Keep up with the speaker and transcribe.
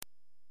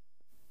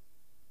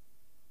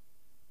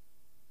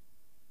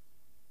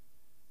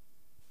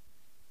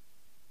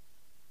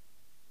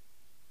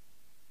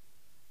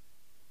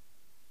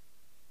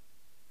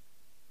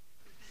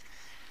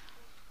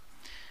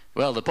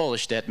Well, the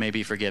Polish debt may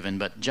be forgiven,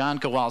 but John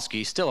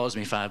Kowalski still owes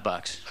me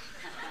 $5.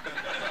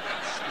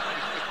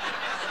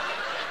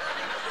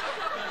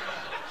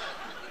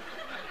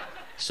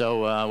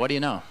 So, what do you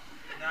know?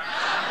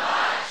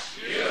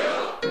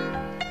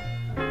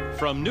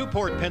 From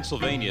Newport,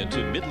 Pennsylvania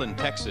to Midland,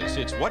 Texas,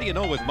 it's What Do You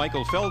Know with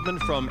Michael Feldman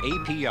from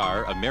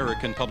APR,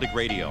 American Public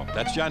Radio.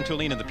 That's John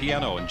Tulene on the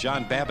piano and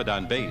John Babbitt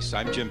on bass.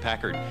 I'm Jim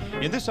Packard.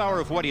 In this hour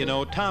of What Do You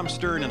Know, Tom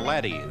Stern and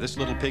Laddie, This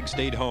Little Pig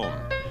Stayed Home.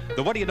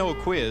 The What Do You Know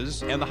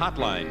quiz and the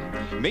hotline.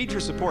 Major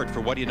support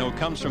for What Do You Know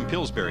comes from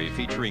Pillsbury,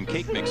 featuring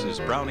cake mixes,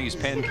 brownies,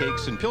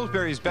 pancakes, and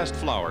Pillsbury's best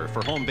flour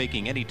for home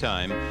baking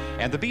anytime.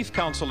 And the Beef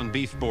Council and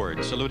Beef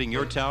Board, saluting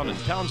your town and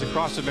towns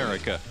across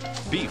America.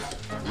 Beef,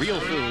 real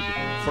food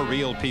for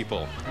real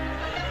people.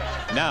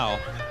 Now,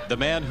 the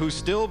man who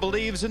still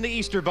believes in the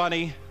Easter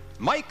Bunny,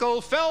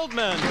 Michael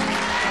Feldman.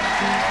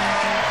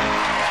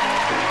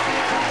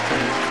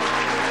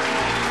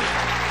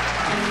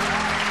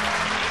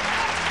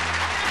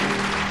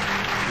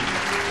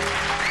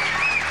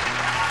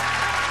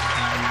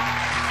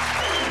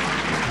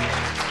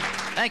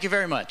 Thank you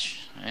very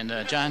much. And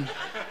John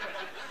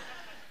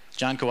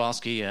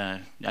Kowalski,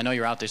 I know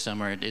you're out there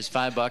somewhere. It is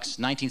 $5,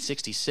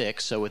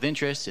 1966, so with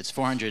interest, it's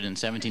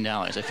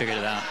 $417. I figured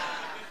it out.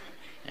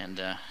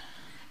 And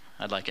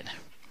I'd like it.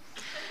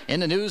 In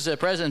the news,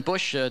 President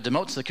Bush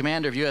demotes the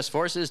commander of U.S.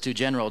 forces to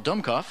General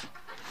Dumkov.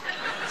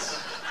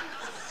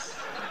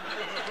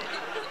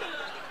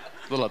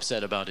 A little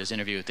upset about his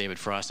interview with David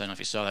Frost. I don't know if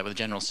you saw that, where the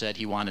general said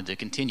he wanted to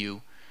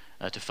continue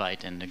to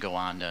fight and to go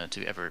on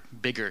to ever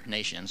bigger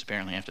nations,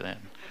 apparently, after that.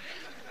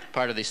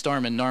 Part of the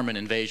Storm and Norman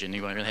invasion, he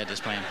really had this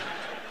plan.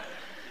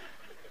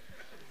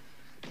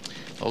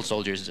 Old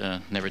soldiers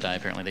never die,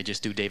 apparently. They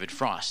just do David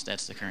Frost.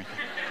 That's the current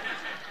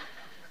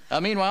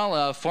thing.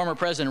 Meanwhile, former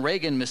President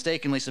Reagan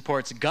mistakenly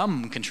supports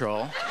gum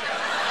control.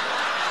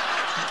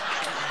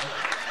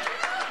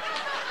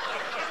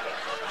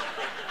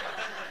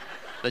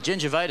 The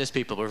gingivitis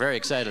people were very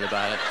excited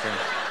about it for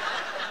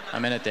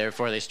a minute there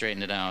before they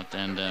straightened it out.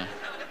 And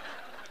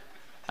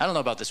I don't know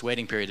about this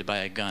waiting period to buy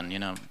a gun, you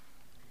know.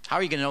 How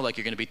are you going to know, like,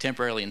 you're going to be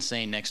temporarily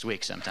insane next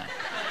week sometime?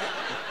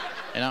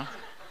 You know?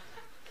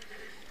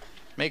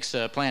 Makes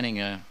planning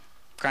a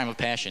crime of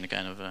passion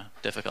kind of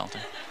difficult.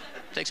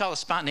 Takes all the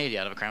spontaneity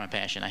out of a crime of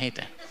passion. I hate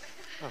that.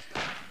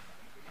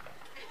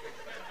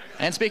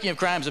 And speaking of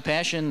crimes of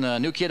passion,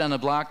 new kid on the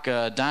block,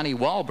 Donnie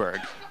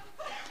Wahlberg,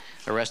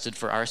 arrested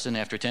for arson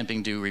after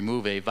attempting to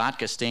remove a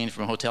vodka stain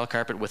from a hotel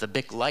carpet with a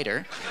Bic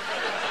lighter.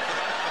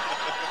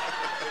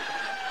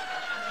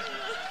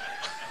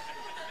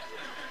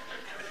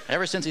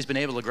 Ever since he's been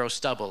able to grow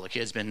stubble, the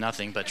kid's been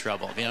nothing but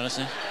trouble. Have you noticed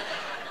it? In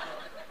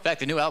fact,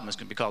 the new album is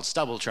going to be called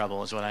Stubble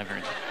Trouble, is what I've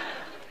heard.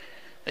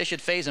 They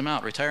should phase him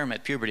out, retire him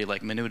at puberty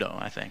like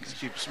Menudo, I think. Just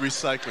keeps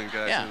recycling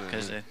guys. Yeah,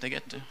 because they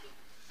get to...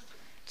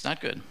 It's not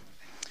good.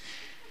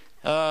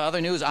 Other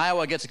news,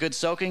 Iowa gets a good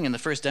soaking and the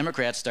first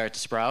Democrats start to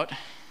sprout.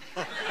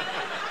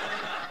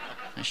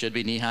 They should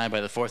be knee-high by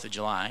the 4th of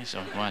July,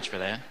 so watch for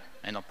that.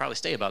 And they'll probably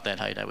stay about that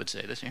height, I would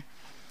say, this year.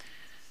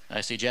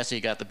 I see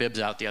Jesse got the bibs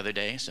out the other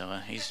day,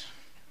 so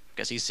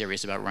guess he's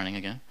serious about running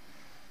again.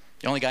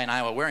 The only guy in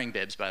Iowa wearing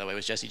bibs, by the way,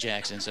 was Jesse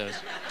Jackson, so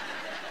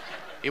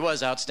he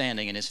was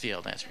outstanding in his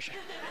field, that's for sure.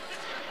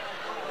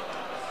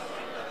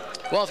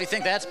 Well, if you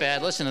think that's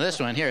bad, listen to this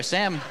one. Here,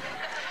 Sam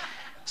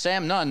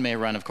Nunn may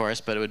run, of course,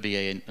 but it would be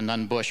a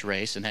Nunn-Bush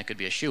race, and that could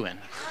be a shoo-in.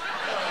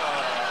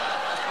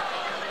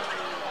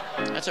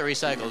 That's a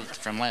recycled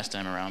from last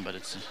time around, but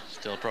it's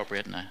still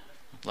appropriate, and I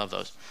love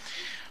those.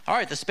 All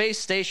right, the space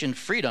station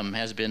Freedom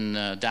has been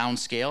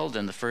downscaled,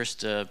 and the first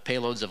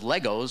payloads of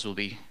Legos will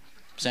be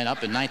sent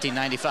up in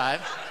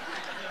 1995.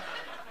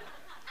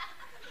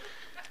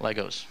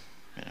 Legos.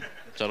 Yeah.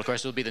 So, of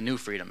course, it will be the new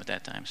Freedom at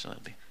that time, so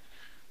that'll be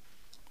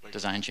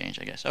design change,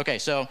 I guess. Okay,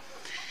 so...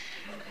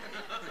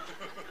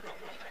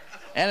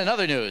 And in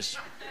other news,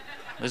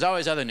 there's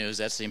always other news,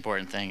 that's the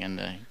important thing, and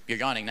you're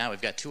yawning now,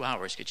 we've got 2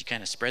 hours. Could you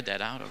kind of spread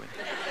that out over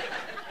there?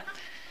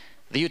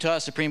 The Utah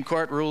Supreme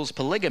Court rules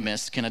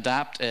polygamists can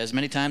adopt as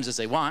many times as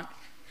they want.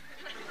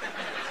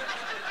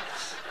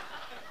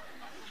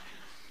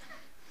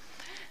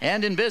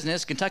 And in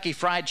business, Kentucky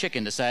Fried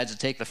Chicken decides to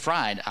take the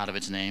fried out of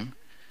its name.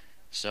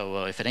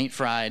 So if it ain't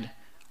fried,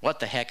 what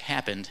the heck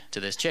happened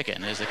to this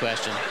chicken is the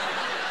question.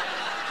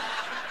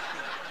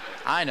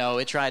 I know,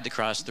 it tried to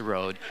cross the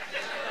road.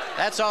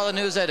 That's all the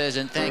news that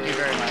isn't. Thank you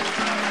very much.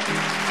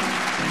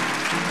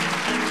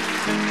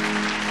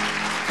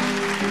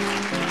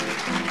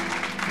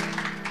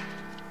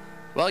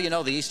 Well, you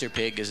know, the Easter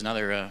pig is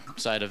another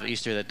side of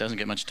Easter that doesn't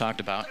get much talked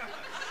about.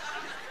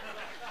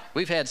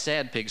 We've had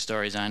sad pig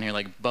stories on here,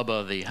 like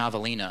Bubba the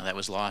Javelina that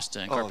was lost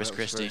in Corpus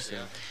Christi.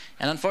 Yeah.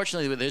 And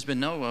unfortunately, there's been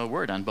no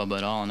word on Bubba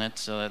at all, and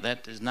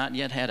that has not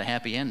yet had a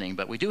happy ending.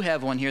 But we do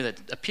have one here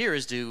that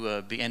appears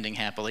to be ending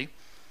happily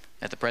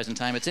at the present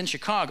time. It's in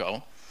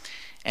Chicago,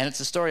 and it's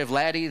the story of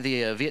Laddie,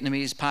 the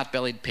Vietnamese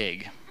pot-bellied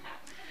pig,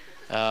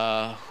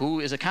 who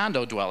is a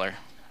condo dweller,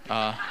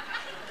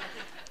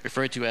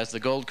 referred to as the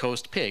Gold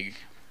Coast Pig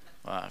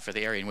for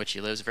the area in which he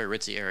lives, a very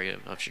ritzy area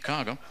of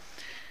Chicago.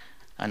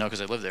 I know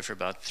because I lived there for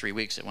about 3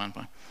 weeks at one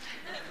point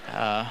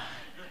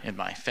in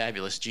my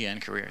fabulous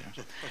GN career.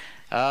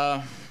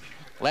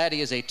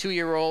 Laddie is a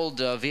 2-year-old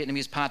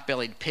Vietnamese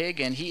pot-bellied pig,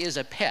 and he is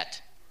a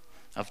pet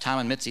of Tom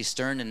and Mitzi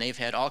Stern, and they've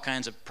had all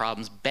kinds of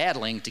problems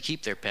battling to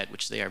keep their pet,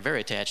 which they are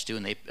very attached to,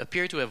 and they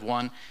appear to have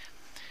won.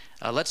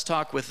 Let's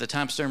talk with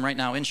Tom Stern right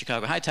now in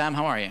Chicago. Hi, Tom.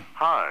 How are you?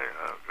 Hi.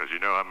 As you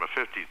know, I'm a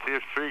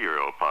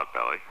 53-year-old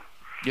potbelly.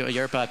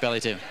 You're a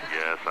potbelly, too?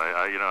 Yes.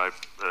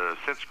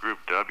 Since Group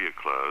W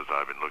closed,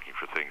 I've been looking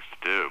for things to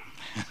do.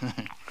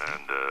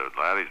 And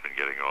Laddie's been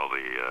getting all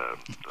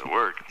the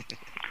work.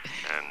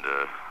 And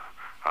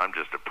I'm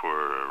just a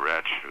poor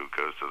wretch who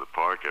goes to the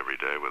park every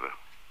day with a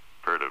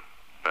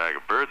bag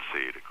of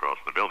birdseed across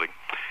the building.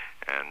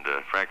 And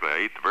frankly, I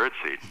eat the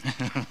birdseed.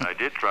 I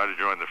did try to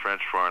join the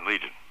French Foreign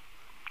Legion.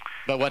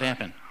 But what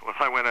happened? Well,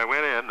 when I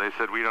went in, they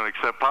said, we don't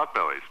accept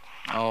potbellies.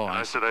 Oh, and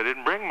I said, I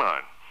didn't bring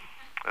mine.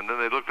 And then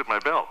they looked at my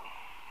belt.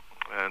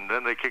 And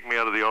then they kicked me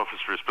out of the office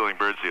for spilling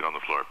birdseed on the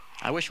floor.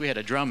 I wish we had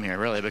a drum here,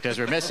 really, because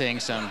we're missing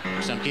some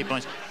key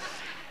points.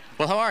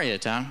 Well, how are you,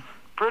 Tom?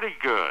 Pretty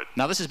good.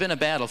 Now, this has been a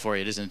battle for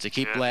you, isn't it, to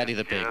keep Laddie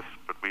the pig? Yes,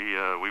 but we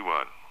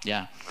won.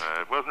 Yeah.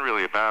 It wasn't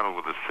really a battle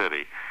with the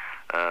city.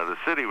 The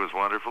city was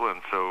wonderful,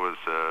 and so was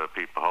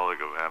Pete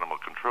Paholic of Animal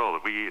Control.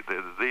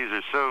 These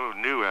are so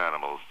new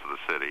animals to the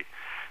city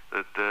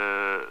that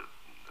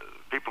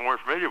people weren't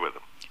familiar with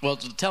them. Well,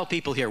 tell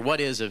people here, what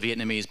is a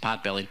Vietnamese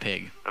pot-bellied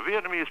pig? A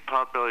Vietnamese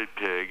pot-bellied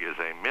pig is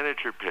a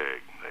miniature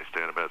pig. They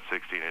stand about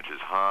 16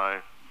 inches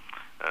high.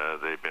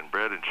 They've been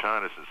bred in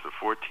China since the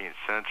 14th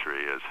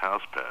century as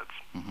house pets.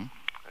 Mm-hmm.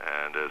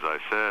 And as I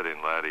said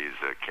in Laddie's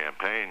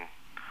campaign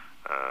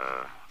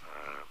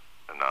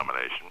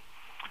nomination,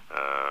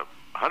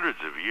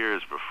 hundreds of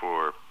years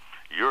before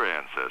your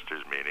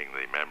ancestors, meaning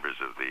the members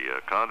of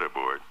the condo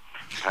board,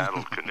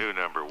 paddled canoe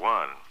number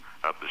 1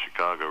 up the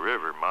Chicago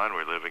River, mine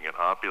were living in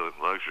opulent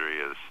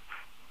luxury as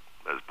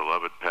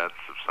beloved pets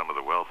of some of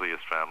the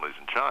wealthiest families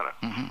in China.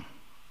 Mm-hmm.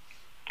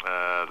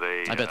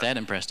 I bet that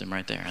impressed him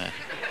right there.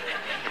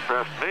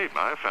 Impressed me.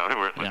 My family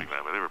weren't living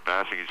that way. They were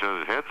bashing each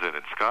other's heads in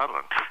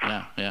Scotland.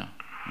 Yeah.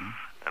 Mm-hmm.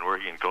 And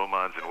working in coal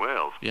mines in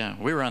Wales. Yeah,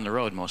 we were on the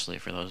road mostly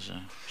for those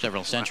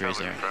several centuries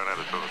there. Thrown out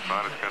of some of the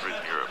finest countries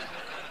in Europe.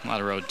 A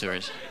lot of road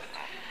tours.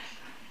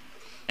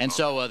 And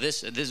so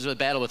this is a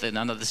battle with it.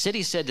 Now, the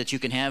city said that you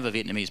can have a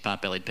Vietnamese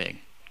pot-bellied pig.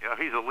 Yeah,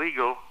 he's a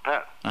legal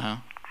pet. Uh-huh.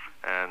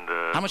 And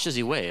how much does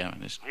he weigh?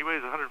 He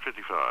weighs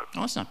 155.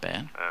 Oh, that's not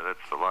bad.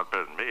 That's a lot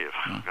better than me.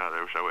 God,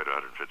 I wish I weighed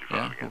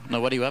 155 again. Now,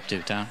 what are you up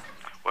to, Tom?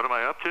 What am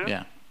I up to?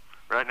 Yeah.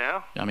 Right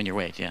now? I mean, your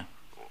weight, yeah.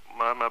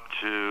 I'm up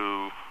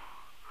to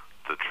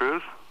the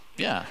truth.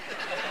 Yeah.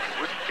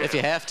 If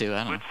you have to, I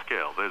don't know. Which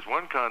scale? There's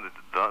one kind in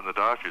the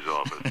doctor's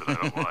office that I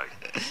don't like.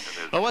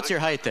 Well, what's your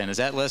height then? Is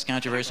that less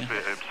controversial?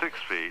 I'm 6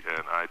 feet,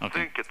 and I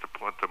think at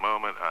the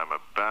moment I'm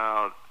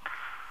about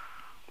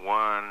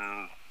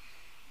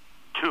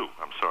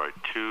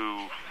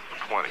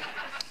 220.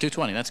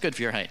 220. That's good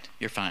for your height.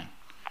 You're fine.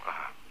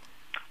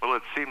 Well,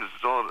 it seems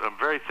I'm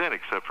very thin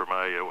except for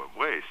my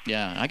waist.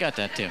 Yeah, I got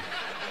that too.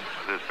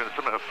 There's been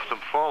some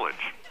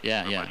foliage.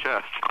 Yeah. My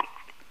chest.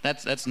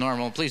 That's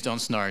normal. Please don't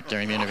snort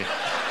during the interview.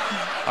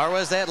 Or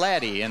was that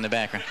Laddie in the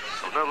background?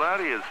 Well, no,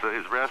 Laddie is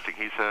resting.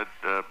 He's had,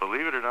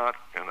 believe it or not,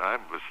 and I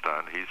was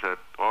stunned, he's had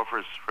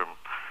offers from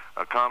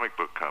a comic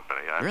book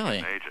company. I'm really?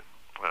 An agent.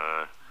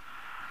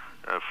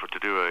 To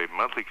do a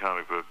monthly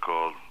comic book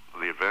called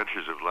The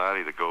Adventures of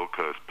Laddie the Gold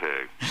Coast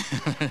Pig.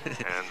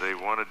 And they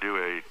want to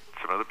do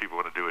some other people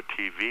want to do a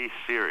TV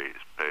series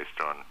based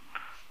on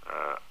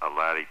a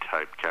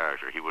Laddie-type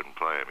character. He wouldn't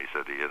play him. He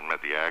said he hadn't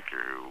met the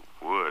actor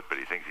who would, but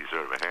he thinks he's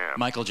sort of a ham.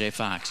 Michael J.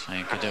 Fox, I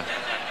think, could do it.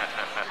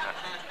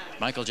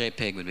 Michael J.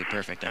 Pig would be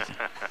perfect, I think.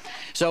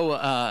 So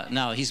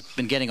now he's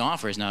been getting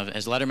offers. Now,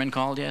 has Letterman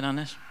called yet on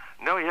this?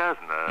 No, he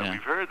hasn't.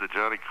 We've heard that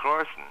Johnny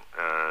Carson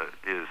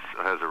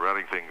has a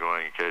running thing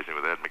going occasionally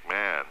with Ed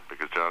McMahon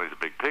because Johnny's a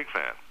big pig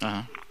fan.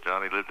 Uh-huh.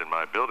 Johnny lived in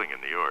my building in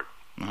New York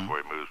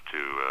before he moved to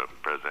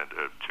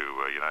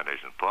United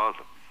Nations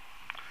Plaza.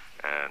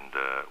 And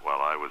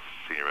while I was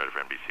senior writer for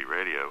NBC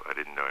Radio, I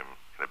didn't know him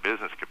in a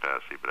business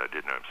capacity, but I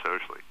did know him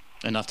socially.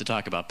 Enough to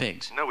talk about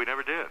pigs? No, we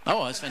never did.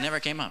 Oh, it never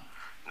came up.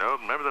 No,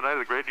 remember the night of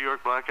the Great New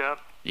York Blackout?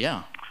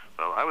 Yeah.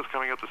 Well, I was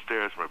coming up the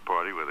stairs from a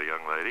party with a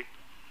young lady.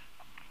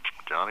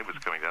 Johnny was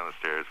coming down the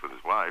stairs with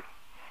his wife,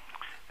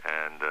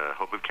 and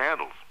with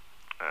candles.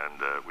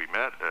 And we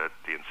met at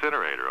the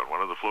incinerator on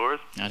one of the floors.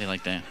 How do you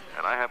like that?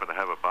 And I happened to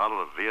have a bottle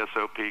of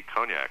VSOP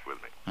cognac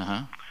with me.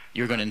 Uh-huh.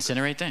 You were going to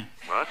incinerate that?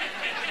 What?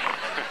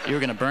 You were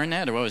going to burn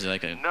that, or what was it,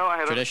 like a No, I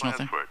had traditional plans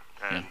thing? for it.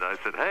 And I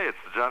said, hey, it's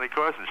the Johnny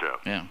Carson Show.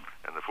 Yeah.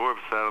 And the four of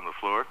us sat on the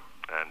floor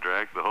and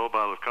drank the whole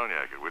bottle of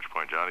cognac, at which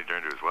point Johnny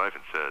turned to his wife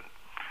and said,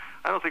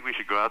 I don't think we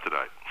should go out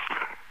tonight.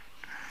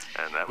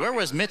 And Where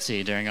was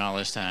Mitzi during all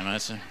this time?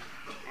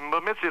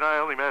 Well, Mitzi and I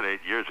only met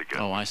 8 years ago.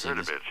 Oh, I see. We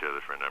heard about each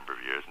other for a number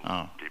of years,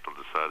 and people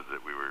decided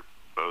that we were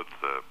both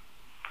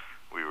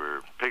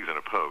pigs in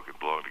a poke and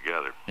belonged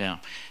together. Yeah.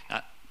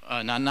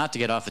 Not to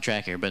get off the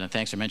track here, but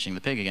thanks for mentioning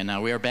the pig again.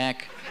 Now, we are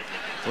back.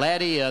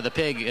 Laddie, the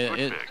pig.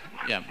 Pig?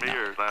 Yeah. Me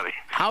or Laddie? Laddie.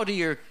 How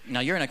do now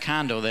you're in a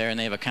condo there, and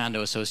they have a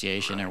condo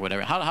association or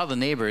whatever. How the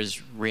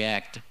neighbors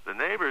react? The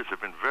neighbors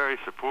have been very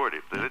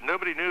supportive.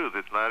 Nobody knew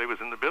that Laddie was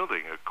in the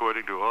building,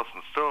 according to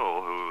Austin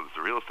Stoll, who is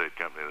the real estate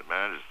company that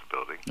manages the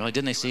building. Well,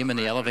 didn't they see him in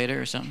the elevator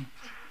or something?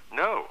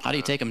 No. How do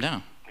you take him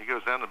down? He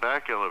goes down the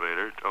back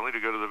elevator only to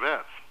go to the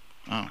vets.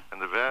 Oh.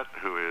 And the vet,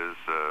 who is,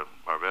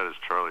 our vet is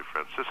Charlie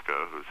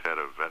Francisco, who's head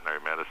of veterinary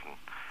medicine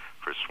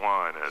for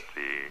swine at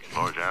the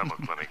large animal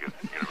clinic at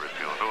the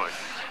University of Illinois.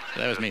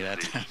 That was me that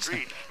time. The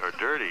streets are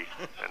dirty,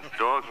 and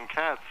dogs and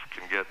cats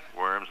can get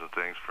worms and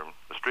things from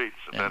the streets.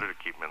 It's better to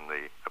keep them in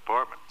the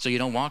apartment. So you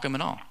don't walk him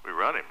at all? We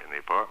run him in the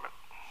apartment.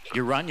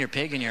 You run your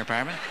pig in your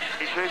apartment?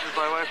 He chases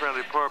my wife around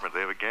the apartment.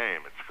 They have a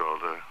game. It's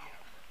called,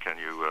 Can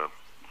You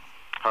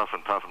Huff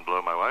and Puff and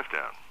Blow My Wife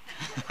Down?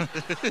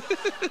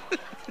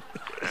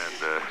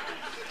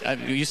 And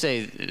you say,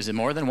 is it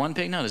more than one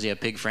pig now? Does he have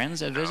pig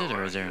friends that visit,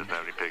 or is there? He doesn't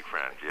have any pig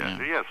friends. Yeah,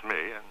 he has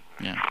me. And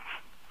Yeah.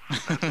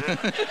 that's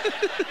it.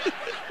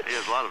 He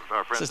has a lot of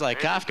our friends. This is like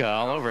Kafka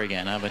all over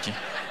again, huh? But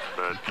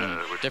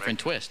which different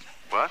twist.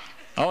 What?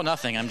 Oh,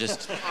 nothing. I'm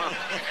just.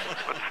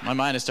 My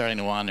mind is starting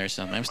to wander or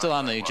something. I'm still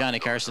on the Johnny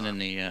Carson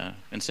and the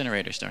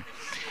incinerator story.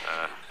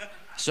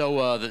 So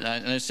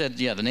I said,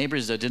 the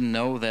neighbors didn't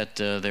know that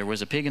there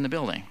was a pig in the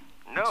building.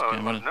 No,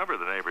 a number of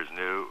the neighbors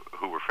knew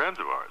who were friends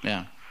of ours.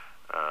 Yeah.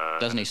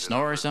 Doesn't he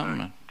snore or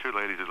something? Two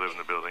ladies who live in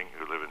the building,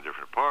 who live in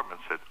different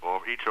apartments, had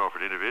each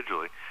offered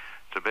individually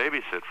to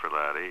babysit for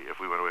Laddie if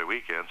we went away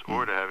weekends,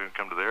 or to have him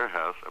come to their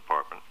house,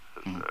 apartment,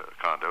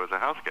 condo, as a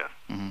house guest.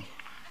 And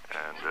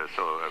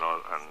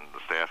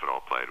the staff had all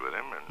played with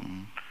him.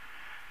 And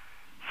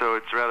so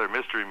it's rather a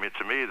mystery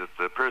to me that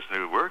the person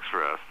who works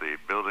for us, the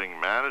building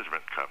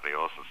management company,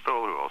 Austin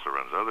Stoll, who also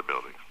runs other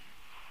buildings,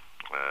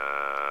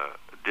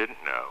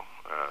 didn't know.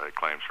 It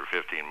claims for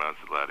 15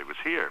 months that Laddie was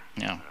here.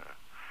 Yeah.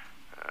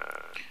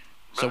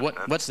 So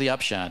what's the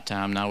upshot,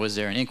 Tom? Now, was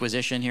there an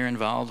inquisition here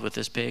involved with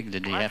this pig?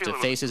 Did he have to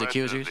face his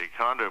accusers? The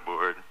condo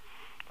board,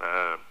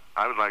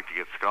 I would like to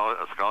get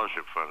a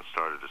scholarship fund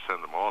started to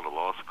send them all to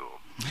law school.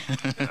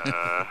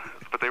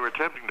 But they were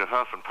attempting to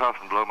huff and puff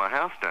and blow my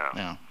house down.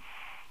 Yeah.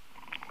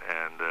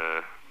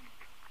 And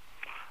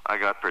I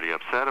got pretty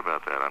upset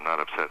about that. I'm not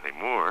upset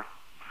anymore.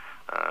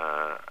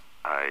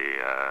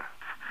 I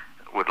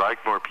would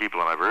like more people,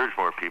 and I've urged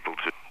more people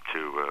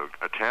to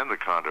attend the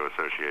condo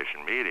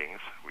association meetings.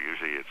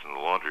 Usually it's in the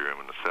laundry room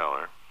in the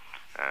cellar,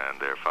 and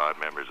there are 5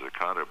 members of the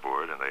condo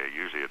board, and they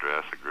usually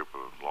address a group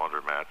of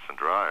laundromats and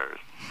dryers,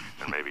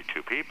 and maybe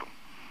 2 people,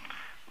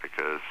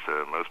 because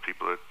most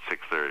people at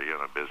 6:30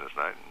 on a business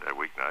night, a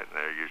weeknight, and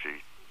they're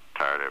usually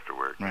tired after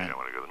work. Right. They don't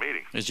want to go to the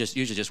meetings. There's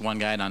usually just one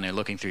guy down there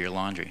looking through your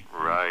laundry.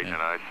 Right, yeah.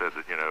 And I said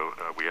that,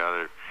 we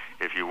either,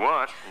 if you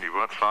want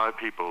 5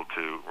 people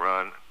to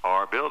run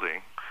our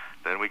building,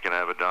 then we can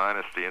have a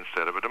dynasty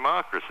instead of a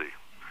democracy.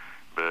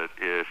 But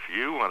if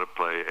you want to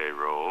play a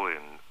role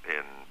in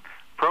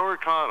pro or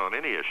con on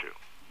any issue,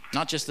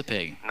 not just the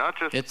pig. Not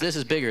just this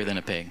is bigger than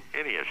a pig.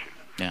 Any issue.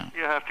 Yeah.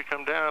 You have to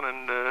come down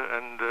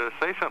and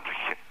say something.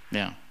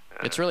 Yeah.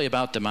 It's really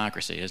about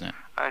democracy, isn't it?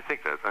 I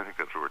think that's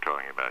what we're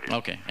talking about here.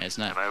 Okay, it's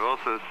not. And I've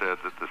also said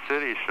that the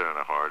city's shown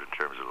a heart in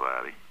terms of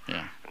Laddie.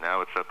 Yeah. And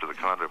now it's up to the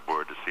condo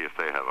board to see if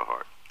they have a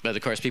heart. But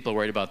of course, people are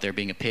worried about there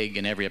being a pig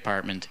in every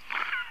apartment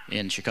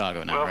in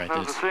Chicago now, right?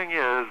 Well, the thing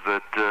is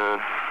that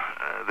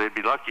they'd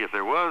be lucky if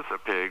there was a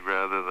pig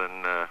rather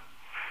than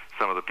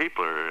some of the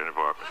people are in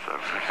apartments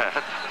I've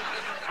had,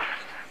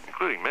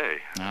 including me.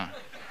 Ah.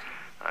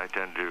 I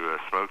tend to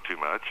smoke too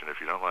much, and if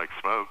you don't like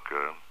smoke,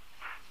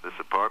 this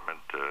apartment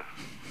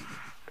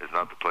is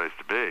not the place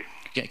to be.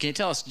 Can you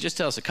tell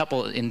us a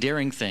couple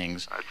endearing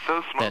things it's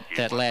so smoky,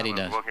 that Laddie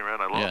does? Walking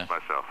around, I lost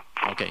myself.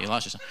 Okay, you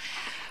lost yourself.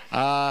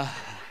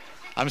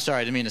 I'm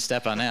sorry, I didn't mean to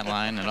step on that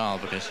line at all,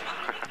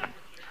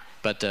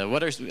 But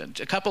what are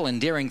a couple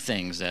endearing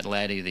things that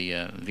Laddie, the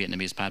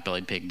Vietnamese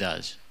pot-bellied pig,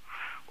 does?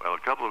 Well, a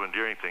couple of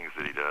endearing things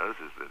that he does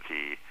is that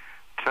he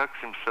tucks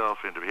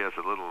himself into. He has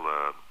a little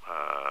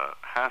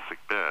hassock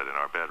bed in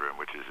our bedroom,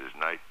 which is his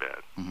night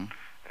bed,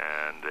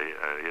 and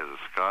he has a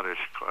Scottish.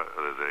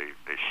 There's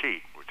a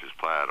sheet which is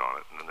plaid on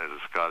it, and then there's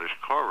a Scottish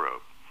car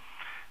robe.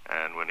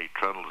 And when he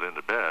trundles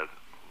into bed,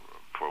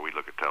 before we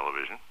look at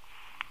television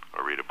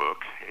or read a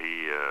book,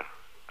 he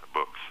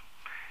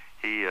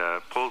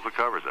pulls the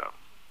covers up.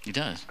 He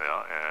does.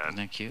 Yeah, and isn't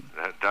that cute?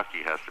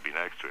 Ducky has to be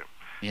next to him.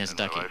 Yes, and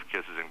Ducky. My wife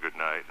kisses him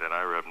goodnight. Then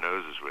I rub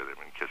noses with him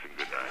and kiss him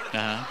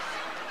goodnight.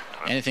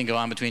 Anything go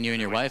on between you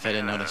and your wife? I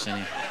didn't notice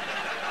any.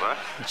 What?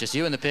 It's just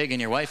you and the pig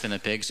and your wife and the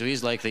pig, so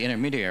he's like the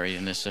intermediary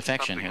in this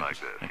affection Something here. like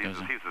this.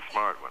 He's the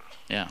smart one.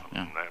 Yeah.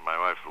 My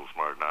wife's a little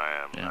smarter than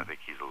I am. Yeah. I think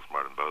he's a little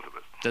smarter than both of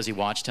us. Does he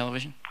watch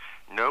television?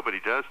 No, but he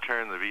does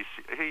turn the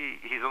VC.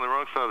 He's on the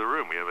wrong side of the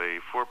room. We have a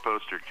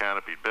 4-poster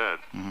canopied bed.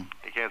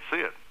 He can't see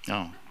it.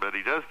 Oh. But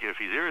he does. If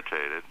he's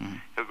irritated,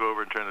 he'll go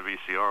over and turn the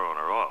VCR on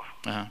or off.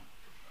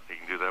 He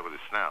can do that with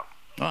his snout.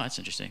 Oh, that's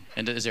interesting.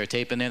 And is there a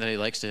tape in there that he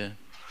likes to?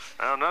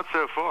 No, not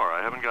so far.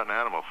 I haven't gotten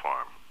Animal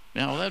Farm.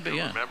 Yeah, well, that'd be,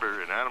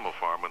 Remember in Animal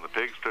Farm when the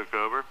pigs took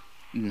over?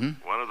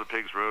 One of the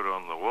pigs wrote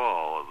on the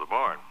wall of the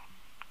barn,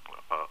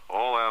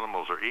 all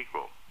animals are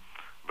equal,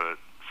 but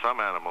some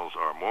animals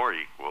are more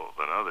equal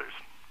than others.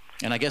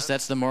 And I guess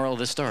that's the moral of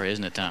the story,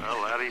 isn't it, Tom?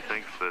 Well, Laddie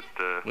thinks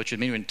that... Which would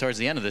mean towards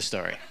the end of this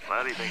story.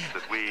 Laddie thinks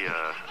that we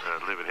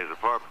live in his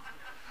apartment.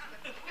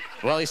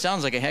 Well, he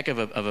sounds like a heck of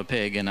a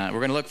pig, and we're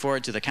going to look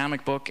forward to the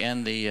comic book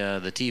and the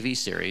TV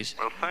series.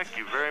 Well, thank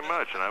you very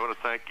much, and I want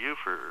to thank you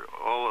for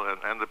all,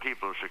 and the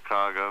people of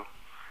Chicago.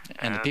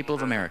 And the people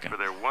of America. For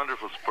their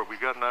wonderful support. We've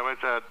gotten, I went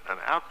had an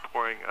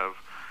outpouring of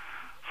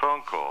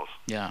phone calls.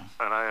 Yeah.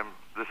 And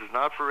this is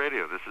not for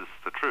radio, this is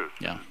the truth.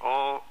 Yeah. This is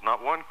all,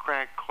 not one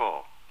crank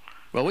call.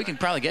 Well, we can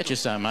probably get you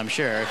some, I'm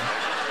sure.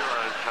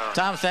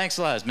 Tom, thanks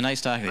a lot. It's been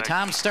nice talking to you.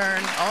 Tom Stern,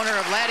 owner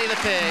of Laddie the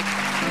Pig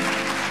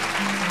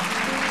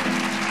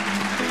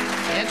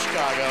in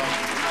Chicago.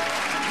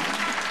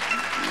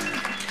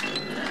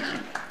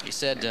 He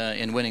said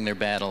in winning their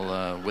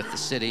battle with the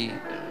city,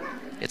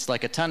 it's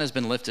like a ton has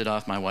been lifted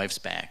off my wife's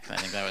back. I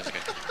think that was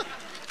good.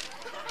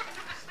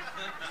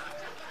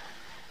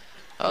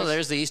 Oh,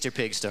 there's the Easter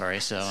pig story.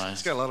 So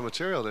he's got a lot of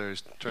material there.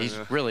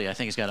 Really, I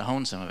think he's got to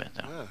hone some of it,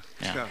 though.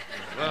 Yeah.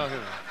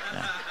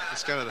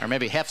 It's kind of or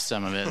maybe heft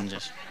some of it and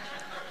just.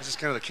 Is this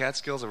kind of the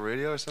Catskills of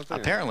radio or something?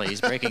 Apparently,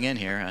 he's breaking in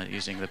here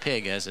using the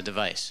pig as a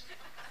device.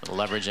 A little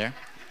leverage there.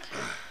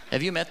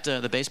 Have you met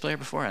the bass player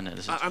before? I'm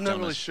not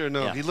really sure.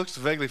 No, he looks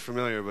vaguely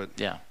familiar, but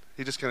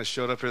he just kind of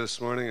showed up here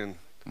this morning and.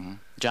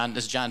 Mm-hmm.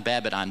 This is John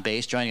Babbitt on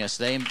bass, joining us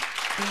today.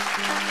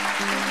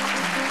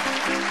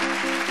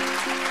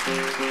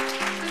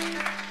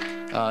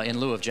 In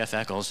lieu of Jeff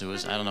Eccles, who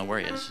was, I don't know where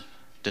he is.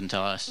 Didn't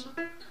tell us.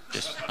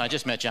 I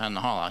just met John in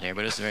the hall out here,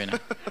 but it's very nice.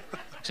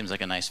 Seems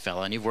like a nice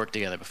fella, and you've worked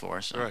together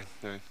before, so. Right.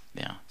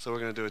 Yeah. So we're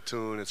going to do a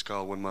tune. It's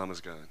called When Mama's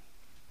Gone.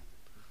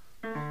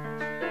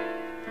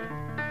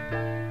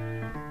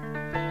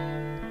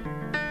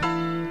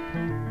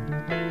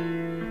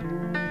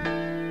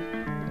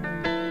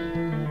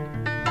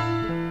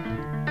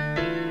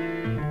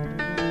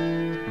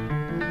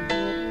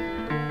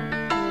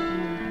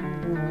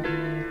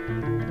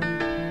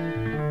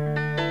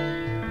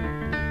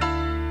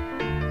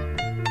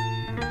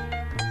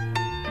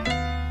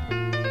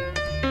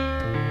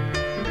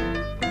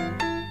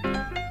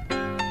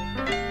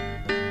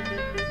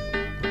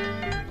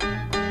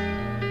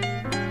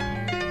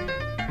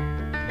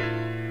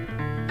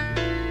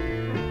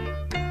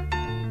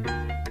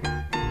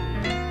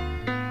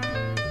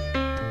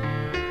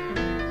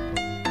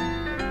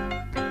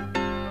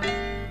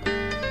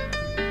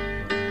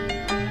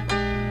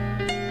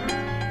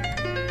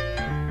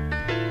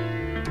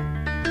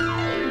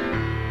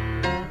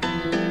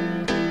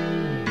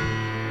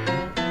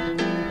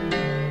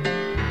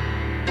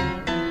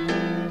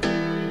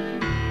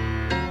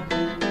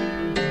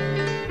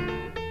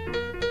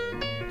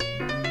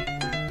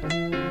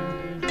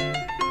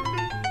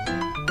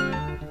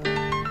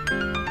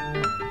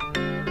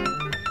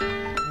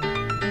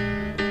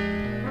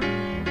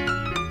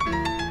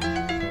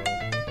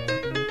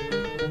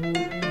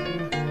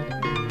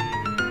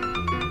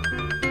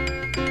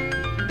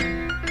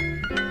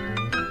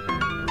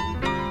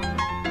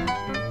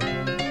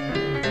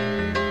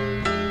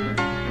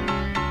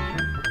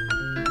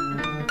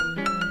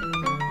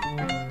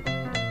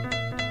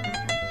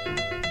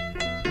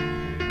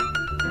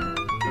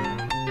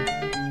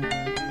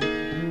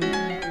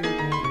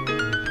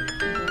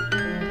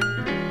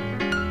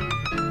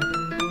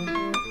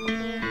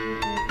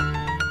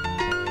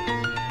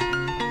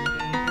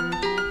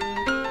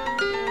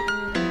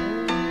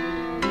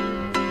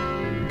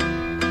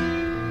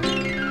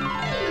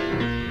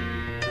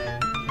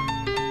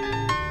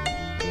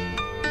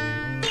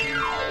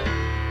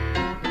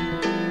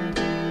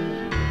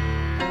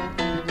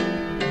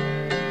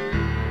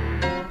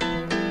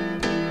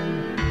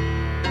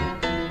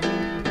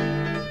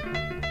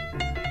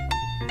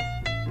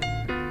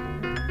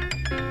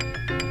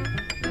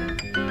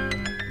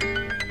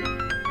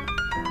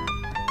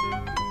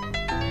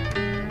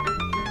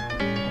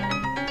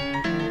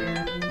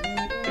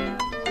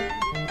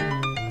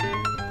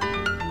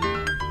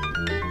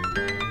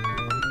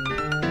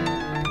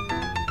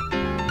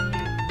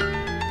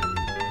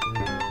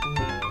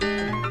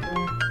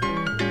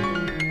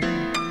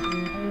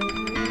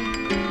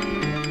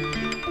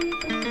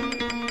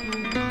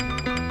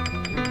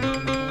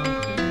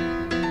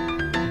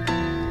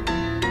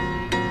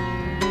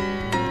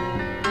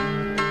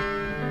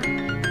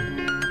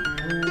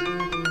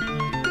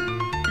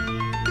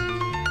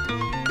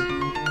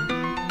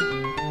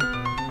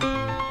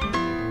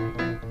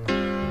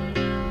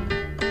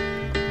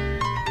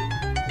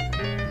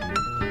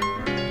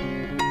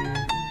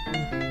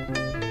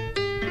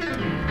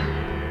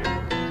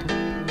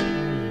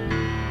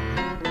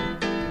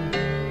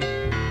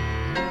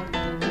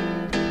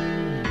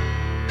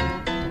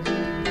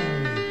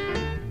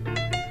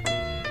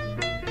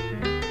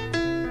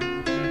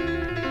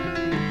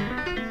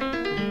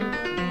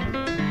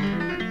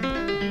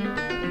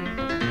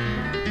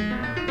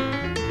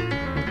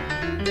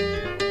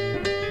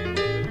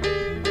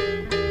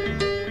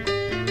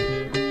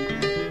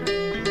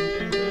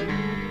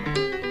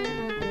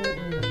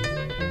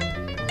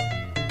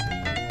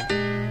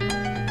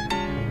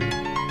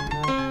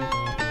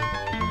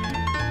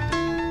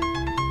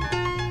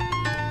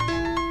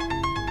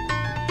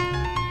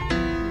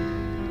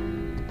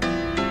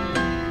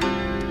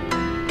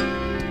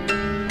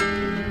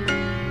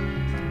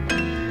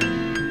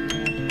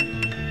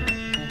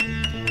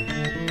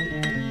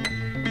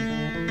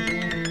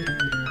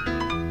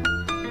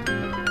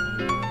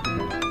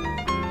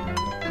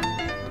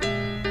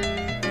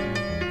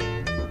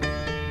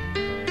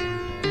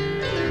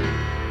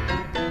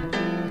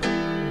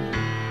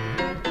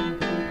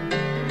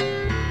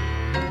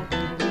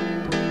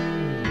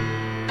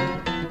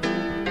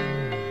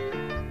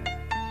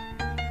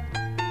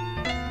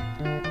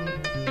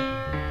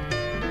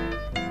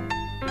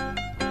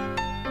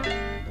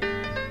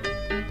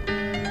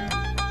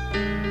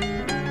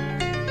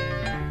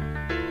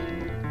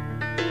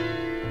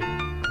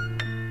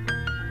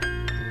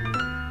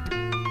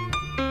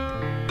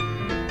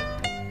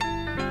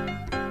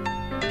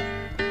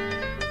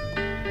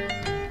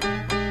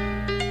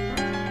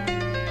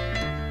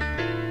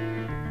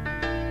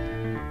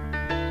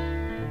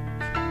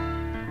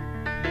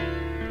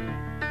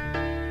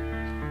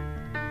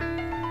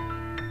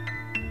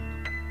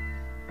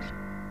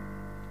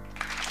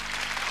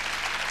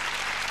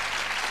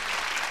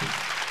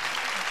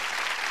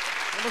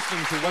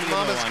 listening to What Do You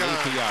Know on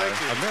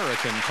APR,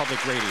 American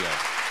Public Radio.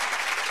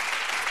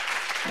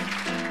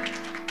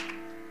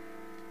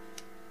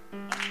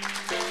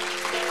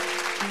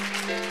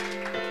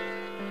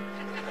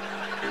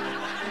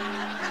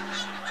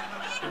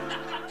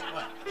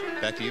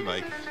 Back to you,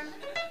 Mike.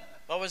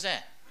 What was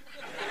that?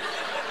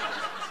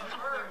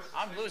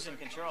 I'm losing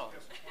control.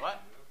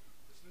 What?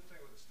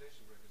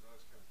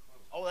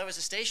 Oh, that was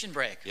a station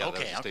break. Yeah,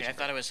 okay. I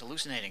thought I was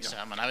hallucinating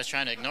something. I was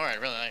trying to ignore it.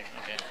 Really?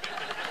 Okay.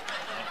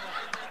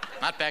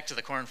 Not back to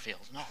the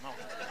cornfield. No.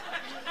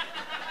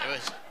 It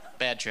was a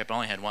bad trip. I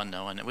only had one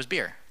though, and it was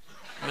beer.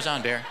 It was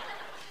on beer.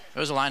 It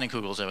was a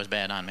Leinenkugels that was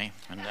bad on me,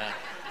 and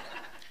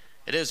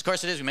it is. Of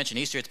course, it is. We mentioned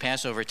Easter. It's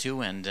Passover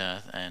too, and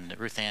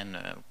Ruth Ann,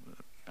 I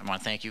want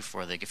to thank you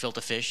for the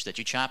gefilte fish that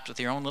you chopped with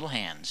your own little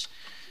hands.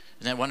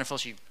 Isn't that wonderful?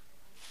 Have you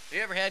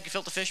ever had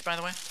gefilte fish, by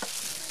the way?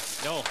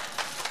 No.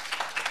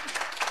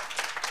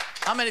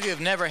 How many of you have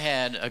never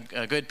had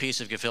a good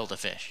piece of gefilte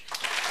fish?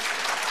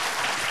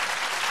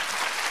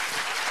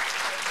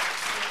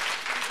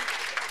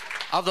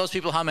 Of those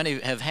people, how many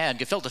have had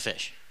gefilte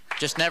fish?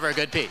 Just never a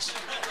good piece.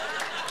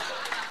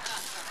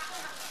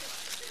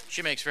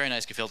 She makes very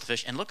nice gefilte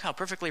fish, and look how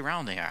perfectly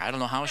round they are. I don't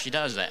know how she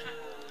does that.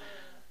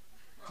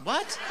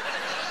 What?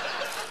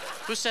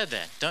 Who said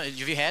that?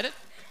 Have you had it?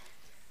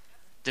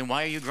 Then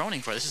why are you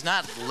groaning for? This is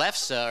not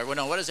lefse, or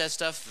no, what is that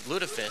stuff?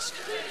 Lutefisk.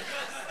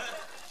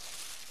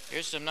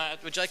 Here's some.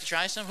 Would you like to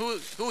try some?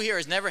 Who here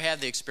has never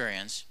had the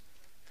experience?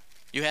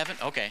 You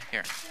haven't? Okay,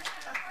 here.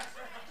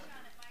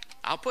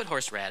 I'll put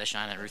horseradish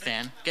on it, Ruth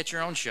Ann. Get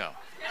your own show.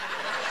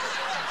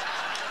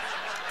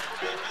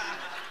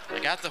 I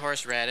got the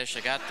horseradish.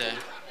 I got the.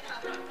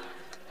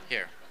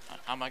 Here.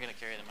 How am I going to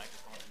carry the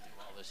microphone and do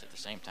all this at the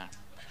same time?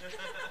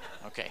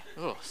 Okay.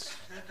 Ooh.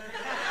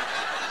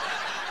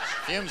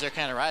 Fumes are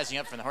kind of rising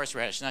up from the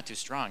horseradish. It's not too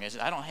strong, is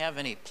it? I don't have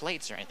any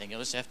plates or anything.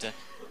 You'll just have to.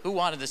 Who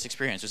wanted this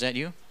experience? Was that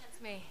you?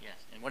 Me. Yes.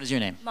 And what is your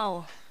name?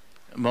 Mo.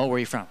 Mo, where are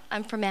you from?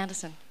 I'm from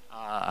Madison.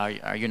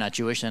 Are you not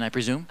Jewish then, I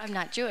presume? I'm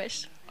not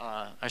Jewish.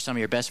 Are some of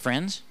your best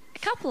friends? A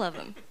couple of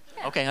them.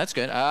 Yeah. Okay, that's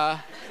good.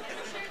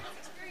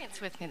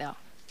 Experience with me, though.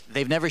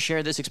 They've never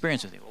shared this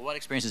experience with you. Well, what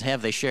experiences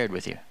have they shared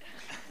with you?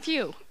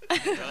 Few.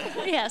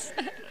 Really? Yes.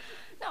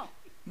 No.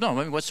 No,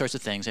 I mean, what sorts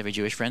of things have your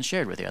Jewish friends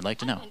shared with you? I'd like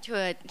to know. I went to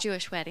a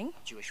Jewish wedding.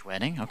 Jewish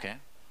wedding, okay.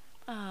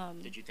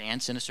 Did you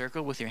dance in a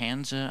circle with your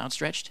hands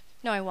outstretched?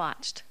 No, I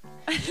watched.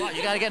 Well,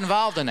 you got to get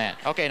involved in that.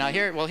 Okay, now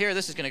here,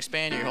 this is going to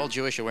expand your whole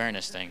Jewish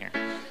awareness thing here.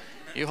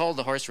 You hold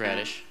the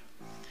horseradish,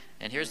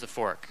 and here's the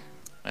fork.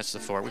 That's the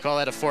fork. We call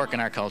that a fork in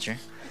our culture.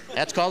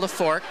 That's called a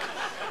fork.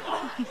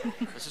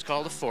 This is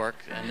called a fork,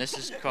 and this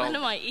is called... What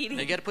am I eating?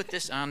 You got to put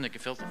this on the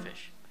gefilte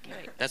fish.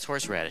 Okay. That's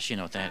horseradish. You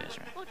know what that is,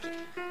 right? Okay.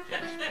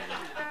 Yes.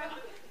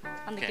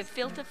 On the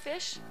gefilte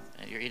fish?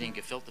 You're eating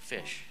gefilte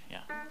fish,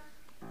 yeah.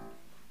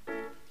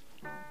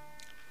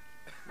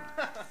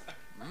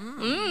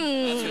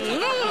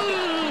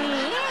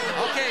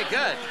 Okay,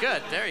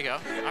 good. There you go.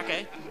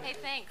 Okay. Hey,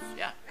 thanks.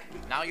 Yeah.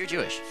 Now you're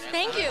Jewish.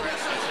 Thank you.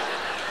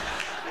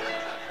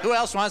 Who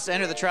else wants to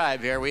enter the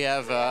tribe here? We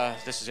have,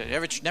 this is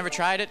it. Never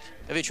tried it?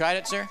 Have you tried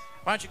it, sir?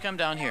 Why don't you come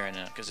down here,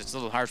 because it's a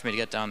little hard for me to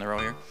get down the row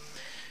here.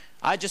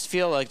 I just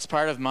feel like it's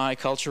part of my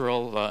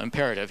cultural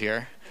imperative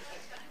here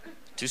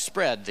to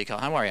spread the...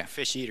 How are you?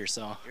 Fish eater,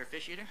 so... You're a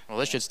fish eater? Well,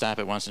 this should stop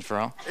it once and for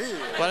all.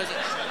 What is it?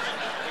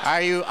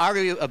 Are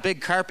you a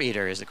big carp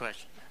eater, is the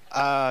question?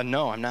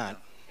 No, I'm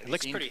not. It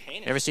looks pretty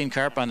heinous. Ever seen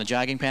carp on the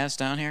jogging paths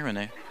down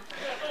here?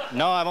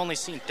 No, I've only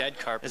seen dead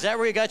carp. Is that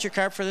where you got your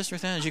carp for this,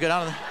 Ruth Ann? Did you go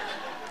down to the...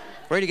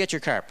 Where did you get your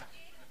carp?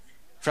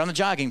 From the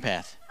jogging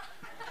path.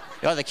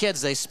 Oh, the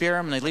kids, they spear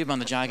them and they leave them on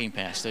the jogging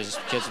path. There's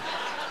kids...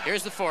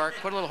 Here's the fork.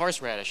 Put a little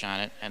horseradish on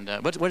it. And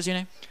what is your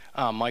name?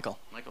 Michael.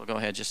 Michael, go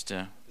ahead. Just.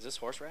 Is this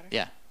horseradish?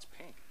 Yeah. It's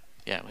pink.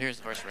 Yeah. Well, here's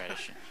the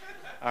horseradish.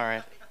 All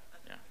right.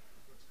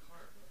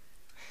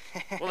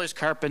 Yeah. Well, there's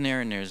carp in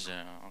there, and there's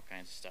all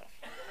kinds of stuff.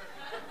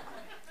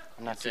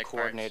 I'm not too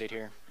coordinated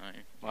here.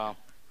 Wow.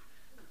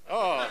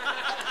 Oh.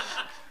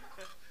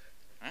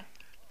 Huh?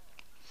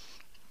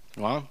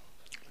 Well,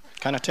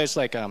 kind of tastes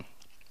like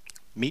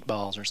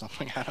meatballs or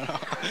something. I don't know.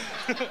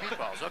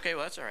 Meatballs. Okay,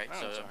 well, that's all right. Oh,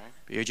 that's all right.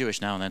 You're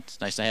Jewish now, and that's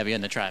nice to have you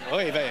in the tribe.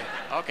 Oy vey.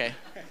 Okay.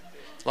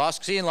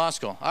 See you in law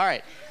school. All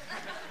right.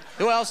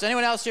 Who else?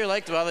 Anyone else here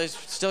like? Well, they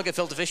still get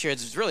gefilte fish here.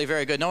 It's really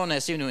very good. No one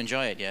has seemed to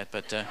enjoy it yet,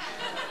 but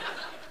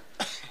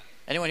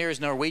anyone here is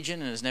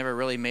Norwegian and has never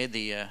really made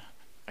the...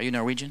 Are you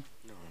Norwegian?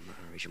 No, I'm not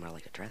Norwegian, but I'd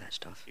like to try that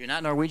stuff. You're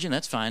not Norwegian?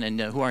 That's fine. And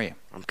who are you?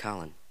 I'm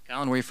Colin.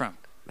 Colin, where are you from?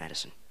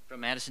 Madison.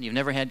 From Madison. You've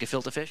never had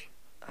gefilte fish?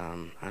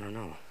 I don't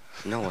know.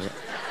 No.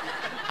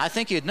 I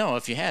think you'd know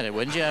if you had it,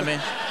 wouldn't you? I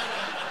mean,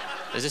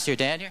 is this your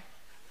dad here?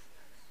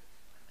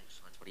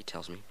 That's what he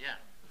tells me. Yeah.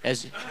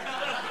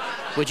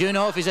 Would you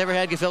know if he's ever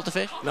had gefilte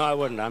fish? No, I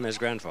wouldn't. I'm his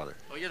grandfather.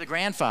 Oh, you're the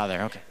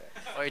grandfather. Okay.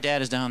 Oh, your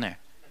dad is down there.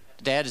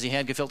 Dad, has he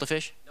had gefilte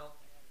fish? No.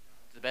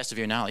 To the best of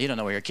your knowledge, you don't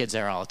know where your kids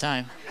are all the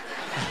time.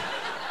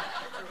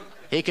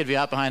 He could be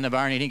out behind the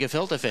barn eating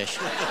gefilte fish.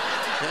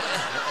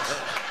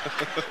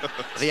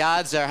 The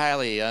odds are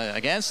highly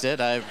against it.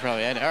 All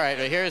right,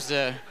 here's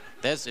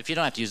If you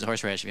don't have to use the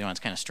horseradish if you don't, it's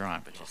kind of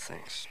strong. But just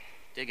thanks.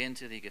 Dig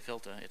into the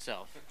gefilte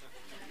itself.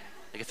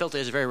 The gefilte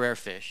is a very rare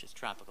fish. It's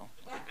tropical.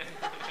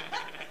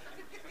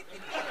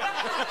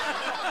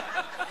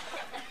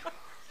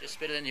 Just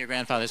spit it into your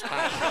grandfather's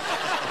pocket.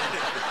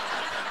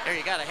 Here,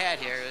 you got a hat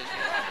here.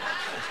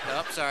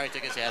 Oh, sorry,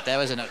 took his hat. That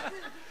was enough.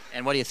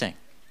 And what do you think?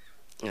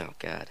 Oh,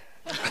 God.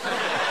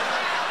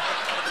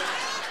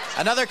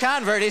 Another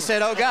convert, he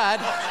said, oh, God.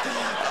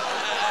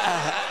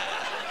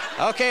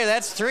 Okay,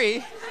 that's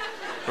 3.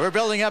 We're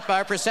building up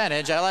our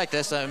percentage. I like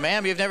this.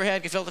 Ma'am, you've never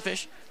had gefilte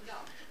fish?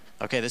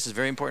 Okay, this is a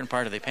very important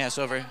part of the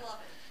Passover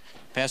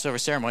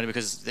ceremony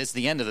because it's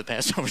the end of the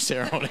Passover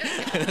ceremony.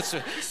 That's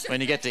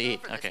when you get to eat.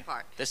 Okay,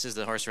 this is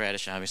the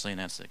horseradish, obviously, and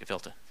that's the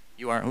gefilte.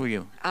 Who are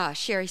you?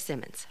 Sherry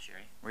Simmons.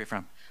 Sherry, where are you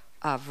from?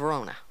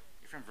 Verona.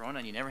 You're from Verona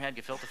and you never had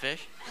gefilte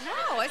fish?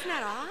 No, isn't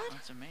that odd?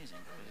 That's amazing.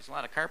 There's a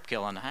lot of carp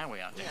kill on the highway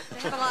out there. Yeah,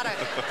 they have a lot of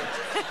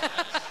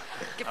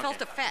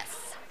gefilte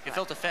fest.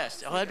 Gefilte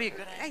fest. Oh, that'd be a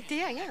good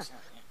idea. Yeah.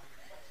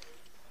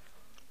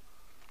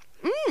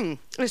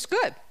 It's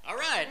good. All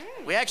right.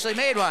 We actually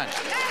made one.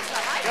 Yes,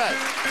 I like Good.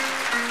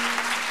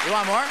 You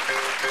want more?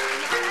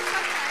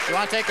 You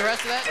want to take the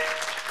rest of that?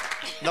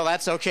 No,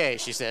 that's okay,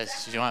 she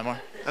says. Do you want more?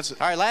 All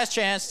right, last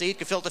chance to eat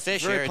gefilte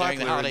fish here during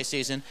the holiday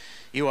season.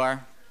 You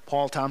are?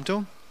 Paul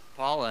Tomto.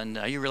 Paul, and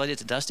are you related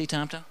to Dusty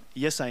Tomto?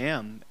 Yes, I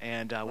am.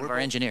 And one of our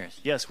engineers.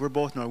 Yes, we're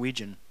both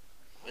Norwegian.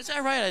 Is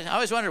that right? I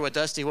always wondered what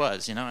Dusty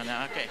was, you know. And,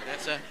 okay,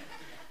 that's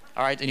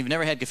all right, and you've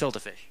never had gefilte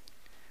fish?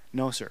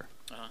 No, sir.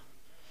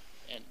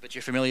 But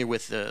you're familiar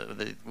with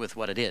with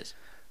what it is?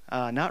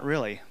 Not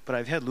really, but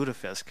I've had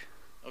lutefisk.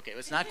 Okay, well,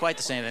 it's not quite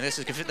the same thing. The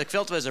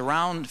gefilte is a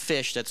round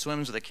fish that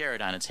swims with a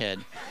carrot on its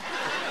head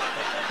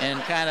and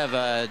kind of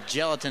a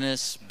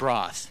gelatinous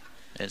broth.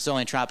 It's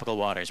only in tropical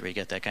waters where you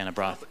get that kind of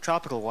broth.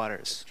 Tropical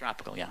waters?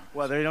 Tropical, yeah.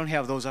 Well, they don't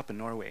have those up in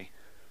Norway.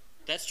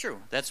 That's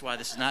true. That's why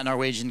this is not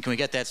Norwegian. Can we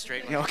get that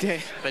straight?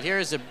 Okay. But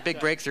here's a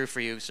big breakthrough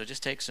for you, so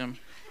just take some,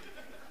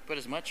 put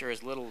as much or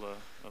as little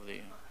of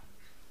the...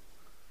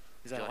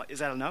 Is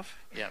that enough?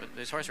 Yeah, but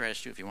there's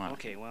horseradish too if you want.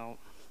 Okay, well...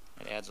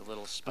 It adds a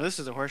little spice. Oh, this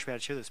is a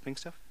horseradish here, this pink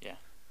stuff? Yeah.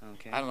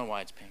 Okay. I don't know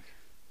why it's pink.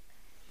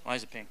 Why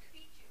is it pink?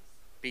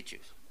 Beet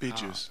juice. Beet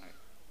juice. Right.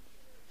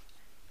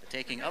 The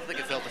taking of the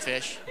gefilte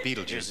fish.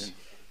 Beetlejuice.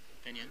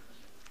 Opinion?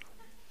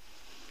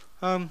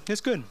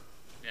 It's good.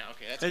 Yeah,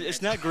 okay. That's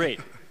it's not great.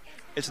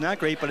 It's not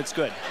great, but it's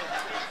good.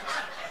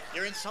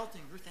 You're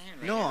insulting Ruth Ann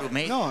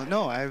right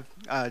No. I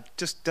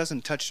just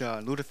doesn't touch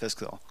lutefisk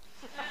though.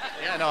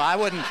 Yeah, no, I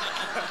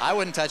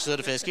wouldn't touch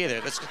lutefisk either.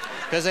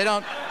 Because they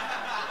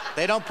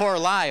don't pour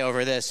lye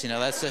over this. You know,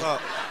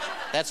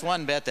 that's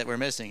one bet that we're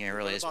missing here.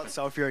 Really, about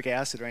sulfuric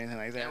acid or anything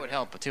like that. That would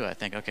help too, I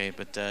think. Okay,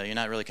 but you're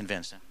not really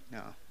convinced. Huh?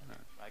 No.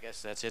 I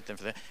guess that's it then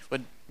for that.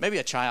 But maybe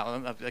a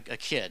child, a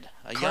kid,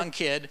 a young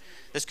kid.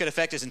 This could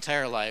affect his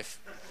entire life.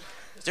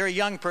 Is there a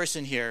young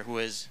person here who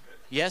is?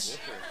 Yes.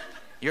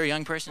 You're a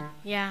young person.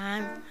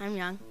 Yeah, I'm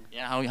young.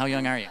 Yeah. How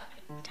young are you?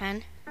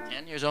 10.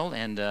 10 years old.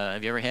 And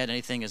have you ever had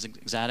anything as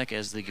exotic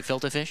as the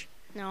gefilte fish?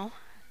 No.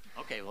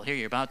 Okay. Well, here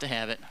you're about to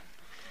have it.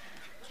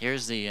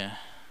 Here's the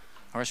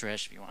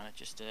horseradish if you want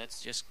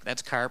it.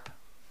 That's carp,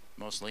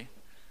 mostly.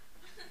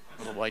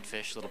 Little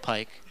whitefish, little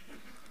pike.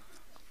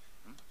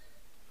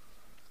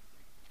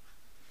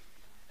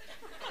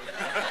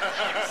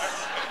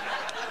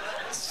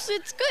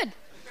 It's good.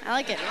 I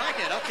like it. You like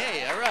it?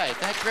 Okay. All right.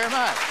 Thank you very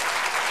much.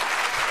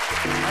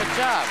 Nice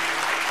job.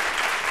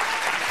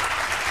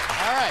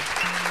 All right.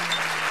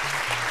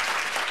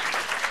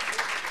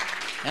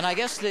 And I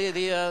guess the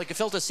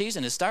gefilte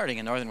season is starting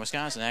in northern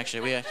Wisconsin,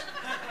 actually. We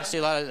see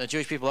a lot of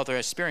Jewish people out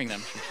there spearing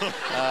them.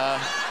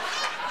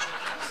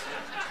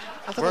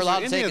 We're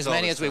allowed to take as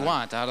many as we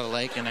want out of the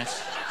lake, and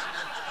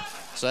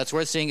so that's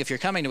worth seeing if you're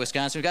coming to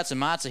Wisconsin. We've got some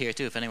matzah here,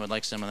 too, if anyone would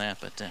like some of that.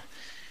 But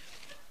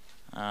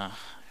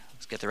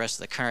let's get the rest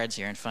of the cards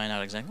here and find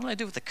out exactly what do I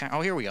do with the card.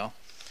 Oh, here we go.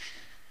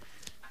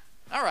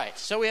 All right,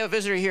 so we have a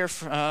visitor here,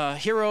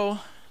 Hiro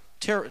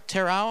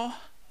Terao,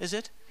 is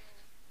it?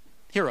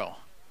 Hiro.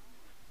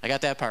 I got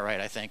that part right,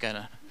 I think.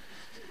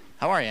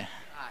 How are you?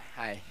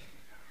 Hi.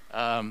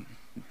 Are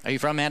you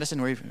from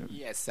Madison?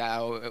 Yes,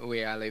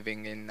 we are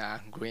living in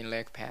Green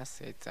Lake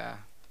Pass. It's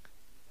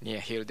near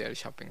Hilldale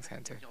Shopping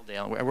Center.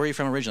 Hilldale. Where are you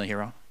from originally,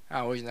 Hiro?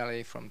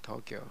 Originally from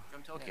Tokyo.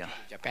 From Tokyo?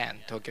 Japan.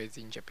 Yeah. Tokyo is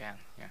in Japan,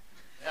 yeah.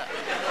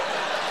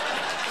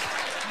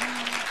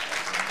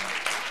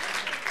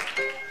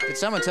 Did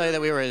someone tell you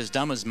that we were as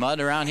dumb as mud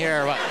around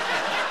here, or what?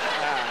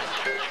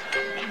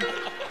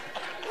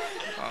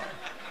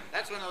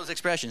 That's one of those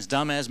expressions,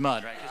 dumb as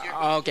mud, right?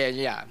 Okay,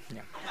 yeah. I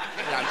know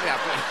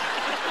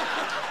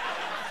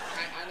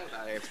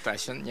that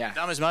expression, yeah.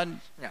 Dumb as mud?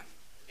 Yeah.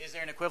 Is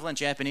there an equivalent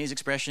Japanese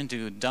expression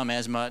to dumb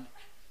as mud?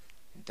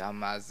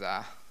 Dumb as...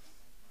 I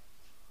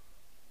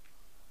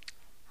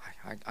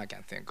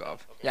can't think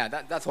of. Okay. Yeah,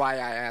 that's why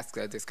I asked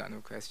this kind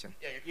of question.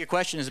 Yeah, your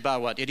question is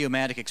about what?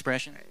 Idiomatic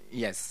expression?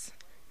 Yes.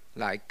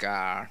 Like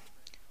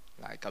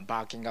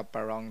barking up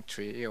a wrong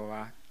tree,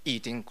 or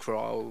eating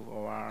crow,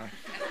 or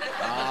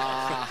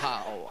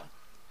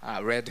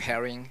red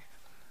herring.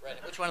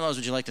 Which one of those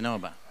would you like to know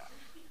about?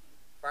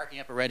 Barking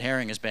up a red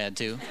herring is bad,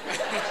 too.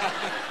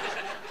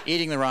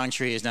 Eating the wrong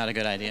tree is not a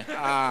good idea.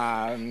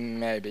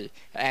 Maybe.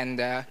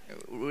 And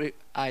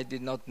I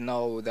did not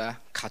know the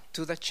cut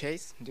to the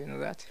chase. Do you know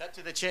that? Cut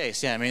to the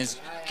chase, yeah. I mean,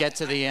 get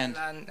to the end.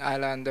 I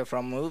learned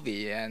from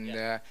movie,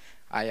 and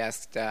I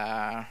asked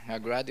a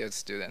graduate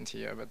student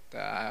here,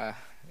 but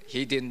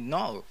he didn't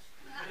know.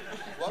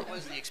 What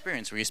was the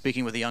experience? Were you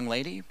speaking with a young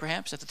lady,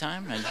 perhaps, at the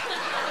time? And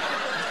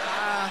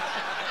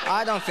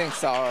I don't think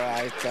so,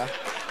 right?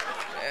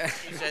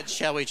 You said,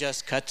 shall we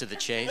just cut to the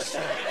chase?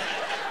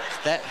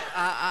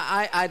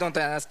 I don't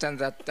understand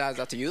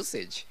that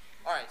usage.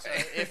 All right, so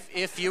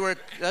if you were,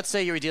 let's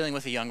say you were dealing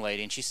with a young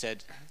lady and she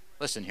said,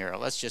 listen, hero,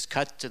 let's just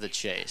cut to the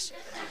chase.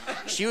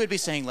 She would be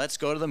saying, let's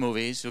go to the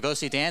movies, we'll go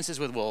see Dances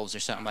with Wolves or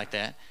something like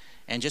that,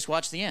 and just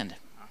watch the end.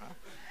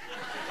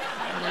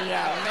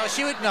 Yeah. No,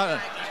 she would, no,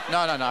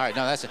 all right,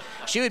 no, that's it.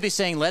 She would be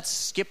saying, let's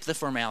skip the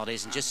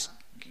formalities and just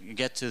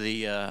get to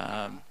the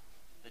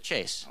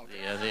chase,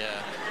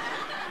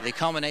 the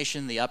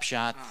culmination, the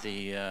upshot,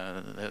 the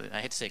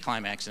I hate to say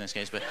climax in this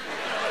case, but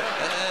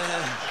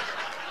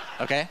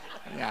okay.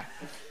 Yeah.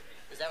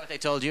 Is that what they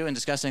told you in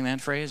discussing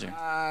that phrase? Or?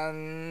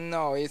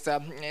 No, it's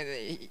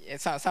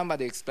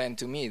somebody explained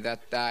to me that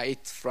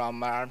it's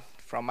from a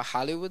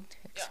Hollywood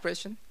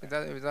expression. Is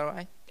that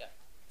right? Yeah.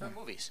 From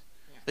movies.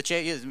 The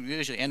chase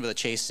usually end with a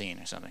chase scene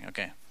or something.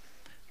 Okay.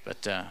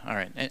 But all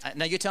right. And,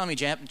 now you're telling me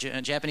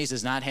Japanese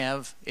does not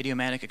have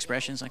idiomatic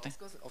expressions like that?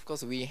 Of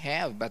course we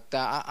have, but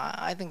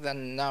I think the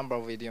number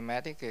of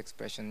idiomatic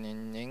expression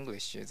in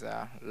English is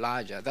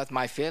larger. That's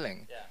my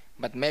feeling. Yeah.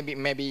 But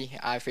maybe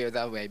I feel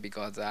that way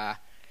because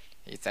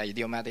it's an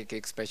idiomatic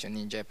expression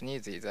in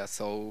Japanese is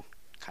so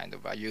kind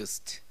of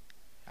used.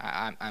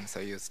 I'm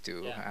so used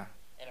to. Yeah.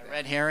 And a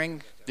red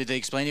herring? Did they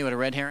explain to you what a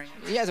red herring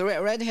is? Yes,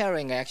 red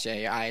herring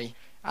actually. I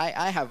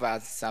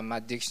have some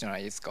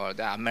dictionary. It's called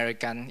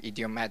American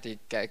Idiomatic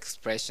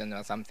Expression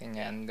or something,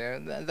 and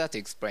that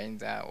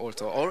explains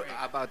also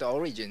about the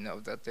origin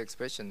of that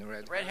expression.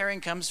 Red herring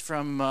comes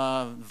from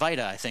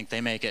Vita, I think they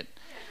make it.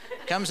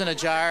 Comes in a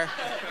jar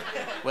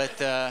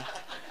with a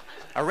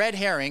red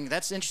herring.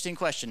 That's an interesting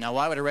question. Now,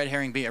 why would a red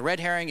herring be? A red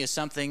herring is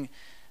something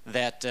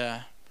that.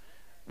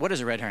 What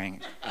is a red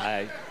herring?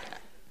 I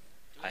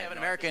have an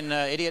American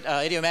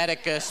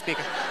idiomatic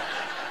speaker.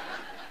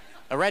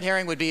 A red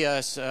herring would be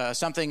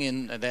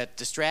something that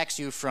distracts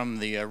you from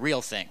the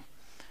real thing.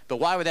 But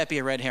why would that be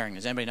a red herring?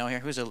 Does anybody know here?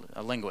 Who's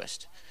a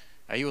linguist?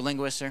 Are you a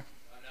linguist, sir?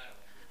 I'm not.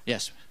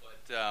 Yes.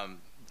 But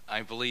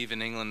I believe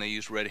in England they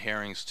use red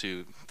herrings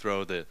to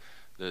throw the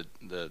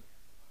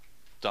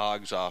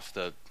dogs off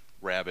the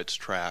rabbits'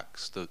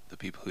 tracks, the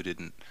people who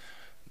didn't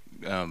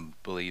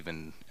believe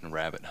in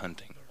rabbit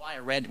hunting. Why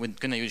a red?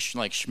 Couldn't they use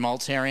like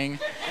schmaltz herring?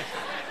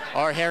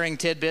 Or herring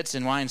tidbits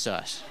and wine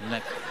sauce?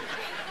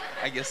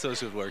 I guess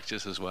those would work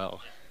just as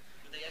well.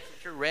 They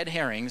have red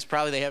herrings.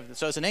 Probably they have.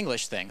 So it's an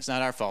English thing. It's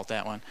not our fault,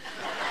 that one.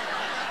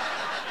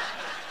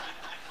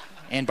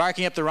 And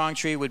barking up the wrong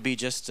tree would be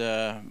just,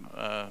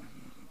 well,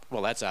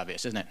 that's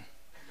obvious, isn't it?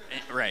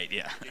 Right,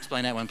 yeah.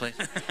 Explain that one, please.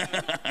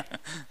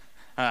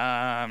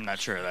 I'm not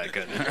sure that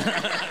good.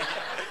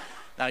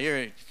 Now,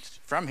 you're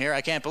from here.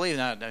 I can't believe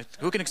that.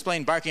 Who can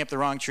explain barking up the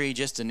wrong tree,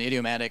 just an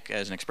idiomatic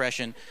as an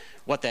expression,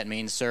 what that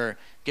means? Sir,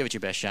 give it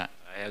your best shot.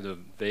 I have the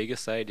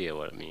vaguest idea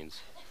what it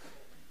means.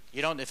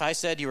 You don't. If I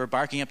said you were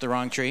barking up the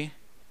wrong tree,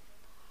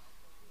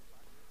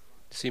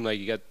 it seemed like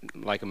you got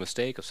like a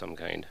mistake of some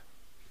kind.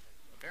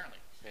 Apparently.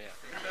 Yeah.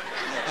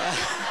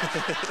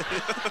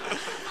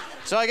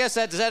 So I guess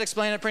does that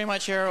explain it pretty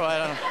much here? Well, I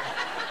don't know.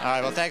 All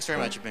right. Well, thanks very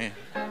much for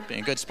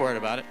being a good sport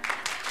about it.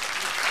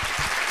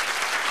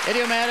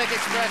 Idiomatic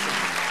expression.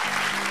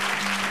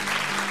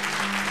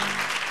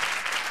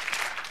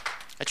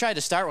 I tried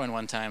to start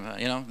one time.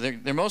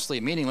 They're mostly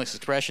meaningless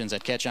expressions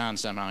that catch on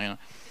somehow.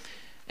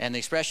 And the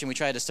expression we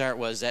tried to start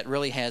was, that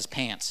really has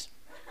pants.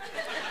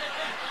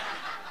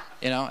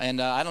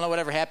 And I don't know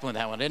whatever happened with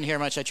that one. I didn't hear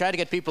much. I tried to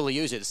get people to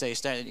use it,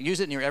 use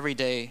it in your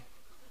everyday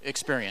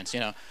experience.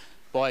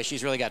 Boy,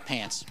 she's really got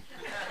pants.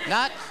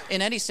 Not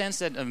in any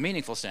sense, a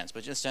meaningful sense,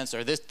 but just sense,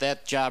 or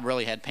that job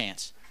really had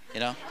pants,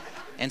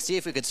 And see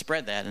if we could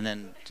spread that, and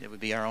then it would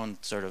be our own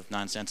sort of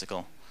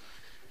nonsensical.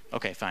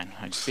 Okay, fine.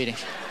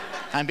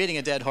 I'm beating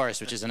a dead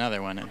horse, which is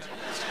another one.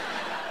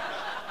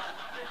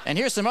 And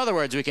here's some other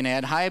words we can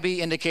add: high-B,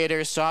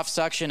 indicator, soft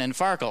suction, and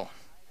farkle.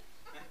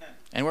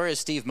 And where is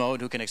Steve Mode,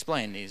 who can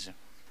explain these?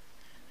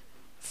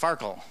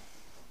 Farkle.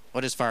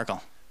 What is farkle?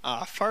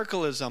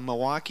 Farkle is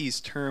Milwaukee's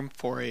term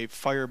for a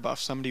fire buff,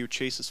 somebody who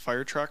chases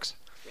fire trucks.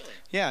 Really?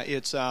 Yeah,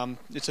 it's a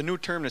new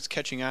term that's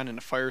catching on in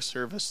the fire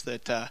service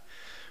that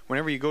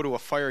whenever you go to a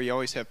fire, you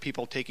always have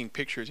people taking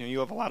pictures. You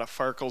have a lot of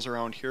farkles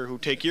around here who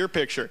take your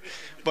picture.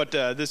 But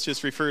this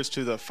just refers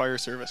to the fire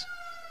service.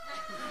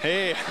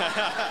 Hey.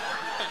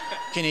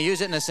 Can you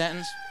use it in a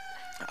sentence?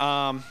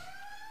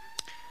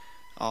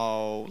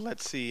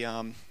 Let's see.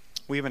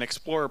 We have an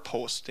Explorer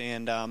post,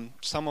 and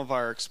some of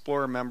our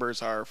Explorer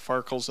members are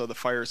farkles of the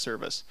fire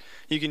service.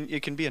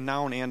 It can be a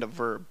noun and a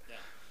verb.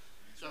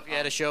 Yeah. So if you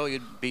had a show,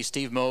 you'd be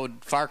Steve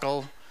Mode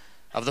Farkle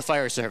of the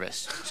fire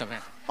service. Something.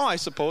 Oh, I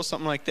suppose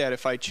something like that.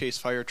 If I chase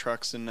fire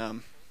trucks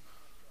and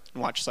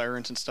watch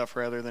sirens and stuff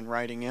rather than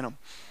riding in them.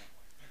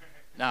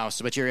 Now,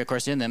 but you're of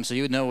course in them, so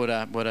you would know what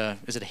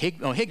is it a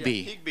Higbee?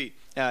 Yeah, Higbee.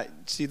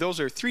 See,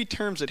 those are three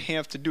terms that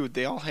have to do.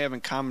 They all have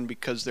in common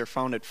because they're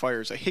found at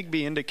fires. A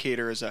Higbee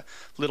indicator is a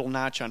little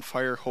notch on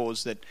fire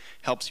hose that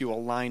helps you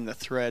align the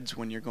threads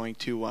when you're going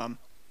to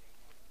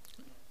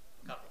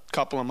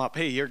couple them up.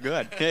 Hey, you're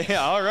good.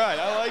 Yeah, all right,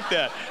 I like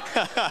that.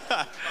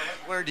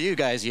 What word do you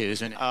guys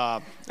use?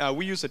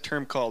 We use a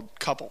term called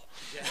couple.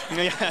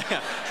 Yeah.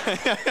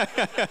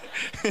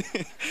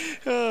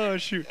 Oh,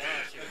 shoot.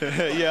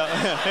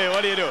 Yeah. Hey,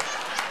 what do you do?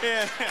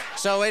 Yeah.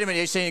 So wait a minute,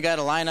 you're saying you got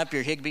to line up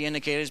your Higbee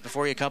indicators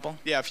before you couple?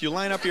 Yeah, if you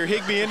line up your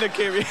Higbee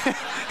indicator.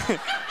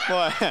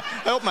 Well, I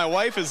hope my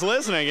wife is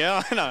listening.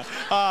 Yeah.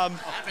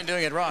 I've been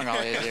doing it wrong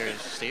all these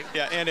years, Steve.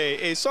 Yeah, and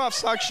a soft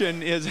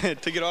suction is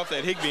to get off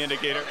that Higbee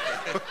indicator.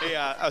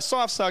 A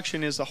soft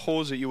suction is a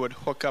hose that you would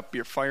hook up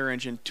your fire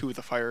engine to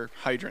the fire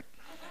hydrant.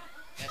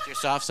 That's your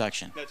soft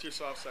suction. That's your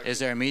soft suction. Is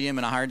there a medium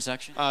and a hard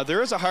suction?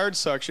 There is a hard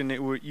suction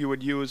that you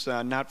would use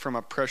not from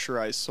a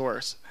pressurized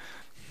source,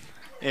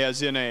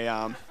 as in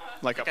a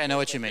like a. I know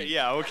what you mean.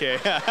 Yeah. Okay.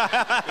 Well,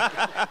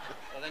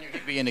 then your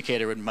Higbee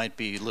indicator might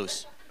be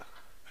loose.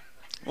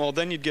 Well,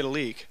 then you'd get a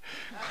leak.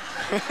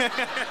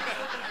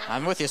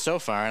 I'm with you so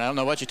far, and I don't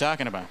know what you're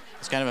talking about.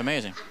 It's kind of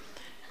amazing.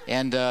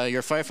 And you're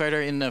a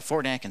firefighter in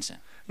Fort Atkinson.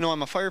 No,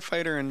 I'm a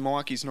firefighter in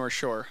Milwaukee's North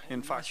Shore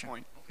in Fox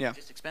Point. Yeah.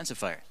 Just expensive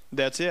fire.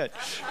 That's it.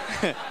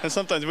 And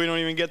sometimes we don't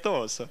even get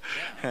those. So.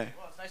 Yeah.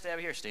 Well, it's nice to have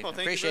you here, Steve. Well,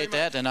 appreciate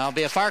that, and I'll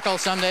be a Farkle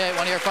someday at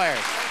one of your fires.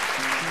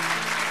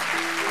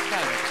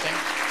 Kind of interesting.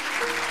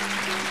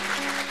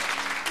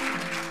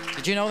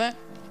 Did you know that?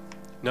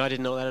 No, I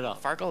didn't know that at all.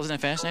 Farkle, isn't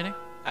it fascinating?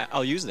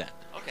 I'll use that.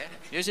 Okay.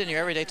 Use it in your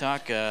everyday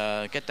talk.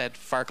 Get that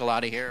Farkle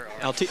out of here.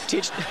 I'll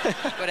teach.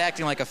 Quit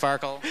acting like a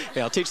Farkle.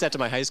 Yeah, I'll teach that to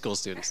my high school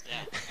students.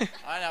 Yeah.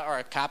 I know, or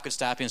a cop could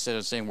stop you instead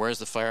of saying, "Where's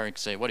the fire?" and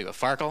say, "What are you, a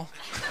Farkle?"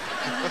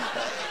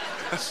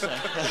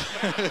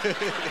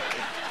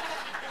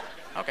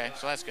 Okay,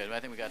 so that's good. I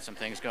think we got some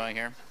things going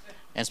here.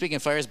 And speaking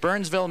of fires,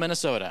 Burnsville,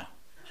 Minnesota.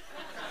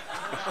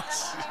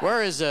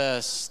 Where is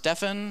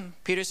Stefan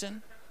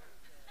Peterson?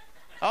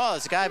 Oh,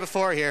 it's a guy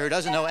before here who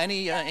doesn't know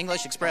any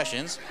English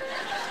expressions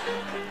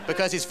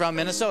because he's from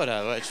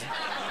Minnesota. Which,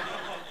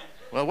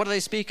 well, what do they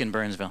speak in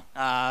Burnsville?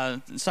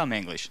 Some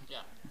English. Yeah.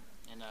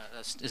 And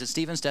is it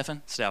Stephen?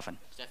 Stefan,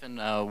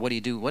 what do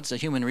you do? What's a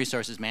human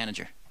resources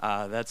manager?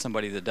 That's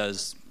somebody that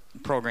does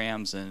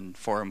programs and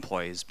for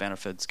employees,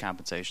 benefits,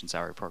 compensation,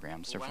 salary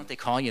programs. Well, why don't they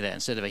call you that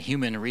instead of a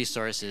human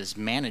resources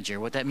manager?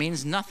 What that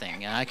means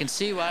nothing. And I can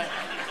see why.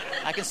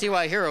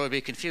 Hero would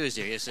be confused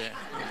here. You say,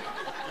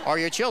 or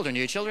your children. Do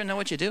your children know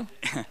what you do?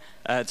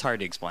 It's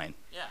hard to explain.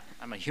 Yeah,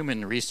 I'm a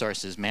human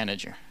resources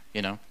manager.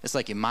 You know, it's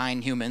like you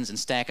mine humans and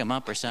stack them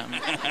up or something.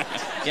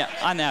 Yeah,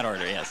 on that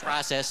order, yes.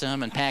 Process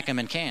them and pack them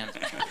in cans.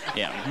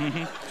 Yeah.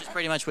 Mm-hmm. That's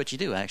pretty much what you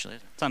do, actually.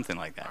 Something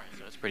like that. Right,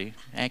 so it's pretty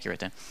accurate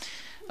then.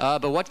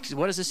 But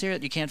what is this here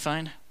that you can't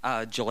find?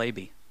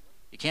 Jalebi.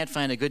 You can't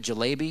find a good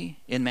jalebi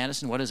in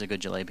Madison? What is a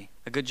good jalebi?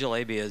 A good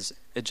jalebi is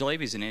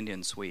an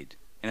Indian sweet.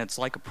 And it's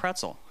like a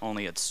pretzel,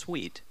 only it's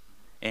sweet.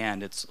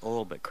 And it's a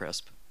little bit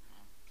crisp.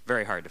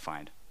 Very hard to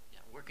find. Yeah,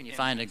 where can you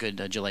find a good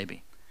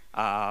jalebi?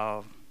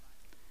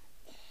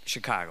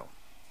 Chicago.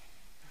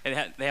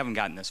 They haven't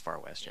gotten this far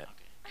west yet.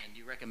 Okay. And do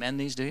you recommend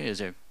these, do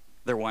you?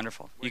 They're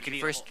wonderful. You can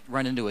first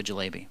run into a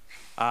jalebi.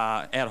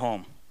 At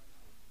home.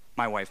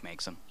 My wife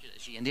makes them.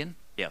 Is she Indian?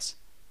 Yes.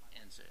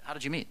 And so how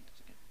did you meet?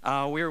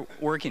 We were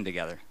working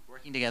together.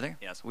 Working together?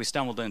 Yes. We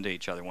stumbled into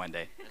each other one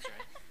day. That's right.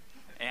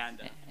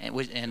 And it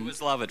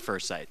was love at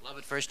first sight. Love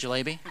at first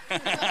jalebi?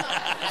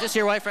 Is this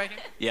your wife right here?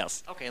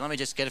 Yes. Okay, let me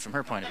just get it from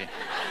her point of view.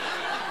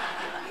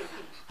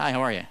 Hi,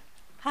 how are you?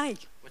 Hi.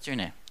 What's your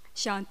name?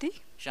 Shanti.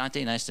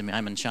 Shanti, nice to meet you.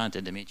 I'm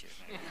enchanted to meet you.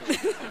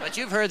 But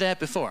you've heard that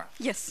before.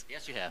 Yes.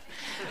 Yes, you have.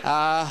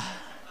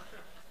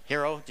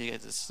 Hero, do you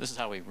get this? This is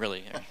how we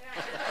really...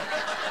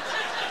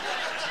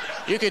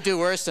 You could do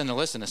worse than to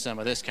listen to some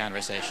of this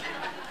conversation.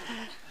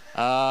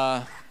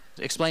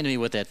 Explain to me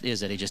what that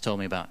is that he just told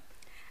me about.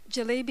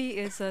 Jalebi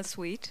is a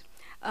sweet.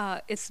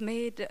 It's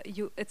made,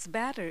 its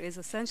batter is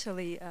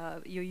essentially,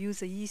 you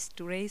use a yeast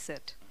to raise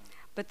it.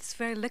 But it's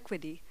very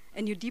liquidy.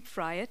 And you deep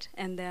fry it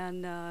and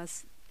then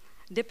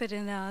dip it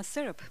in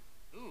syrup.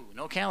 Ooh,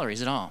 no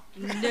calories at all.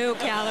 No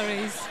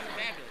calories.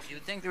 Fabulous.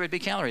 You'd think there would be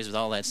calories with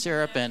all that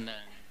syrup and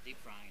deep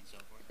frying and so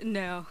forth.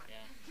 No.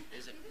 Yeah.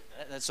 Is it?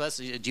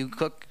 Do you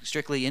cook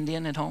strictly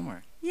Indian at home,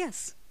 or?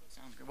 Yes.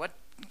 Sounds good. What?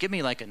 Give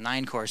me like a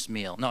 9-course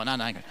meal. No, not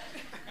 9 course.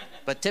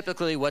 But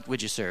typically, what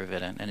would you serve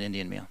at an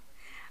Indian meal?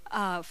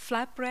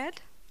 Flatbread.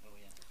 Oh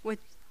yeah. With.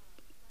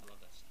 I love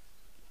that stuff.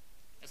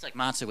 It's like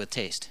matzah with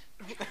taste.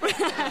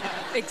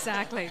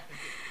 Exactly.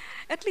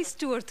 At least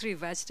 2 or 3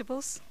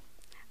 vegetables,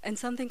 and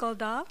something called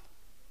dal.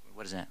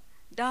 What is that?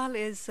 Dal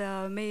is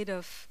made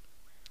of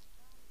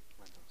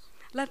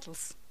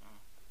lentils.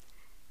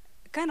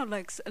 Kind of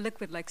like a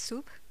liquid like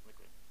soup.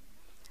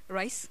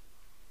 Rice,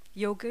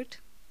 yogurt,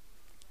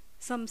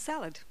 some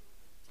salad.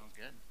 Sounds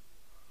good.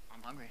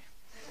 I'm hungry.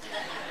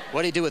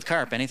 What do you do with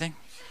carp? Anything?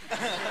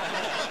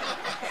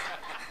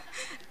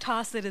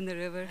 Toss it in the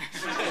river.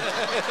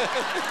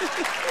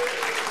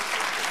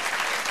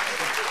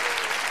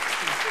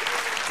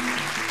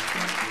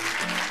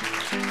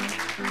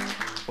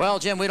 Well,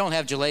 Jim, we don't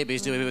have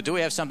jalebis, do we? Do we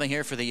have something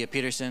here for the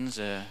Petersons?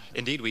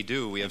 Indeed, we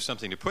do. We have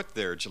something to put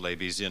their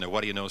jalebis in a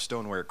What Do You Know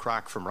stoneware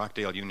crock from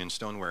Rockdale Union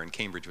Stoneware in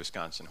Cambridge,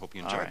 Wisconsin. Hope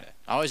you enjoyed that.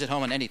 Always at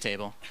home on any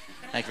table.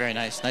 Thank you, very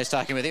nice. Nice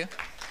talking with you.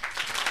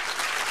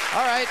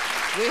 All right,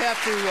 we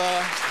have to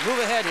move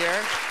ahead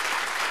here.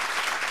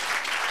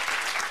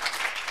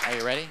 Are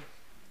you ready?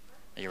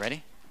 Are you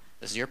ready?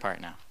 This is your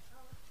part now.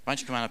 Why don't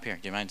you come on up here?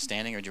 Do you mind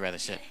standing or would you rather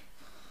sit?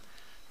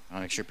 I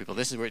want to make sure people,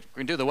 we're going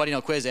to do the What Do You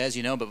Know quiz, as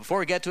you know, but before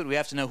we get to it, we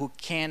have to know who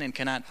can and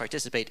cannot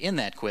participate in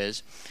that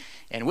quiz.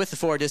 And with the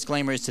 4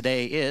 disclaimers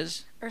today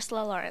is...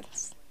 Ursula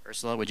Lawrence.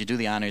 Ursula, would you do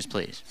the honors,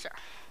 please? Sure.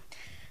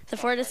 The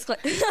 4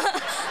 disclaimers...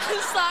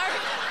 I'm sorry.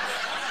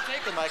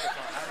 Take the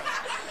microphone.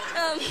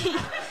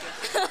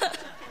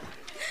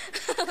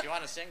 Do you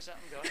want to sing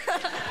something? Go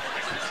ahead.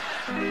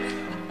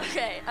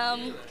 Okay,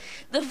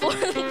 the 4...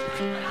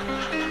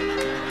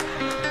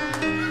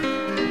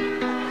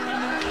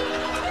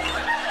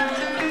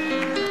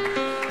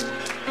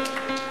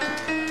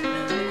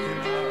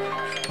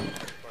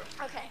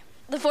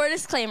 The 4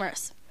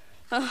 disclaimers.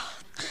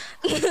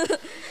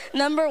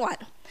 Number 1.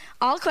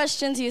 All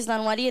questions used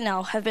on What Do You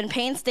Know have been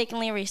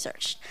painstakingly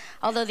researched,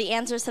 although the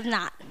answers have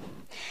not.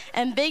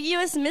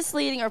 Ambiguous,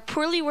 misleading, or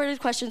poorly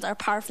worded questions are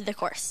par for the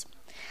course.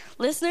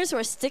 Listeners who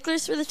are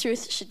sticklers for the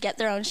truth should get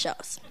their own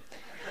shows.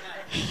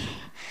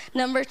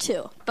 Number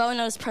 2.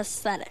 Bono's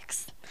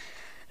prosthetics.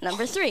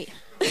 Number 3.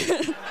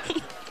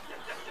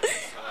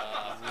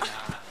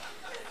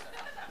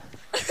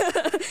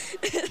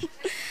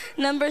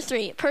 Number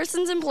 3,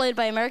 persons employed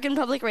by American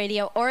Public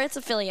Radio or its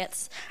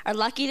affiliates are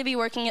lucky to be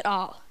working at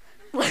all,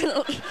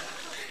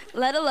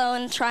 let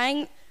alone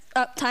tying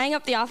up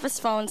the office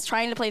phones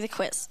trying to play the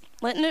quiz.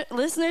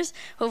 Listeners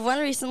who have won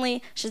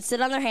recently should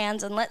sit on their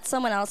hands and let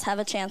someone else have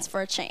a chance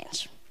for a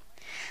change.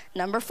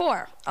 Number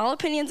 4, all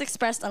opinions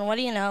expressed on What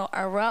Do You Know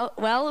are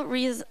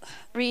well-reasoned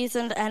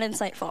and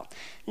insightful.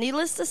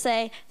 Needless to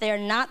say, they are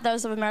not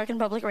those of American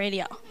Public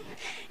Radio,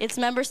 its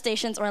member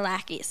stations, or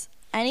lackeys.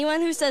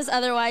 Anyone who says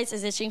otherwise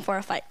is itching for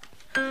a fight.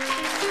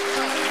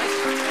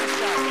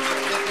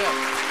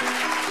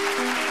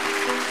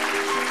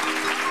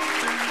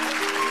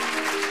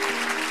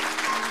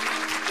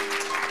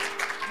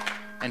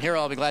 And here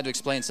I'll be glad to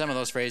explain some of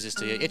those phrases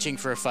to you, itching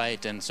for a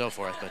fight and so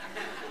forth. But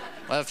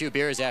we'll have a few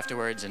beers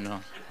afterwards and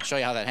we'll show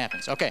you how that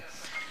happens. Okay.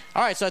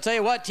 All right, so I'll tell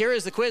you what, here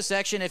is the quiz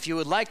section. If you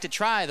would like to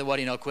try the What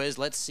Do You Know quiz,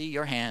 let's see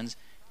your hands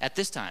at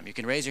this time. You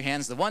can raise your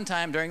hands the one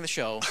time during the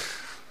show,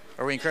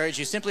 or we encourage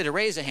you simply to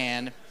raise a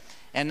hand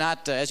and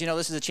not, as you know,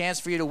 this is a chance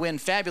for you to win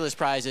fabulous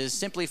prizes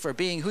simply for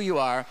being who you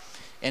are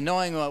and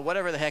knowing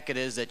whatever the heck it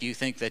is that you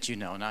think that you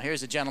know. Now,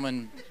 here's a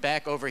gentleman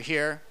back over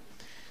here.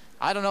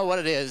 I don't know what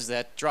it is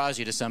that draws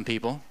you to some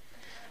people,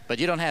 but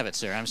you don't have it,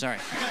 sir. I'm sorry.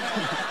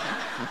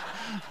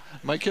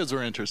 My kids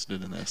were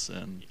interested in this,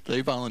 and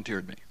they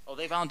volunteered me. Oh,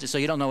 they volunteered, so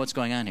you don't know what's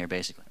going on here,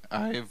 basically.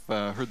 I've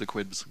heard the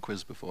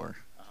quiz before.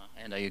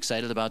 And are you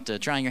excited about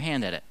trying your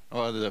hand at it?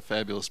 Oh, the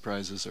fabulous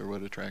prizes are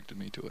what attracted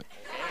me to it.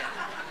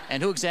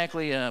 And who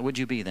exactly would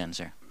you be then,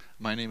 sir?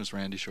 My name is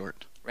Randy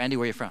Short. Randy,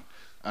 where are you from?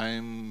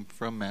 I'm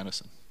from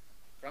Madison.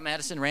 From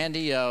Madison.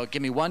 Randy,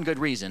 give me one good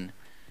reason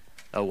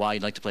why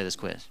you'd like to play this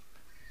quiz.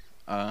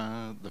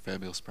 The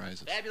fabulous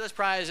prizes. Fabulous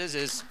prizes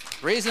is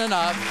reason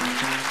enough.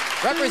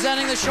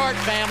 Representing the Short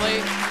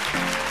family,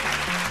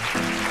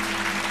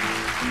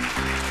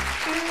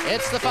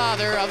 it's the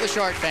father of the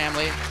Short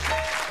family,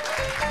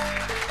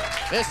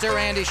 Mr.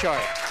 Randy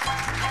Short.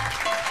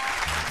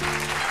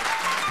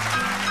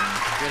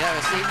 You could have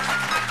a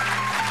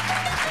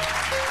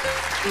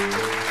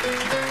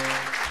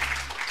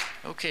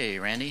seat. Okay,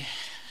 Randy,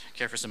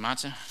 care for some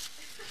matzah?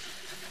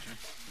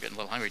 I'm getting a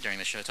little hungry during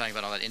the show, talking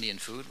about all that Indian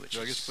food, which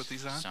Do I get to put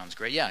these on? Sounds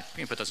great. Yeah, you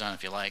can put those on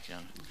if you like. Here,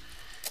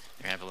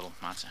 have a little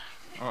matzah.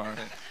 All right.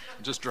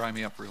 Just dry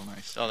me up real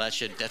nice. Oh, that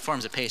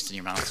forms a paste in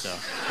your mouth, so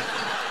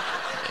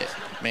it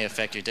may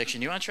affect your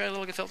diction. You want to try a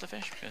little gefilte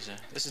fish? Because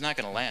this is not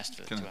going to last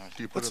for 2 hours.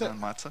 Do you put it on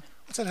matzah?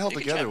 What's that held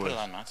together with? Put it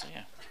on matzah,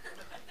 yeah.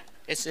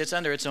 It's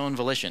under its own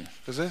volition.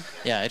 Is it?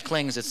 Yeah, it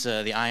clings. It's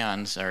the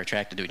ions are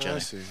attracted to each other. I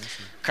see.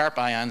 Carp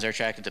ions are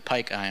attracted to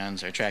pike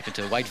ions, are attracted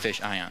to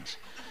whitefish ions.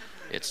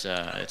 It's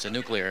a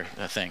nuclear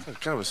thing. It's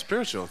kind of a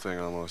spiritual thing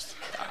almost.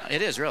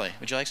 It is, really.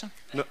 Would you like some?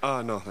 No,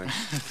 no thanks.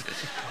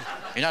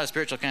 You're not a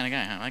spiritual kind of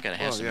guy, huh? I gotta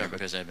have some yeah, here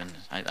because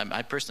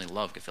I personally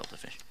love gefilte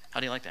fish. How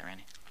do you like that,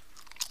 Randy?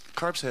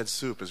 Carp's head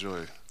soup is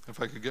really... If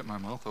I could get my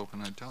mouth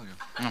open, I'd tell you.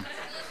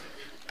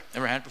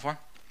 Ever had it before?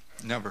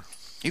 Never.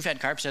 You've had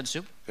carp's head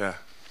soup? Yeah.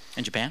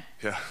 In Japan?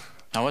 Yeah.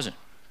 How was it?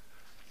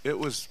 It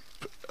was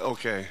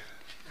okay.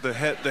 The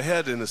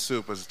head in the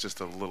soup was just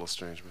a little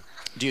strange. But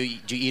do you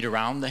eat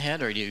around the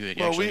head, or do you?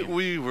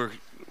 Well,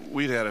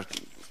 we'd had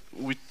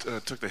We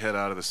took the head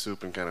out of the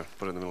soup and kind of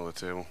put it in the middle of the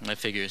table. That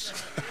figures.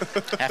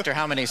 After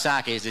how many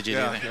sakes did you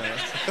do that?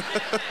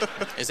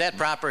 Yeah. Is that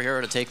proper here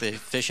to take the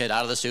fish head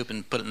out of the soup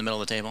and put it in the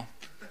middle of the table?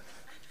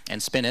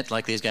 And spin it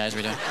like these guys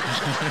were doing?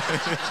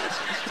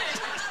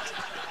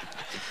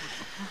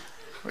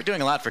 We're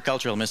doing a lot for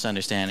cultural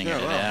misunderstanding here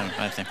today,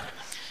 I think.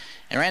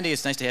 And Randy,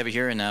 it's nice to have you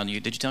here. And now,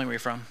 did you tell me where you're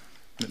from?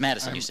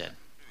 Madison, you said.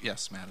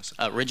 Yes, Madison.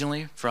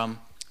 Originally from?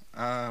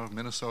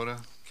 Minnesota,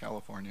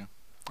 California.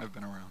 I've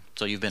been around.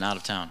 So you've been out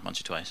of town once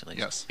or twice at least?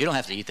 Yes. You don't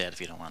have to eat that if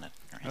you don't want it.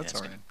 That's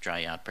all right. Dry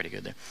you out pretty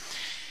good there.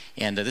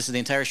 And this is the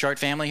entire Short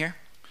family here?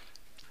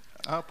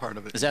 Part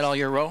of it. Is that all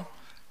your row?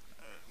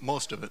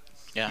 Most of it.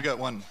 Yeah. We got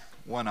one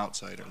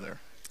outsider there.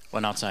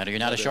 One outsider. You're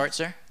not a Short,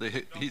 sir?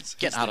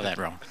 Get out of that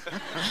row.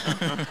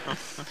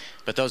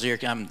 But those are your...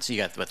 so you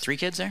got, what, 3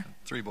 kids there?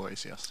 3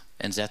 boys, yes.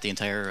 And is that the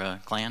entire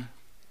clan?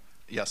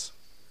 Yes.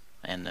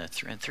 And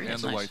 3? And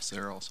That's the nice. wife's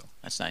there also.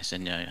 That's nice.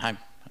 And hi,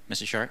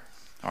 Mrs. Short.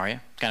 How are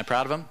you? Kind of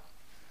proud of him?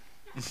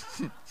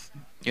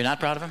 You're not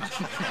proud of him?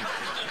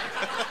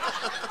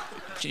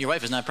 Your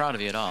wife is not proud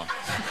of you at all.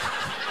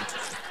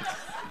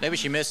 Maybe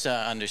she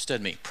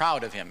misunderstood me.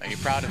 Proud of him. Are you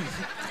proud of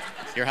him?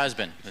 Your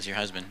husband. Is your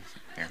husband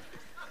here?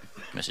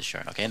 Mrs.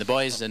 Short. Okay, and the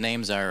boys, the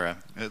names are...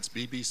 It's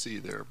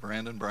BBC there.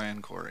 Brandon,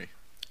 Brian, Corey.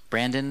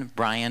 Brandon,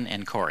 Brian,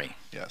 and Corey.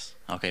 Yes.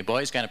 Okay,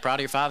 boys, kind of proud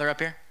of your father up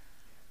here?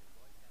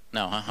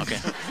 No, huh? Okay.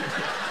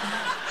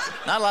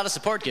 Not a lot of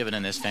support given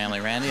in this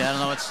family, Randy. I don't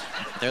know.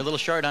 They're a little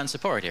short on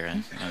support here.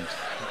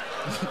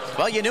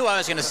 Well, you knew I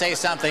was going to say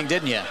something,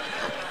 didn't you?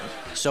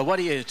 So what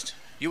do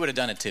you would have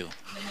done it too.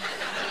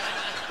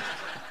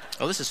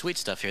 Oh, this is sweet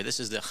stuff here. This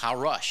is the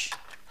charosh.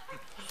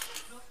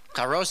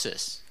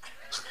 Charoses.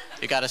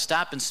 You got to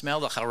stop and smell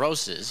the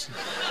charoses.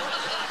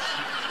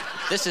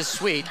 This is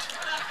sweet.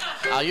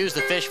 I'll use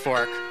the fish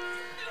fork.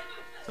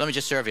 Let me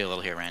just serve you a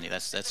little here, Randy.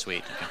 That's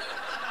sweet.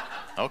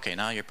 Okay,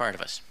 now you're part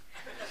of us.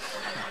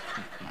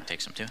 I'll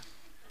take some too.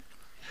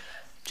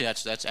 See,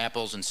 that's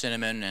apples and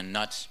cinnamon and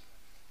nuts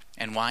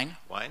and wine.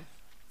 Wine?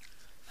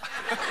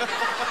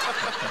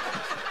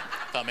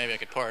 Thought maybe I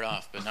could pour it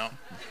off, but no.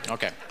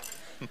 Okay.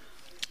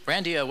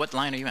 Randy, what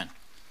line are you in?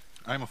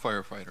 I'm a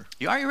firefighter.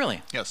 Are you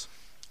really? Yes.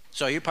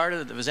 So are you part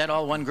of was that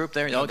all one group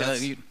there? Yeah,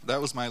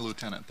 that was my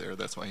lieutenant there.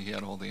 That's why he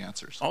had all the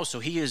answers. Oh, so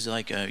he is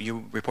like,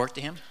 you report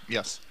to him?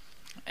 Yes.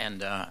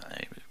 And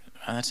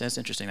that's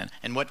interesting then.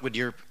 And what's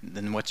your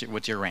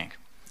rank?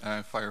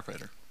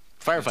 Firefighter.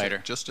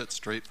 Firefighter? Just a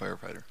straight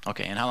firefighter.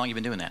 Okay, and how long have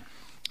you been doing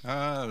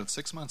that?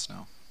 6 months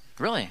now.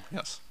 Really?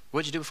 Yes.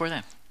 What did you do before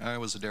that? I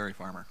was a dairy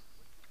farmer.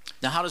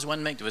 Now, how does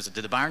one did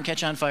the barn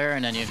catch on fire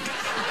and then you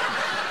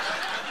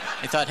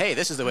thought, hey,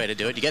 this is the way to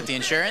do it. You get the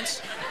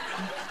insurance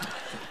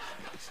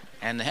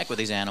and the heck with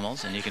these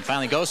animals, and you can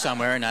finally go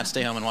somewhere and not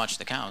stay home and watch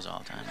the cows all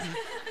the time.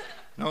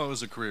 No, it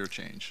was a career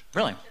change.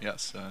 Really?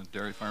 Yes.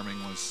 Dairy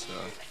farming was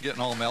getting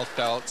all milked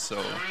out, so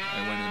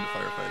I went into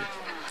firefighting.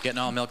 Getting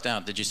all milked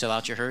out. Did you sell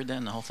out your herd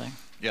then, the whole thing?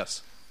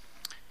 Yes.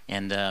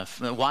 And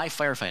why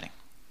firefighting?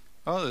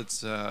 Oh,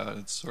 it's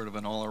sort of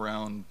an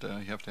all-around.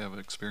 You have to have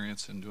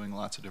experience in doing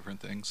lots of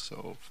different things.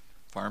 So,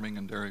 farming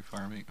and dairy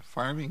farming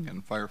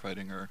and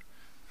firefighting are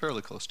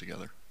fairly close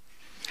together.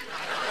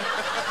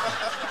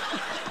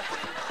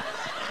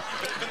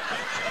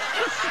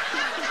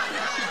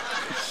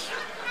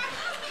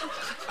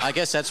 I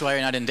guess that's why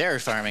you're not in dairy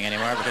farming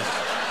anymore, because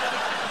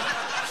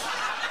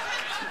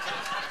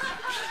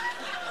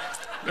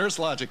there's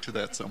logic to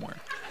that somewhere.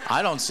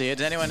 I don't see it.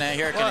 Does anyone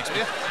here can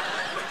explain?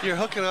 You're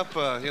hooking up,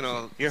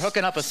 You're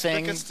hooking up a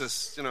thing.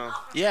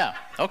 Yeah.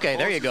 Okay.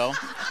 There you go.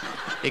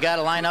 You got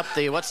to line up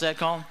the what's that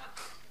called?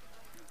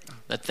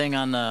 That thing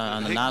on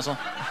the nozzle.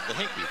 The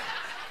Higby.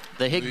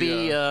 The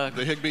Higby.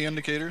 The Higby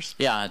indicators.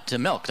 Yeah, to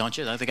milk, don't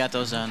you? They got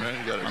those on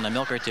the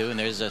milker too. And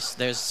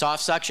there's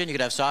soft suction. You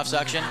could have soft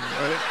suction.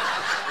 Right.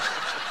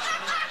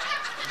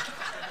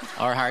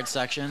 Or hard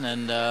suction.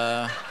 And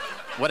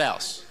what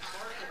else?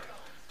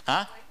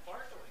 Huh?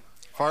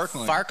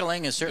 Farkling.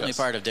 Farkling is certainly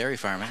part of dairy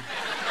farming.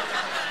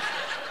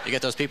 You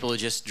get those people who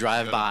just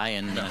drive by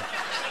and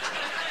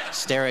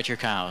stare at your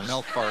cows.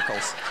 Milk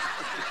farkles.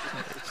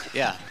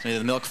 Yeah, maybe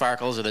the milk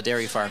farkles or the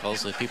dairy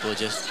farkles. The people who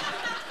just,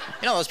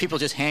 those people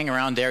just hang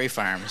around dairy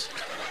farms.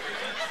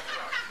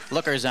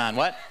 Lookers on.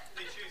 What?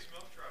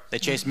 They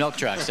chase milk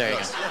trucks. There you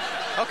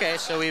go. Okay,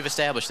 so we've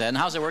established that. And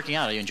how's it working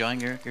out? Are you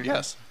enjoying your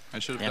Yes. I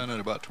should have done it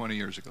about 20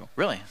 years ago.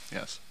 Really?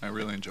 Yes, I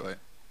really enjoy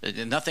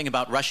it. Nothing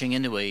about rushing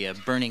into a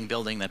burning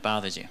building that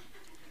bothers you?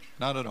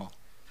 Not at all.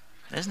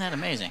 Isn't that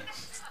amazing?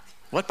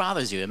 What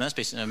bothers you? It must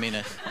be,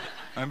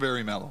 I'm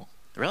very mellow.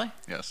 Really?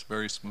 Yes,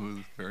 very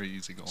smooth, very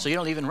easygoing. So you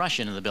don't even rush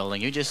into the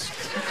building. You just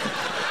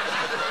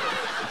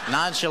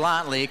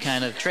nonchalantly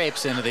kind of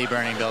traipse into the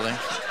burning building.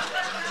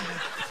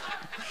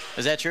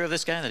 Is that true of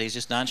this guy, that he's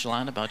just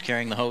nonchalant about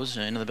carrying the hose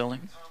into the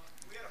building?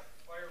 We had a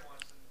fire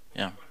once,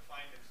 and yeah.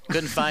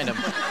 Couldn't find him.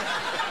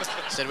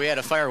 Said we had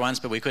a fire once,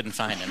 but we couldn't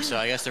find him. So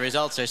I guess the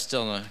results are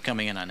still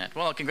coming in on that.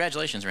 Well,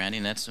 congratulations, Randy.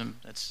 And that's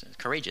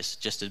courageous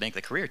just to make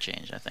the career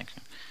change, I think.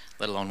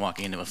 let alone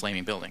walking into a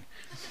flaming building.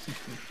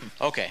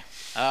 Okay.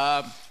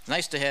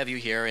 Nice to have you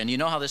here. And you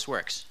know how this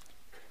works?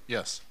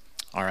 Yes.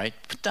 All right.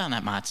 Put down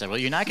that matzo. Well,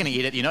 you're not going to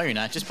eat it. You know you're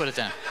not. Just put it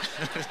down.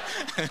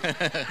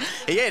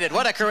 He ate it.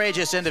 What a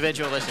courageous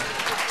individual. Listen.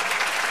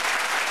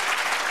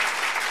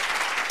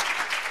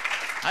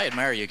 I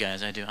admire you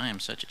guys. I do. I am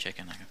such a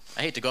chicken.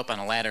 I hate to go up on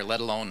a ladder, let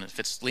alone if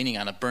it's leaning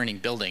on a burning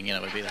building. You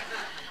know, it would be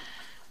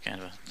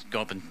kind of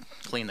go up and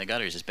clean the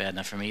gutters is bad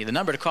enough for me. The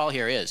number to call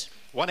here is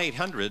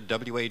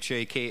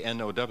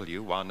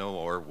 1-800-WHAKNOW, WANO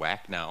or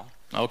WAC now.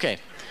 Okay.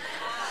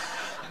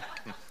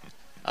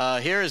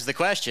 Here is the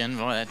question.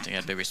 Well, that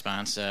got a big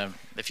response.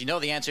 If you know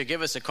the answer,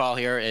 give us a call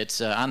here. It's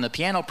on the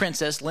piano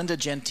princess, Linda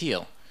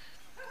Gentile.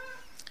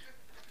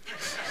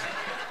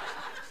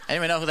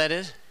 Anyone know who that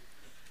is?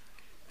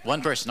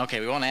 One person. Okay,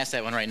 we won't ask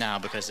that one right now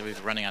because we're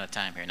running out of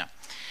time here now.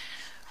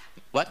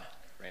 What?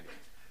 Randy.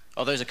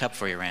 Oh, there's a cup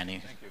for you,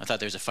 Randy. I thought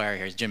there was a fire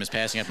here. Jim is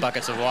passing out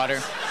buckets of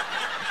water.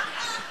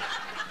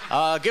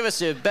 Give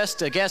us your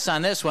best guess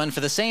on this one. For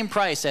the same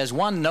price as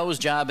one nose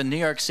job in New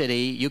York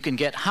City, you can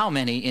get how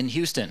many in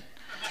Houston?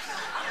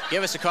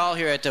 Give us a call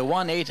here at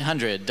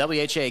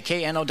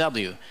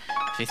 1-800-WHAKNOW.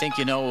 If you think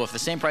you know, for the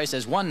same price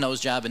as one nose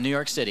job in New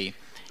York City,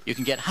 you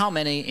can get how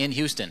many in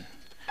Houston?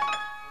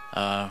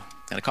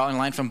 Got a calling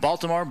line from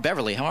Baltimore.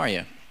 Beverly, how are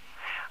you?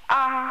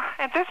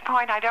 At this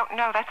point, I don't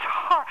know. That's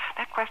hard.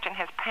 That question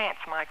has pants,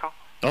 Michael.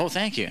 Oh,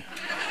 thank you.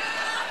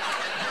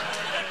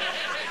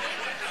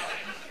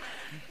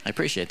 I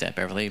appreciate that,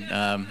 Beverly. Do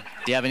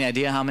you have any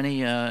idea how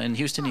many in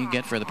Houston you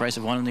get for the price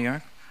of one in New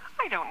York?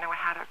 I don't know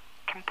how to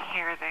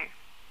compare the...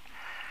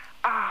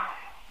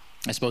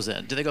 I suppose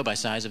that... Do they go by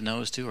size of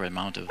nose, too, or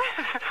amount of...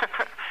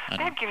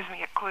 That gives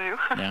me a clue.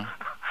 Yeah.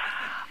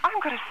 I'm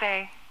going to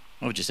say...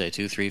 What would you say,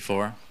 2, 3,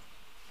 4?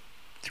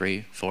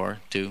 3, 4,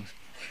 2...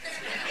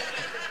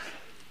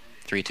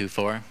 3, 2,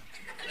 4?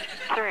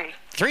 3.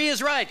 3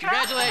 is right.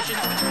 Congratulations.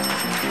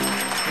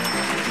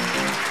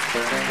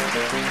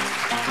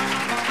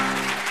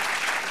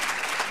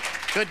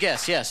 Good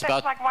guess, yes.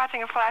 That's like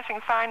watching a flashing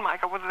sign,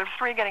 Michael, with the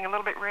 3 getting a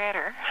little bit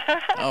redder.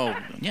 Oh,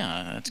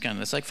 yeah,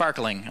 it's like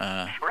farkling.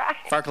 Right.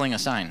 Farkling a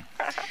sign.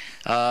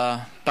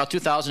 About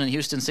 2,000 in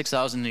Houston,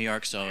 6,000 in New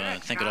York, so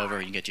think it over.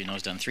 You can get your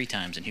nose done 3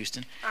 times in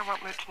Houston. I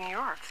won't move to New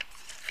York.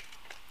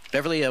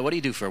 Beverly, what do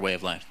you do for a way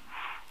of life?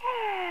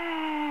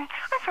 I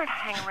sort of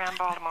hang around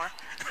Baltimore.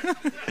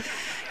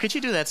 Could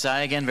you do that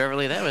sigh again,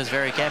 Beverly? That was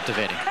very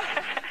captivating.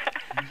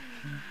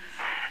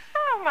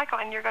 Oh, Michael,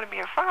 and you're going to be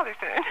a father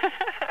soon.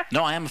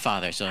 No, I am a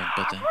father, so...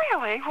 But,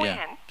 really? When?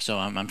 Yeah, so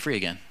I'm free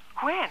again.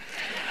 When?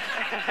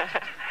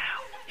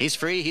 He's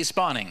free, he's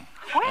spawning.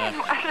 When?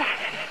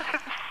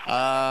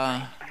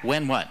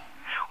 When what?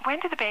 When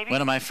did the baby... When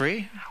am I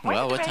free?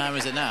 Well, what time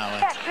is it now?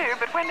 That too,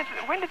 but when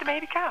did the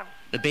baby come?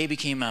 The baby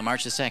came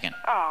March the 2nd.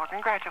 Oh,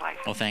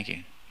 congratulations. Oh, thank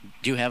you.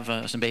 Do you have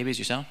some babies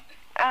yourself?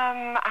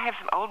 I have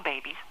some old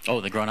babies. Oh,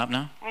 they're grown up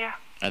now? Yeah.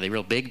 Are they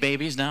real big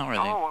babies now? Or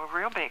are oh,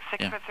 real big.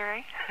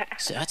 6'3".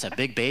 So that's a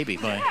big baby,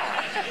 boy.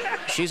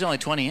 She's only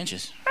 20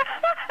 inches.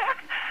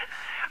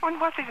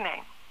 What's his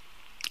name?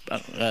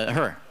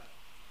 Her.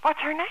 What's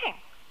her name?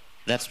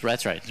 That's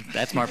right.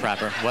 That's more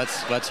proper.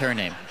 What's her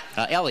name?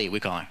 Ellie,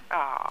 we call her.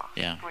 Oh,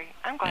 yeah. Sweet.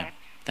 I'm glad. Yeah.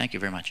 Thank you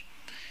very much.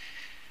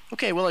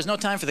 Okay, well, there's no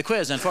time for the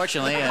quiz,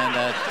 unfortunately,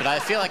 but I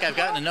feel like I've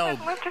gotten to know...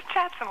 Let's just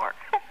chat some more.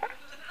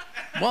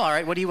 Well, all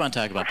right. What do you want to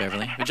talk about,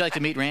 Beverly? Would you like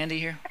to meet Randy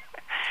here?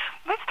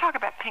 Let's talk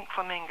about pink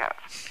flamingos.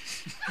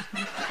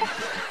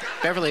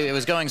 Beverly, it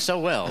was going so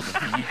well.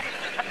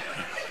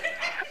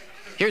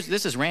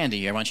 This is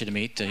Randy I want you to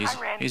meet. Hi,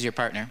 Randy. He's your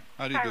partner.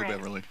 How do you do,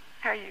 Beverly?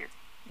 How are you?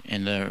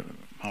 And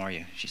how are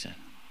you, she said.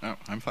 Oh,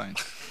 I'm fine.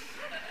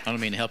 I don't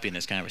mean to help you in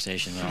this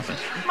conversation at all, but...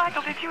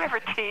 Michael, did you ever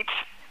teach?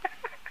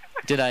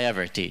 Did I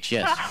ever teach?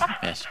 Yes.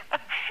 Yes.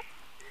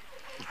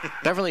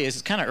 Beverly,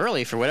 it's kind of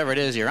early for whatever it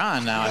is you're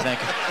on now, I think.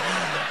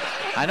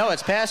 I know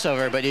it's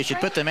Passover, but you should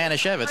put the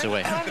Manischewitz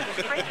away.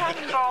 Great time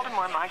in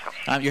Baltimore, Michael.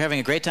 You're having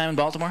a great time in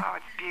Baltimore? Oh,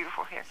 it's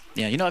beautiful here.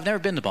 Yeah, I've never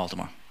been to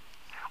Baltimore.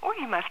 Oh,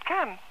 you must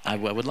come. I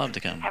would love to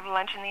come. Have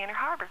lunch in the Inner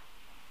Harbor.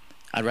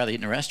 I'd rather eat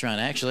in a restaurant,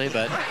 actually,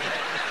 but...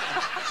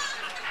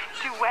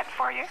 Too wet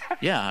for you?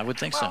 Yeah, I would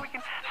think so. Well, we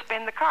can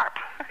spin the carp.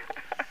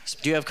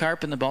 Do you have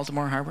carp in the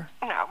Baltimore Harbor?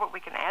 No, but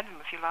we can add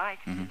them if you like.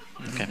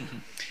 Mm-hmm. Okay.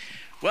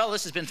 Well,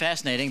 this has been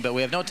fascinating, but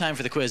we have no time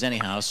for the quiz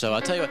anyhow. So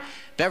I'll tell you what,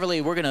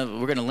 Beverly, we're gonna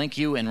link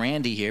you and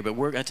Randy here. But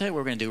I'll tell you what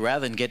we're gonna do.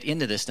 Rather than get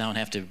into this now and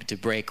have to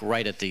break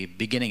right at the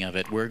beginning of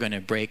it, we're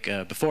gonna break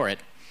before it,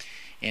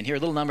 and hear a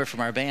little number from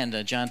our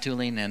band, John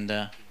Tulane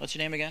and what's your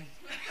name again?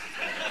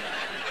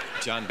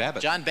 John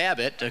Babbitt. John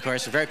Babbitt, of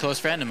course, a very close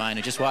friend of mine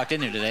who just walked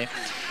in here today.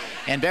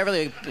 And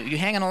Beverly, you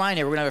hang on the line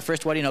here. We're gonna have our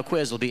first What Do You Know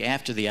quiz. It'll be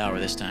after the hour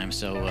this time.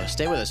 So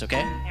stay with us,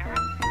 okay? Yeah.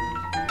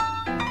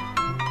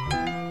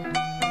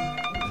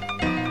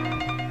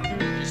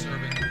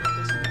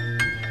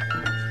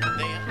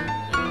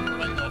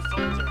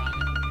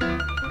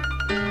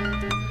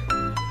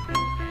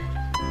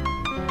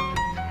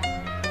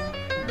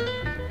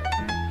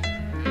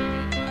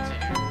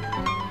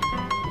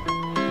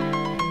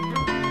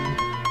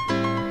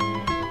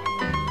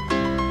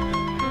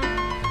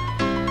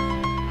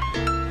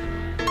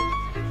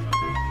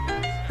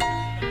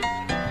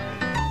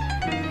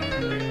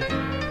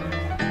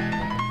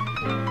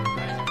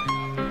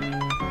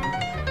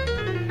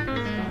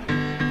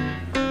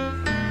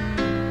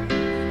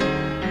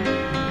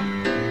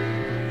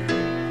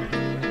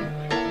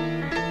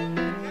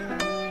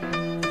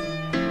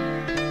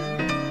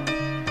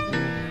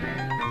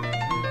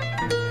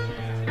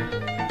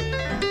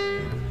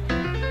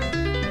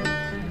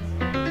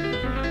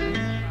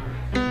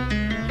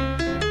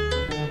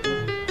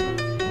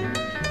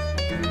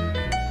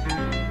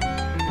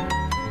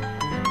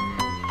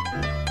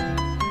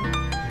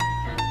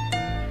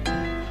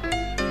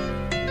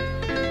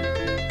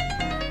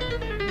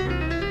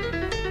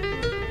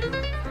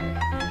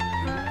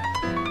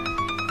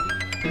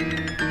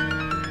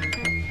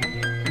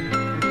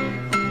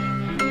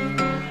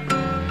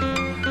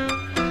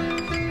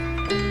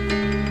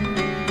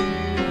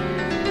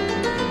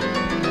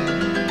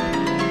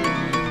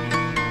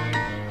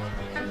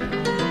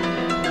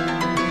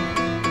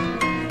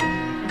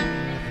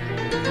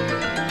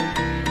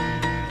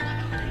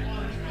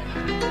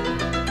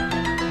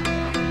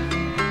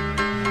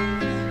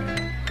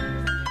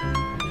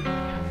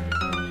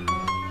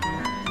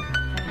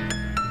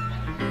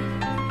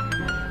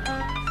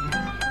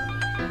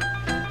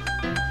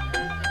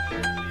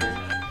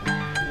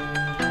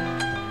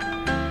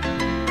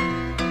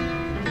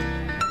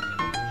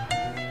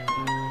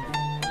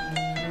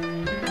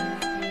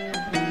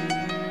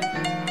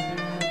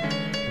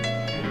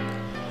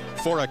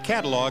 For a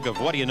catalog of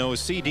What Do You Know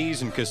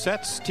CDs and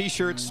cassettes,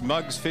 T-shirts,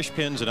 mugs, fish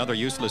pins, and other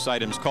useless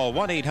items, call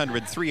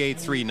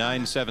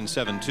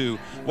 1-800-383-9772.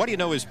 What Do You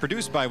Know is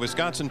produced by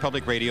Wisconsin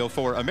Public Radio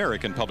for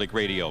American Public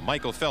Radio.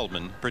 Michael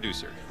Feldman,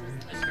 producer.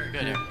 That's very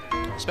good here.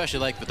 Especially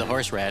like with the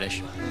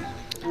horseradish.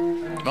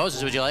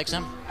 Moses, would you like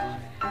some?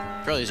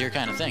 Probably is your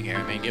kind of thing here.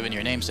 I mean, given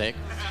your namesake.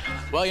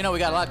 Well, you know, we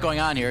got a lot going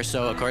on here.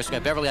 So, of course, we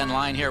got Beverly on the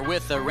line here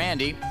with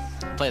Randy.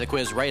 Play the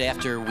quiz right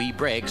after we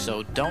break,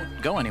 so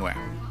don't go anywhere.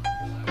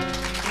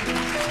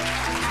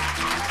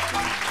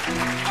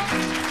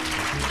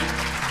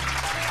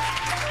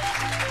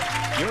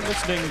 You're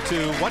listening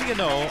to What Do You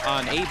Know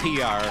on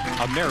APR,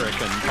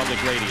 American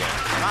Public Radio.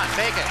 Come on,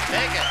 fake it,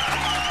 fake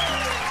it.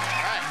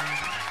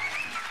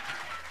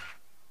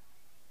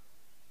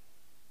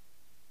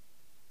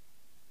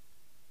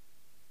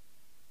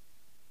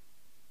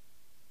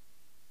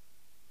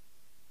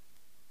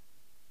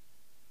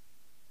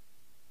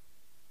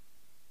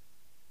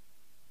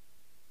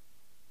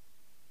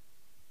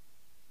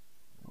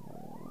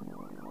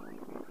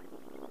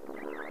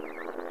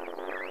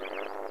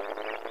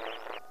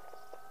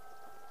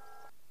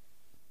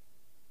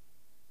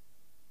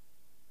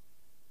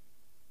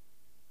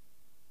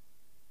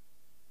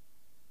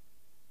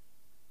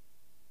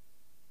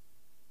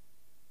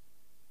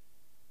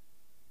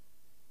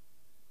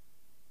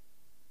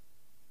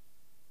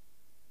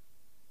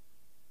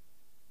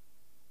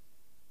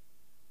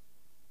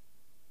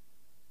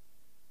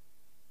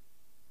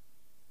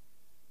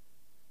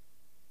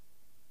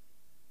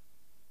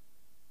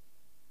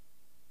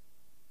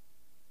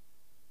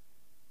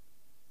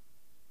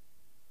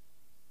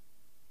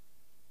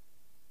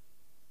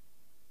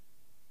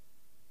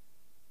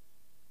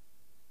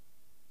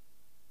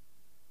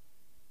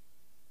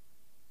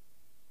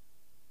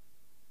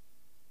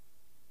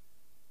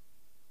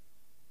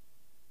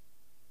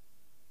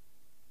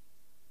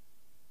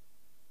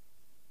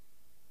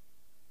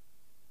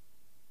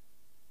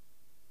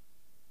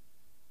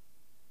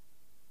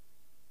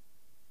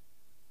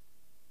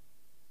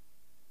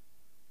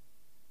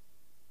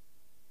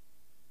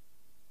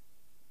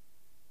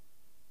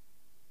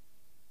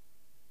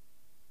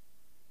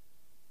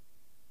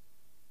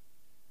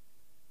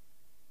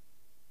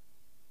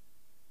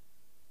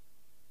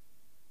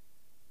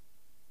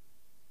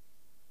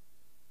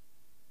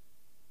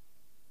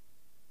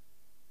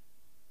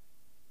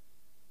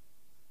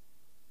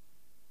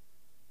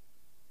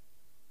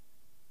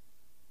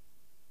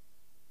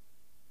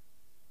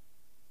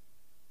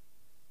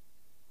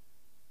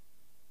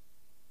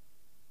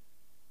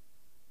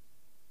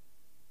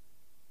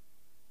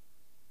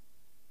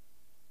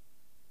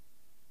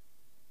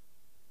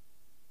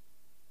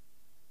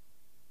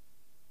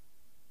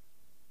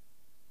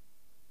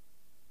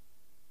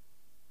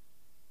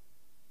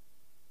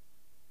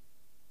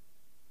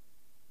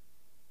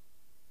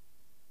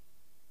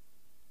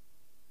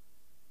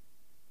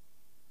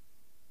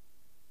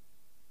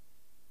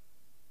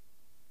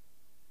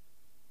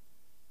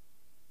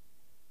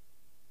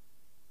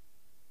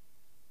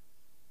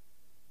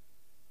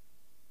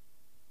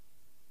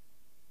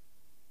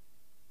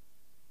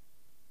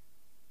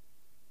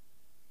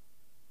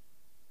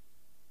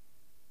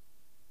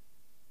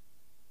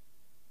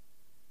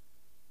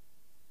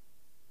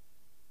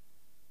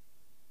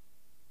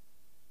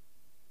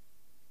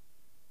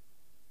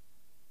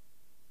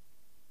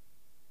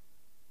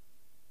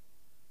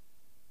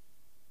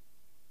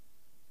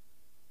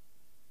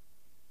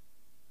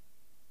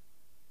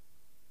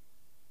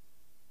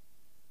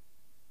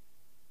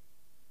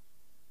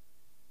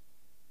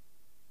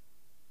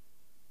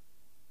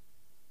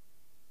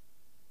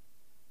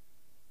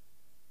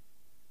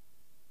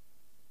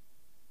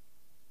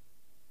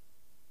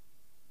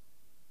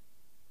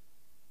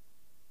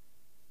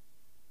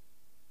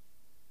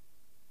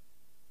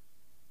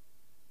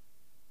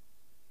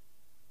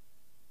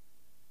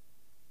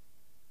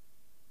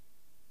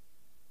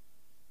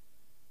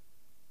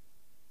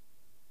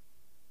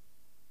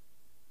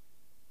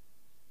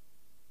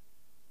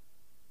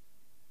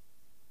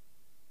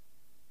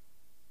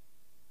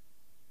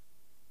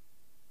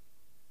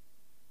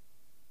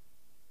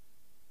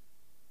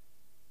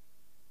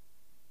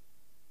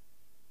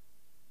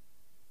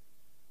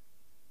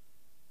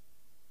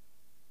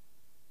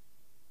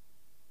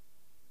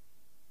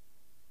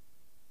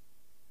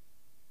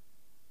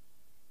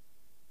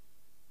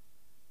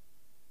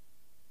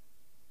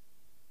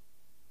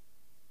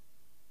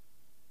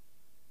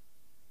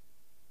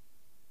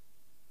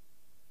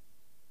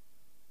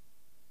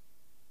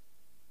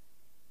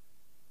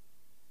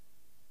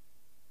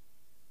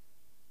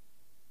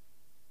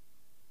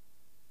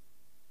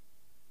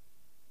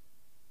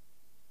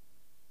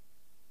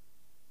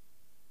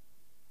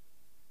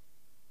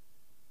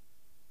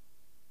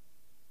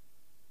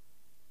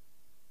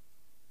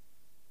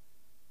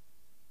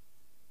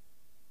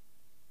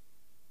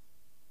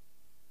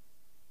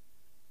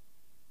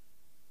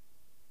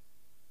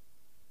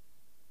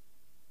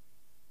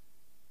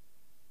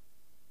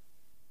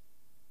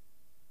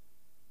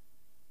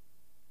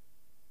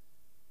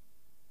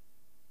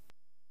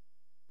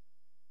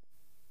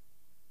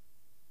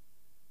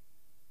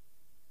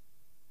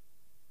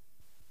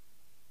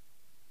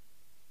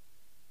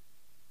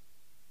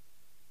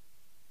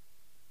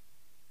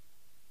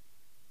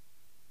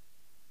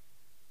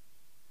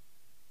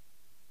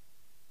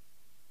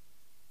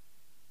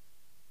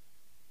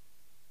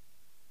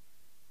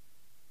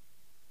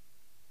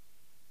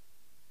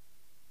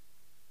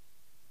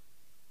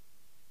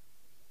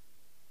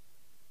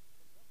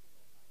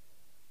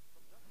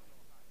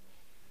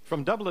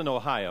 From Dublin,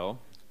 Ohio,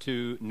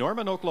 to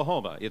Norman,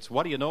 Oklahoma, it's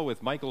What Do You Know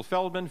with Michael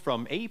Feldman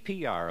from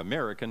APR,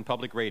 American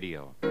Public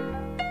Radio.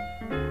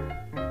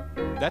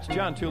 That's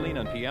John Tulene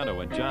on piano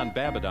and John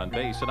Babbitt on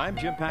bass, and I'm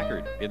Jim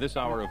Packard. In this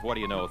hour of What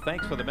Do You Know,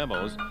 thanks for the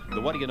memos, the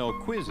What Do You Know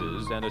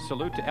quizzes, and a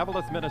salute to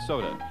Eveleth,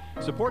 Minnesota.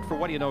 Support for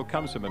What Do You Know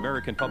comes from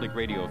American Public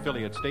Radio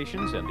affiliate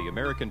stations and the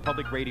American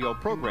Public Radio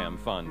Program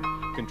Fund.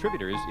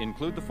 Contributors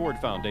include the Ford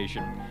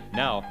Foundation.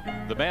 Now,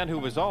 the man who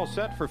was all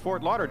set for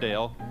Fort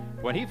Lauderdale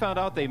when he found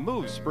out they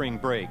moved spring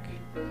break,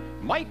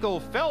 Michael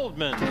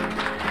Feldman.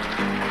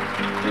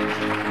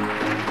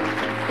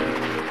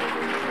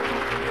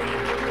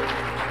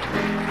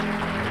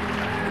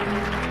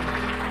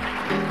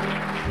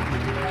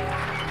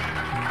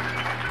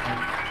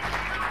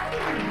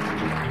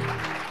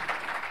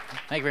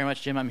 Thank you very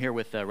much, Jim. I'm here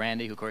with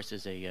Randy, who, of course,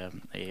 is a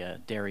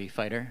dairy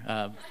fighter,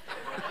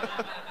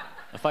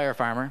 a fire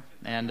farmer,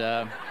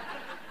 and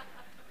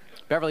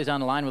Beverly's on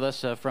the line with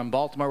us from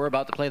Baltimore. We're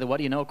about to play the What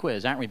Do You Know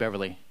quiz, aren't we,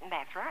 Beverly?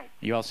 That's right.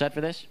 You all set for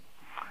this?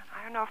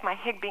 I don't know if my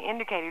Higby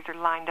indicators are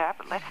lined up,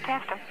 but let's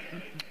test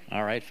them.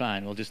 All right,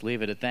 fine. We'll just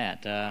leave it at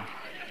that.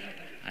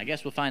 I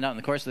guess we'll find out in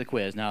the course of the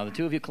quiz. Now, the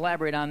two of you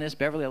collaborate on this.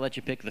 Beverly, I'll let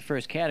you pick the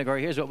first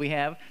category. Here's what we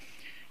have.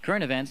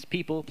 Current events,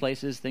 people,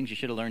 places, things you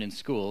should have learned in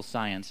school,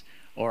 science,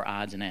 or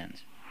odds and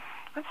ends.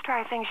 Let's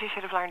try things you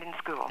should have learned in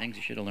school. Things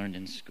you should have learned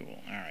in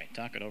school. All right,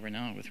 talk it over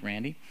now with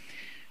Randy.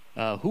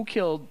 Who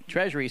killed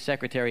Treasury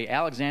Secretary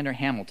Alexander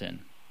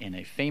Hamilton in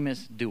a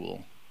famous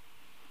duel?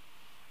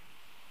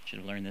 Should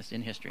have learned this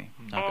in history.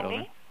 Talk Andy?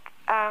 it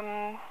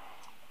over.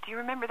 Do you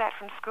remember that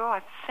from school?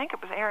 I think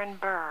it was Aaron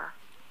Burr.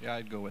 Yeah,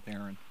 I'd go with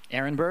Aaron.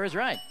 Aaron Burr is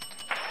right.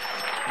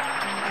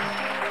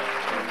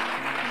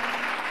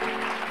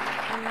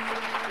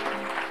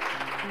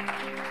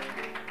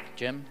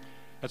 Jim?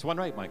 That's one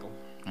right, Michael.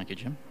 Thank you,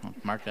 Jim. I'll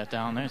mark that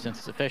down there since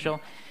it's official.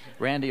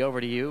 Randy, over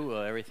to you.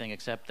 Everything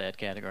except that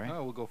category.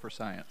 Oh, we'll go for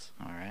science.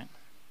 All right.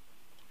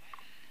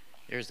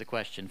 Here's the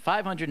question.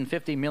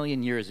 550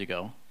 million years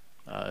ago,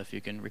 if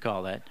you can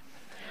recall that,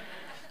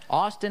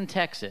 Austin,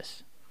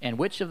 Texas, and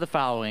which of the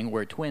following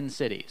were twin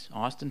cities?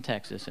 Austin,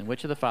 Texas, and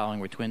which of the following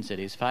were twin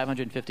cities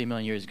 550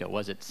 million years ago?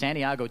 Was it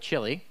Santiago,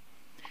 Chile,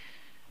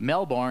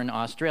 Melbourne,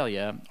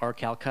 Australia, or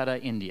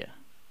Calcutta, India?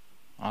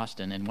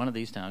 Austin in one of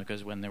these towns,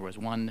 because when there was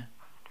one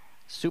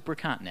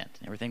supercontinent,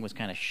 everything was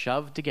kind of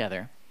shoved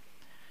together.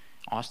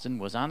 Austin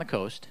was on the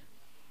coast,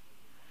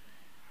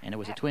 and it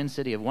was a twin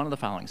city of one of the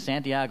following: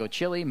 Santiago,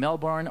 Chile,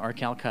 Melbourne, or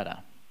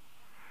Calcutta.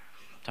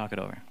 Talk it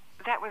over.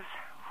 That was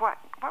what?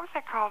 What was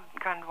that called?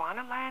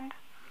 Gondwana Land?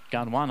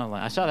 Gondwana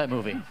Land. I saw that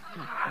movie.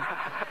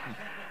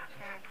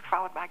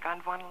 Followed by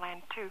Gondwana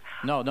Land 2.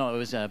 No, it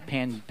was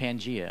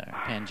Pangea. Or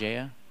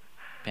Pangea?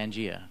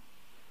 Pangea.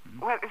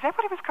 Well, is that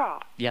what it was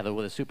called? Yeah,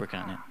 with a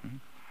supercontinent.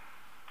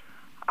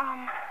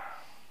 Mm-hmm.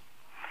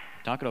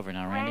 Talk it over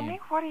now, Randy. Randy,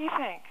 what do you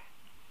think?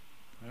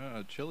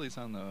 Chile's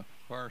on the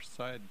far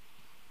side,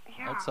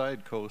 Yeah.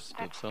 outside coast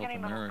That of South skinny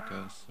little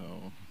America,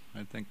 so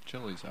I think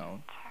Chile's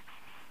out.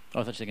 Oh,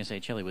 I thought you were going to say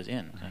Chile was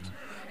in.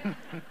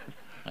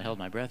 I held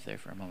my breath there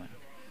for a moment.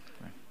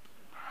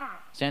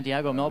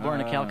 Santiago,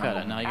 Melbourne, or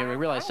Calcutta. Now, you got to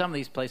realize some of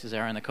these places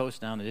are on the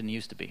coast now and they didn't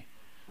used to be.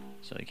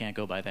 So you can't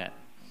go by that.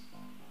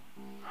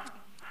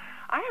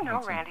 I don't know,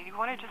 Randy. Do you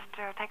want to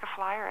just take a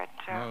flyer at...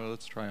 No,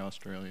 let's try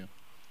Australia.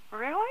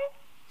 Really?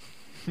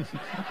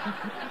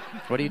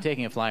 What are you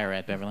taking a flyer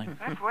at, Beverly?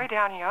 That's way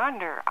down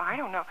yonder. I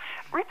don't know.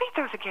 Repeat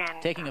those again.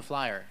 Taking a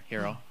flyer,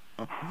 hero.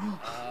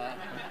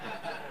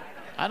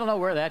 I don't know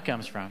where that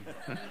comes from.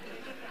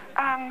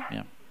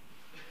 Yeah.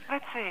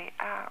 Let's see.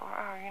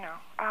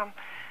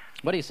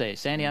 What do you say?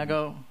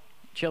 Santiago,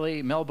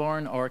 Chile,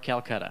 Melbourne, or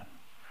Calcutta?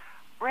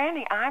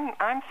 Randy,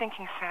 I'm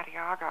thinking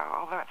Santiago,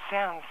 although it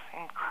sounds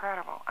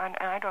incredible. And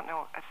I don't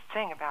know a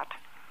thing about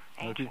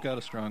Well, if you've got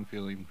a strong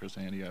feeling for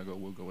Santiago,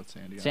 we'll go with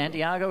Santiago.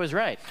 Santiago is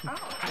right.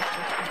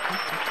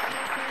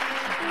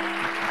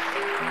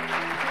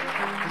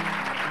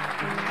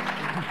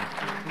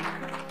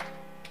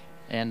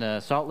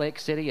 And Salt Lake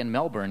City and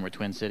Melbourne were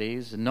twin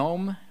cities.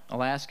 Nome,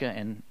 Alaska,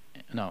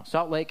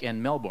 Salt Lake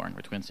and Melbourne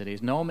were twin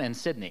cities. Nome and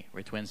Sydney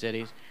were twin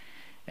cities.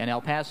 And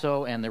El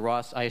Paso and the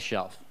Ross Ice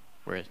Shelf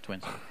were twin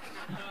cities.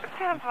 It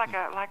sounds like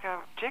a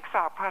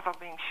jigsaw puzzle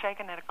being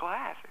shaken in a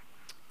glass.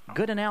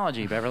 Good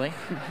analogy, Beverly.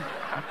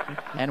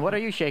 And what are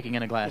you shaking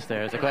in a glass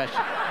there is the question.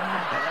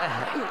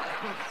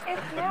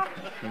 It's now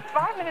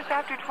 5 minutes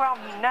after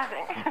 12,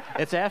 nothing.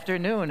 It's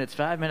afternoon. It's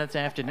 5 minutes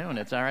after noon.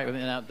 It's all right.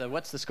 Now,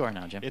 what's the score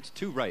now, Jim? It's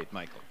 2 right,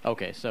 Michael.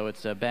 Okay, so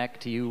it's back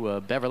to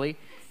you, Beverly.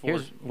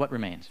 Here's what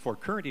remains. For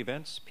current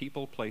events,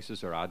 people,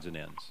 places, or odds and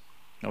ends.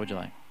 What would you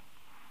like?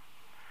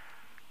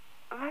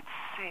 Let's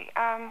see.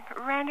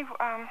 Randy,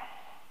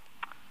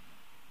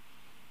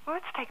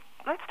 let's take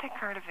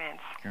current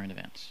events. Current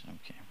events,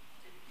 okay.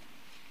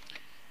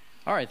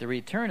 All right, the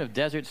return of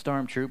Desert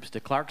Storm troops to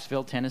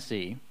Clarksville,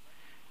 Tennessee,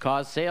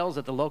 caused sales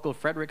at the local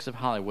Fredericks of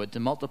Hollywood to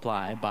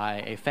multiply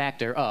by a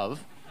factor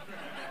of...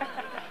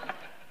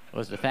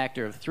 was it a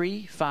factor of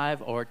 3,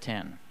 5, or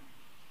 10?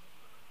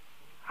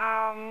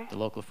 I'm the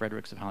local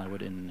Fredericks of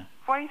Hollywood in.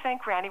 What do you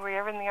think, Randy? Were you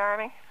ever in the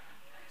Army?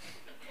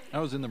 I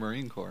was in the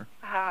Marine Corps.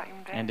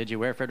 And did you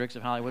wear Fredericks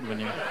of Hollywood when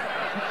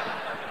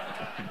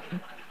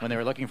they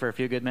were looking for a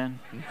few good men?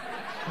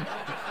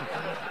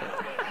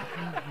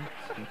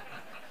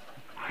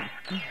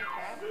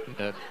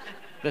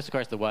 This, of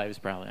course, the wives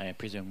probably, I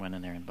presume, went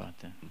in there and bought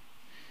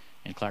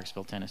in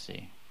Clarksville,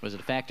 Tennessee. Was it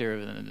a factor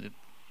of...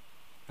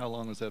 How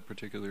long was that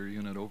particular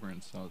unit over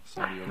in Saudi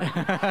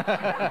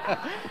Arabia?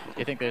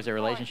 You think there's a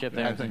relationship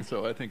there? I think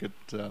so. I think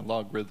it's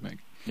logarithmic.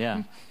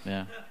 Yeah.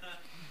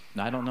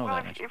 No, I don't know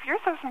that. If you're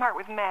so smart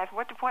with math,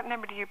 what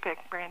number do you pick,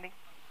 Brandy?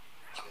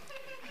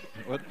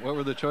 What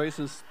were the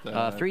choices?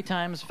 3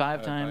 times,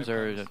 5 times,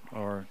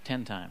 or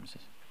 10 times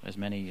as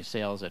many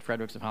sales at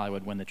Fredericks of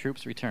Hollywood when the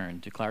troops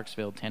returned to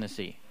Clarksville,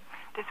 Tennessee.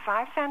 Does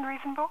 5 sound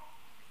reasonable?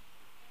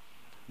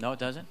 No, it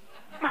doesn't?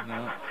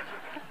 No.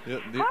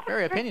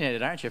 Very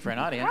opinionated, aren't you, for an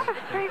audience? How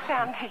does 3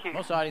 sound to you?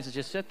 Most audiences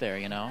just sit there,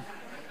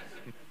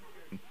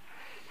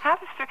 How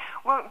does 3...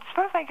 Well,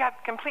 suppose I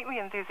got completely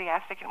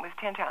enthusiastic and it was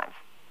 10 times.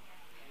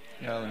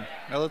 Yeah,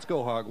 let's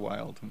go hog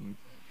wild.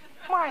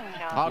 Why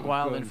not? Hog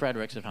wild in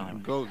Fredericks of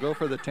Hollywood. Go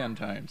for the 10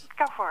 times.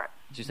 Go for it.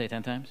 Did you say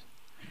 10 times?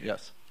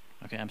 Yes.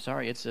 Okay, I'm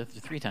sorry. It's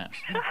 3 times.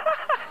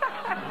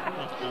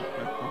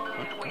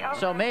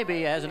 So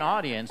maybe, as an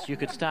audience, you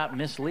could stop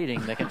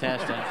misleading the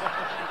contestants.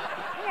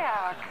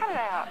 Yeah, cut it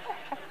out.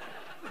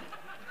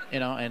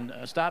 And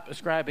stop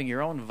ascribing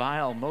your own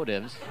vile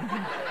motives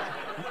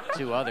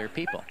to other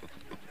people.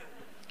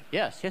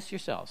 Yes, hiss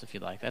yourselves if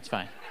you'd like. That's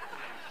fine.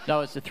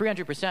 No, it's the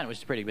 300%, which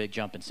is a pretty big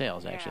jump in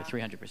sales, actually,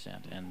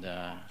 300%. And,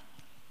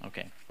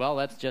 okay. Well,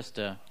 that's just...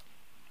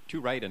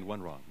 2 right and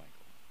 1 wrong, Michael.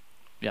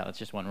 Yeah, that's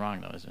just 1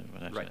 wrong, though, is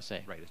what I was going to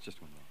say. Right, it's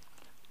just 1 wrong.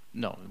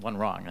 No, 1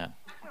 wrong.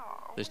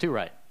 There's 2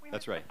 right.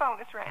 That's right.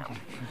 Bonus round.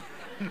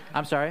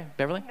 I'm sorry,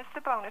 Beverly? It's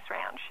the bonus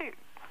round. Shoot.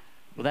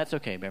 Well, that's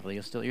okay, Beverly.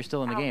 You're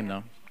still in the game,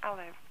 though. I'll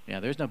live. Yeah,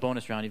 there's no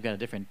bonus round. You've got a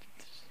different...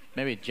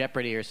 Maybe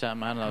Jeopardy or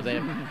something. I don't know. They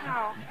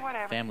have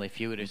whatever. Family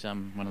Feud or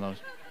something, one of those.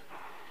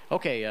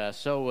 Okay,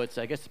 so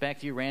I guess it's back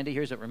to you, Randy.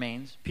 Here's what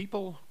remains.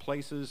 People,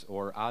 places,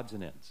 or odds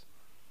and ends?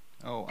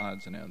 Oh,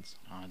 odds and ends.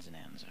 Odds and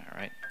ends, all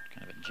right.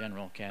 Kind of a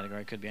general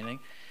category. Could be anything.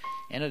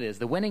 And it is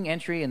the winning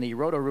entry in the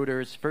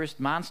Roto-Rooters' first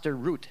Monster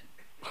Root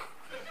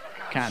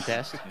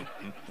contest.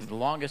 The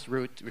longest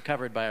route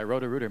recovered by a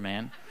Roto-Rooter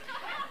man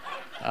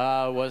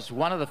was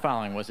one of the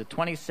following. Was it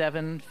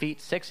 27 feet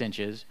 6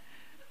 inches,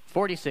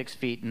 46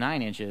 feet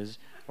 9 inches,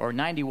 or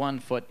 91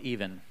 foot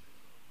even?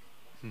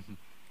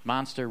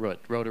 Monster Root,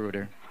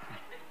 Roto-Rooter.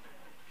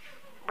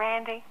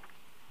 Randy?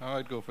 Oh,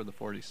 I'd go for the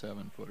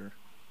 47-footer.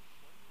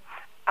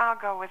 I'll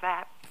go with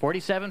that.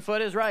 47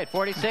 foot is right.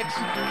 46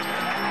 foot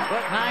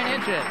 9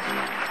 inches.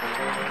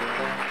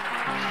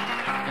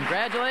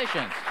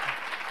 Congratulations.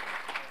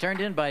 Turned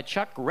in by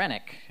Chuck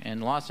Rennick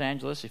in Los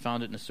Angeles. He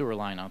found it in a sewer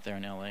line out there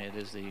in L.A. It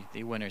is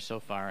the winner so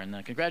far.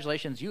 And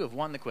congratulations, you have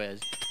won the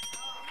quiz.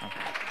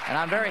 And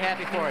I'm very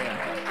happy for you.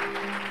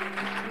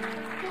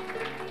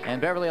 And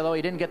Beverly, although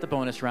you didn't get the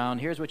bonus round,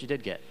 here's what you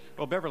did get.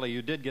 Well, Beverly,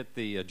 you did get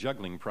the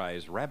juggling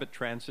prize, Rabbit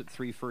Transit,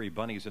 3 furry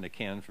bunnies in a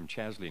can from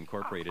Chasley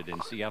Incorporated in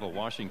Seattle,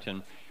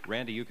 Washington.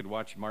 Randy, you could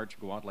watch March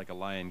go out like a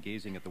lion,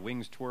 gazing at the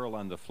wings twirl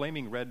on the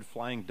flaming red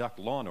flying duck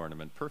lawn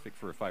ornament, perfect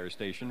for a fire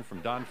station,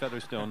 from Don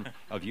Featherstone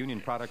of Union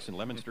Products in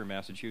Leominster,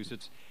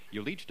 Massachusetts.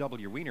 You'll each double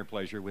your wiener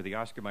pleasure with the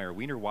Oscar Mayer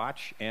Wiener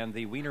Watch and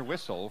the Wiener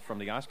Whistle from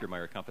the Oscar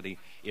Mayer Company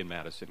in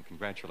Madison.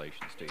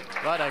 Congratulations to you.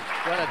 What a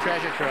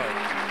treasure trove.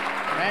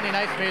 Randy,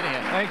 nice meeting you.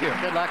 Thank you.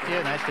 Good luck to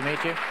you. Nice to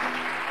meet you.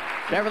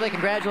 Beverly,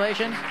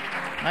 congratulations.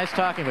 Nice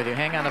talking with you.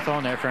 Hang on the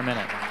phone there for a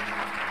minute.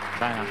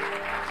 Bye now.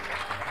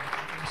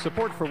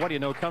 Support for What Do You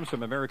Know comes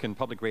from American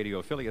Public Radio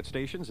affiliate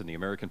stations and the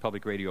American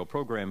Public Radio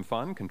Program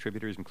Fund.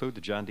 Contributors include the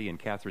John D. and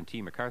Catherine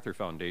T. MacArthur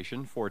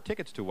Foundation. For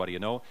tickets to What Do You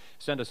Know,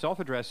 send a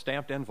self-addressed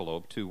stamped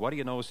envelope to What Do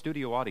You Know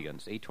Studio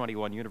Audience,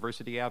 821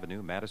 University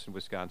Avenue, Madison,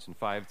 Wisconsin,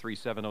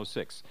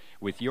 53706.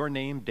 With your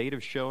name, date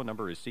of show,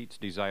 number of seats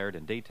desired,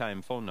 and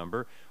daytime phone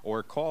number,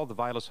 or call the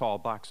Vilas Hall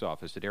box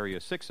office at area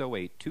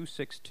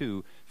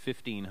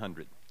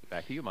 608-262-1500.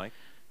 Back to you, Mike.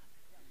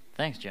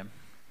 Thanks, Jim.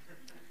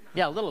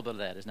 Yeah, a little bit of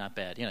that is not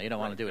bad. You don't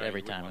want to do it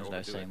every time, as I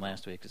was saying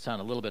last week. It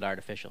sounded a little bit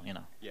artificial, Yeah,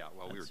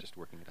 well, we were just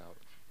working it out.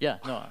 Yeah,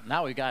 no,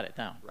 now we got it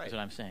down. Right. That's what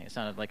I'm saying. It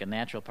sounded like a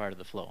natural part of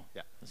the flow.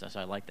 Yeah. So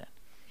I like that.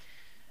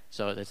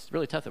 So it's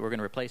really tough that we're going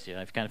to replace you.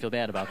 I kind of feel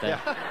bad about that.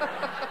 Yeah.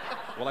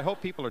 Well, I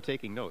hope people are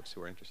taking notes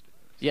who are interested.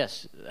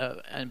 Yes,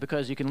 and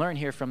because you can learn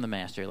here from the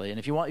master. And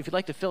if you'd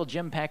like to fill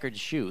Jim Packard's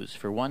shoes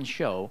for one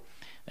show,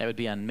 that would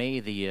be on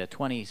May the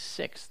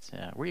 26th.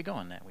 Where are you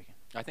going that weekend?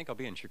 I think I'll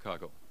be in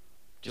Chicago.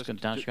 Just going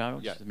down to Chicago?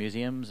 Yeah. Just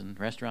museums and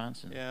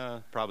restaurants? And Yeah,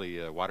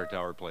 probably Water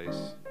Tower Place.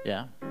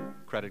 Yeah.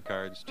 Credit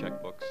cards,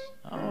 checkbooks.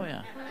 Oh,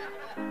 yeah.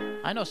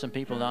 I know some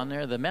people down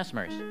there, the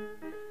Messmers.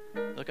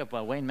 Look up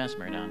Wayne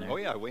Messmer down there. Oh,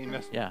 yeah, Wayne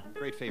Messmer. Yeah.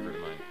 Great favorite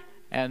of mine.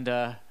 And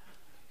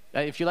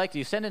if you like to,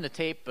 you send in a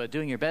tape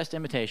doing your best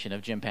imitation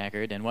of Jim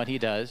Packard and what he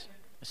does.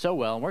 so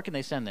well. Where can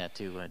they send that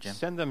to, Jim?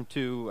 Send them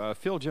to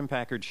Phil Jim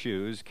Packard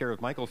Shoes, care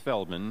of Michael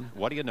Feldman.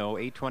 What do you know?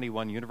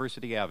 821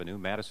 University Avenue,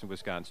 Madison,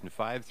 Wisconsin,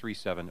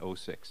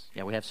 53706.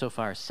 Yeah, we have so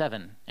far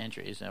 7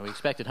 entries. We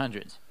expected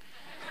hundreds.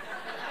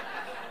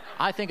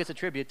 I think it's a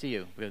tribute to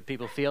you, because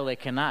people feel they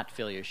cannot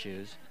fill your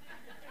shoes.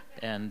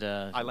 And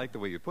I like the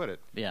way you put it.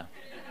 Yeah.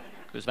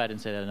 Because if I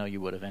didn't say that, I know you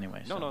would have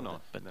anyway. No.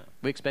 But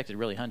we expected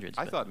really hundreds.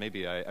 I thought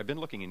maybe I've been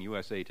looking in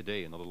USA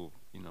Today in the little,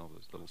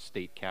 those little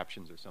state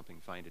captions or something.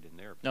 Find it in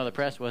there. No, the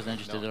press wasn't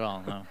interested at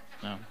all.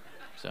 No.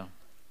 So.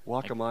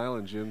 Walk a mile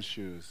in Jim's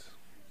shoes.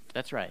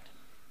 That's right.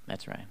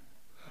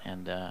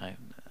 And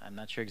I'm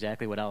not sure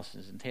exactly what else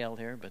is entailed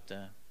here, but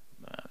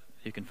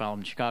you can follow him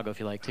in Chicago if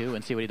you like to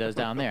and see what he does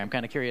down there. I'm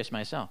kind of curious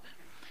myself.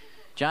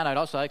 John, I'd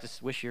also like to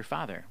wish your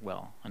father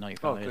well. I know your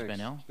father has been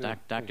ill. Yeah,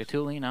 Dr.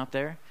 Tulane out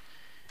there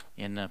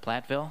in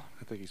Platteville.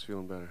 I think he's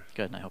feeling better.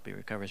 Good, and I hope he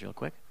recovers real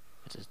quick.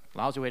 It's a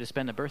lousy way to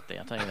spend a birthday,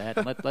 I'll tell you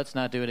that. Let's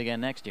not do it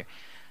again next year.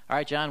 All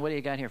right, John, what do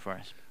you got here for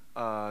us?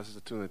 This is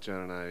a tune that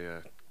John and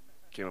I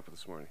came up with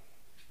this morning.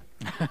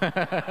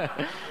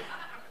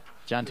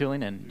 John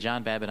Tulane and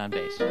John Babbitt on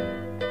bass.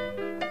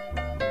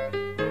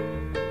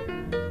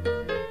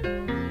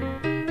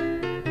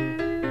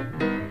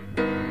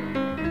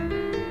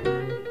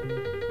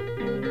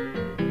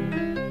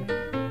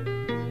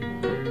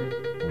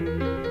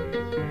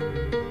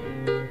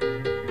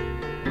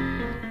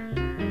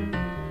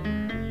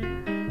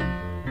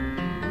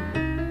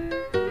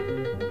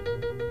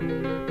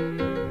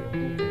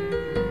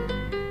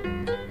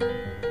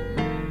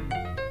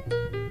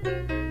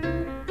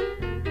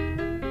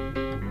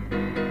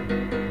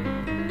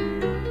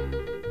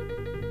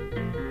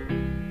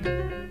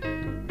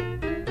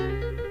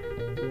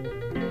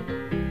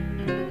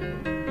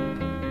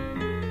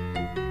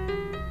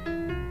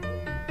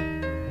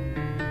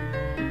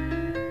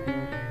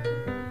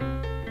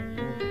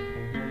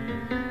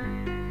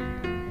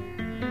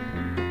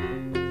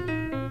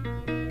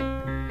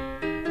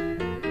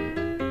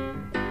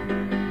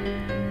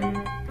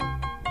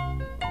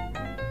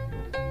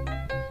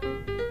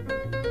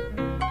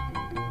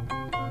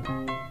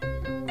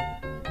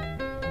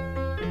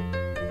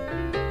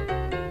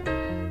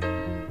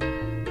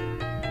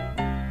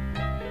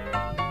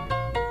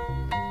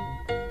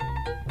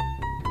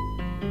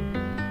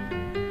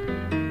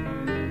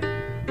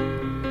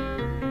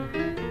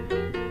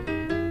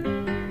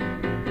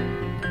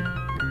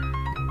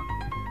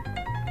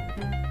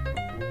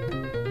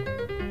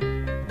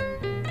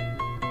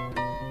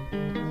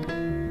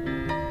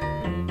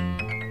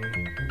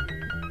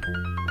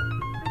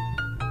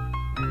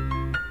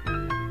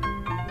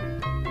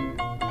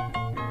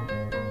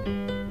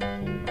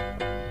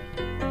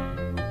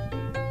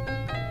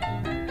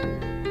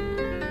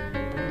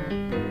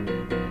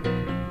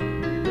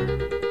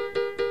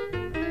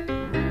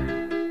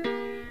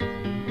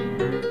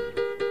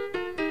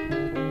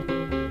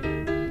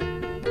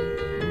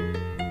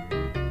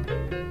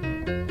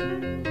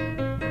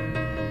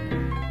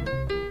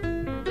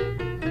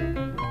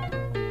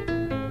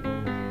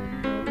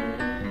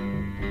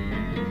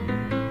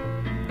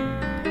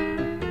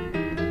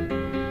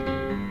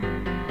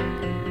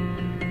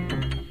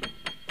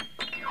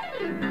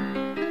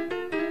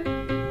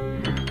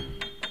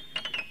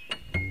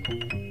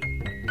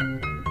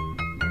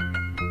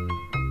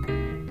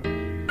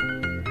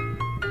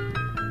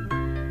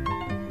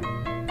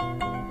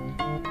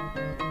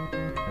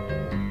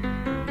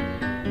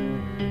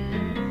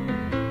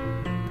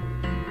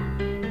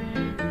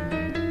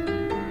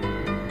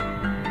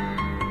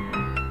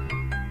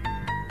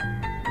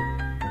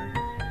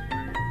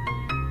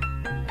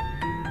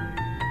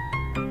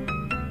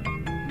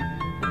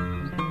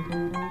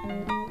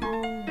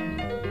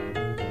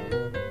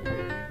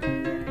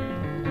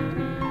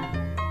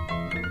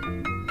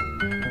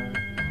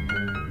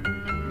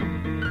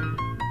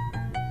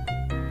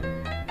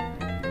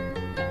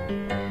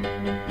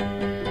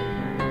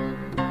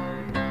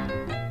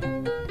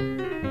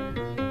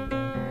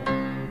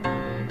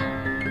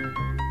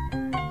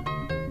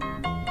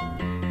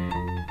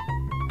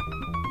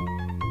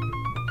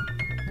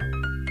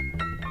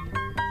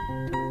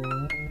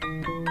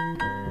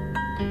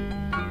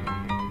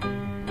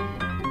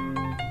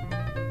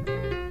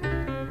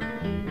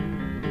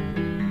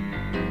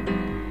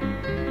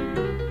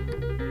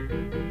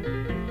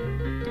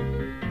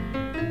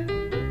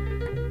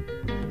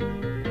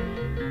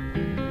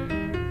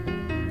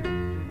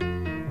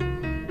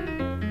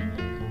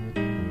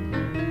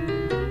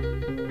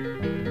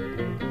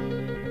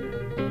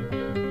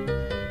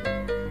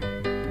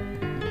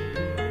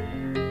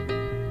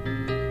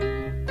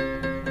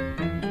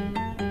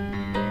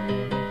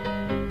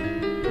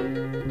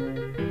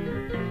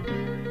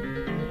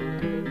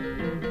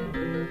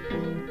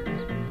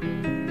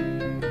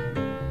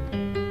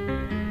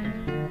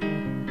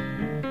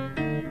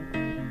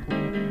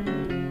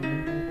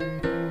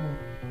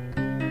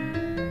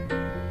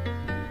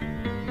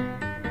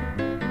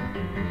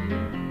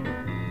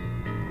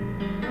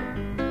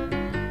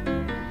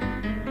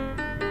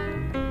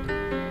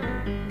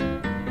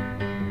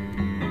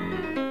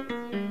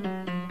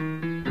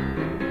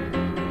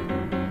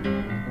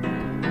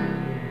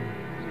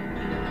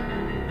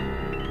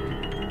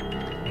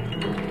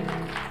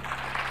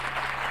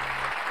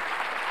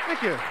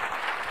 Thank you.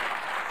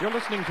 You're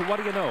listening to What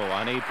Do You Know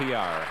on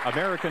APR,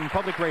 American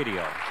Public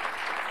Radio.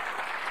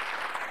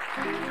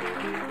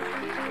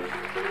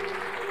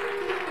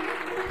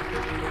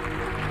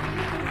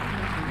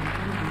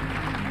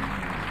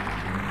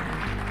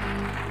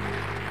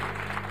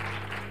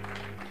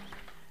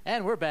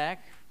 And we're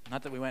back.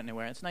 Not that we went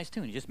anywhere. It's a nice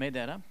tune. You just made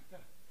that up? Yeah.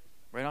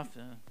 Right off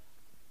the...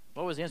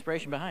 What was the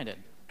inspiration behind it?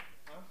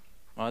 Huh?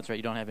 Oh, that's right.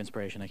 You don't have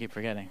inspiration. I keep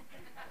forgetting.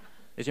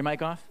 Is your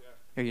mic off? Yeah.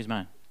 Here, use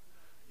mine.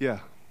 Yeah.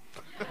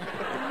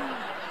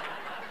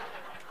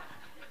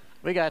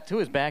 We got... Who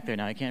is back there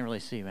now? I can't really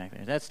see back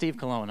there. That's Steve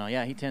Colonna.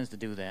 Yeah, he tends to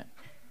do that.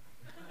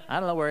 I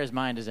don't know where his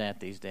mind is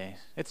at these days.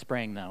 It's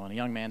spring, though, and a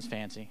young man's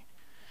fancy.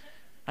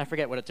 I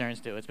forget what it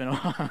turns to. It's been a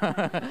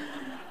while.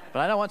 But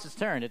I know once it's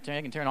turned, it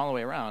can turn all the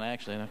way around,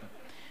 actually.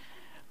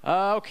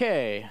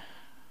 Okay.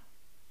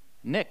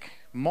 Nick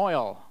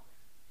Moyle.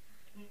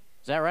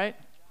 Is that right?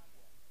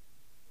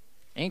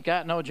 Ain't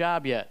got no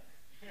job yet.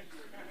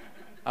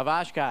 Of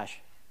Oshkosh.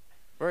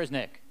 Where is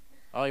Nick?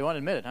 Oh, you won't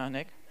admit it, huh,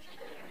 Nick?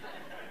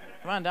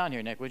 Come on down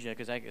here, Nick, would you?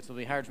 Because it'll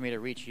be hard for me to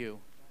reach you.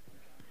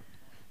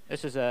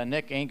 This is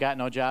Nick Ain't Got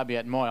No Job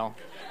Yet Moyle.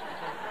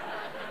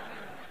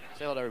 Say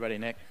hello to everybody,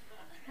 Nick.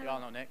 You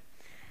all know Nick.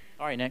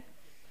 All right, Nick.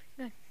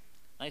 Good.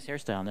 Nice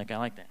hairstyle, Nick. I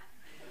like that.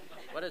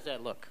 What does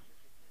that look?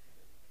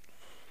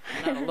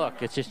 It's not a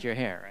look. It's just your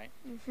hair, right?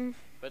 Mm-hmm.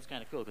 But it's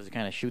kind of cool because it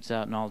kind of shoots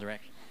out in all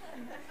directions.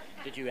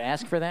 Did you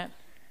ask for that?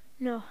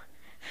 No.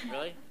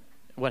 Really?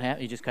 What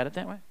happened? You just cut it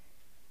that way?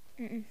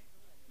 Mm-mm.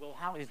 Well,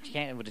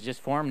 would it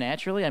just form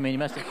naturally? I mean, you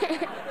must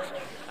have...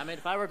 I mean,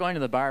 if I were going to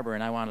the barber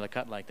and I wanted a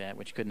cut like that,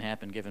 which couldn't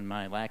happen given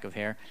my lack of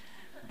hair,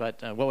 but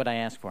what would I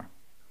ask for?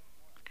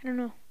 I don't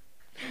know.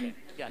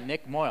 Yeah,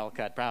 Nick Moyle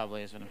cut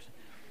probably is what I'm saying.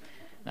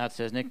 Now it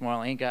says, Nick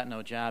Moyle ain't got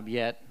no job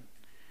yet.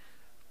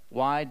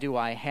 Why do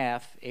I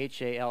have,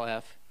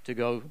 H-A-L-F, to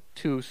go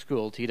to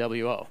school,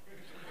 T-W-O?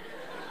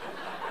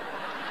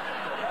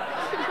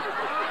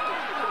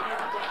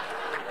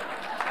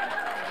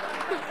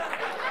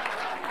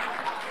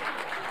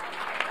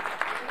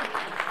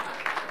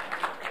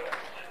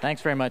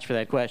 Thanks very much for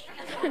that question.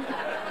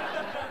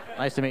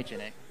 Nice to meet you,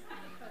 Nick.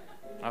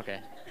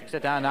 Okay. You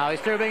sit down now. He's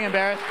through being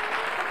embarrassed.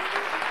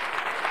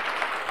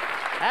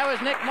 That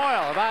was Nick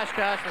Moyle of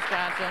Oshkosh,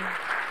 Wisconsin.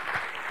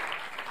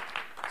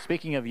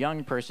 Speaking of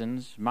young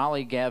persons,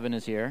 Molly Gavin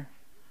is here,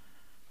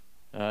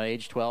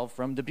 age 12,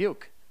 from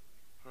Dubuque.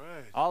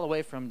 Right. All the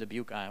way from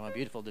Dubuque, Iowa.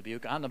 Beautiful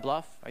Dubuque. On the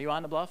bluff? Are you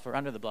on the bluff or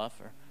under the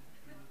bluff? Or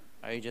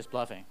are you just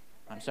bluffing?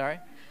 I'm sorry?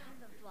 On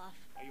the bluff.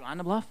 Are you on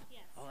the bluff?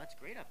 Yes. Oh, that's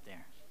great up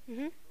there.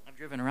 Mm-hmm. I've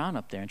driven around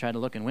up there and tried to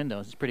look in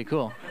windows. It's pretty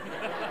cool.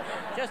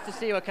 Just to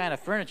see what kind of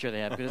furniture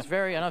they have, because it's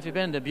very, I don't know if you've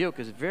been to Dubuque,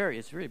 it's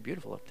very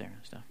beautiful up there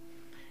and stuff.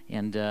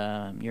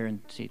 And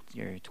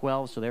you're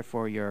 12, so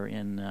therefore you're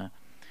in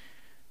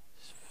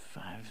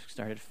 5,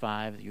 start at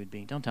 5, you would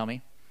be, don't tell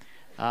me.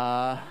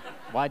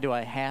 Why do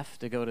I have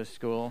to go to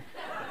school?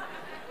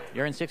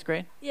 You're in 6th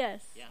grade?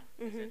 Yes. Yeah.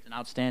 Mm-hmm. Is it an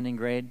outstanding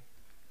grade?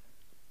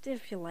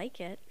 If you like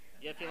it.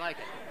 Yeah, if you like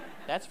it.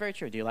 That's very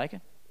true. Do you like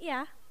it?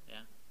 Yeah.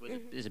 Yeah.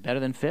 Is it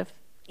better than 5th?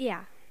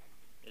 Yeah.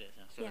 It is.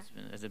 Huh?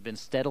 So has it been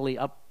steadily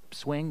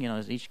upswing? You know,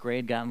 has each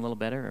grade gotten a little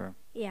better? Or?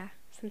 Yeah,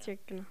 since you're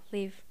going to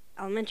leave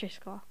elementary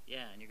school.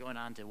 Yeah, and you're going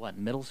on to what,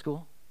 middle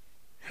school?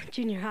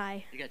 Junior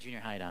high. You got junior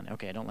high down there.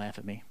 Okay, don't laugh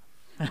at me.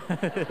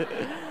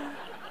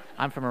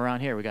 I'm from around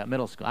here. We got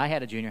middle school. I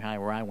had a junior high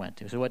where I went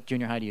to. So what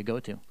junior high do you go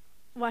to?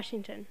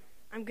 Washington.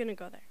 I'm going to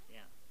go there. Yeah.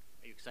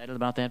 Are you excited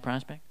about that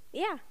prospect?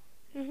 Yeah.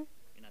 Mm-hmm.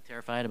 You're not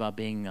terrified about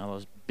being all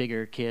those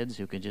bigger kids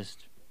who could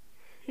just...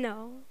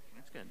 No.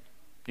 That's good.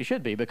 You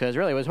should be, because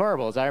really it was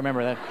horrible, as I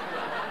remember that.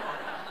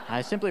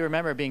 I simply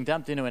remember being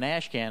dumped into an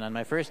ash can on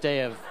my first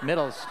day of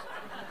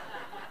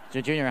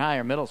junior high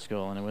or middle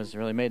school, and it was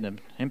really made an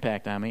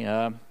impact on me.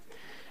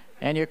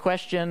 And your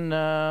question,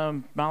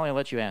 Molly, I'll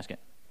let you ask it.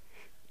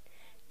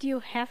 Do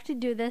you have to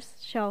do this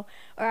show,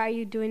 or are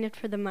you doing it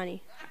for the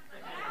money?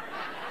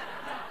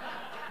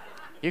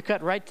 You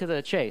cut right to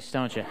the chase,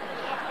 don't you? Yeah.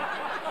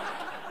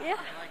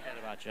 I like that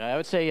about you. I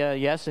would say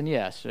yes and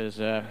yes.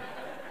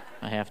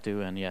 I have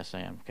to, and yes, I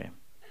am. Okay.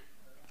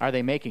 Are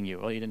they making you?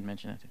 Well, you didn't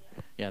mention that, too.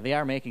 Yeah, they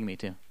are making me,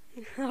 too.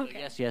 Okay. So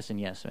yes, yes, and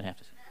yes, I have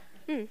to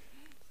say.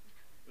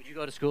 Would you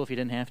go to school if you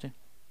didn't have to?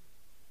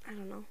 I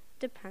don't know.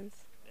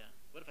 Depends. Yeah.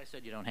 What if I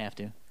said you don't have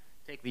to?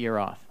 Take the year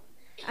off.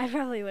 I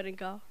probably wouldn't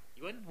go.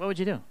 You wouldn't? What would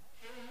you do?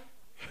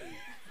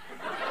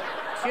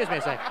 Excuse me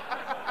a sec.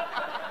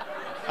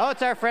 Oh,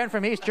 it's our friend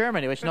from East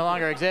Germany, which no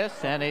longer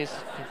exists, and he's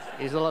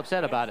a little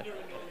upset about it.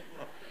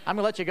 I'm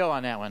going to let you go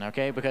on that one,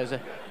 okay? Because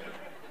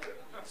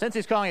since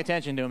he's calling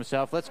attention to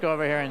himself, let's go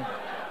over here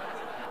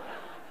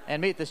and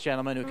meet this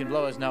gentleman who can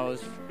blow his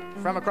nose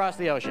from across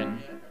the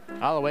ocean,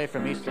 all the way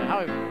from East.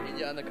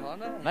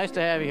 Anaconda? Nice to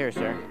have you here,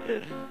 sir.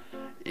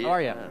 How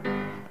are you?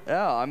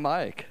 Yeah, I'm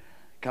Mike.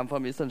 come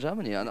from Eastern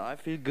Germany, and I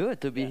feel good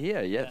to be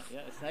here. Yes. Yeah,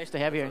 it's nice to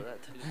have you.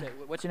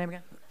 What's your name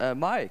again?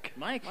 Mike.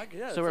 Mike.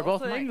 Yes, So we're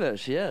both also Mike.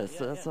 English. Yes,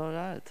 that's all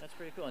right. That's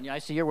pretty cool. And I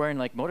see you're wearing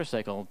like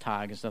motorcycle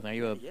tag and stuff. Are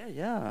you a?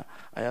 Yeah.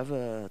 I have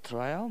a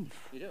Triumph.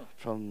 You do?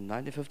 From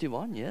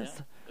 1951.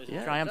 Yes. Is it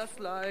a Triumph? Just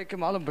like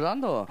Marlon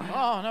Brando.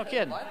 Oh, no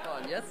kidding.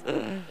 Yes.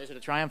 Is it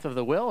a Triumph of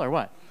the Will or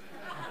what?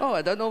 Oh,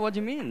 I don't know what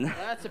you mean.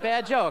 That's a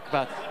bad joke,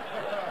 but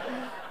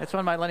it's one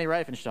of my Lenny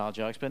Riefenstahl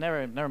jokes. But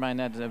never mind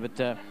that.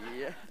 But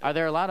are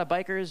there a lot of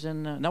bikers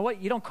in? No,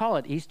 what you don't call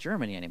it East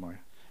Germany anymore?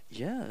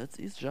 Yeah, it's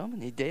East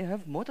Germany. They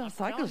have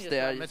motorcycles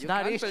there. It's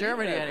not East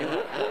Germany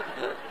anymore.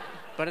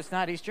 But it's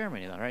not East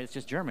Germany though, right? It's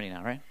just Germany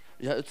now, right?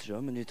 Yeah, it's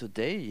Germany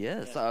today.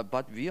 Yes,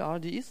 but we are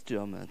the East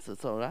Germans.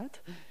 It's all right.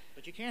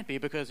 But you can't be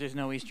because there's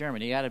no East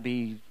Germany. You got to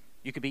be.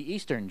 You could be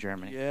Eastern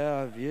Germany.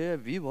 Yeah,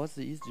 we was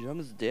the East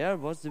Germans. There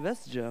was the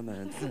West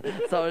Germans.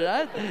 It's all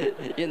right.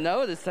 You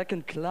know, the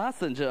second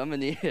class in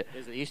Germany.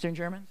 Is it Eastern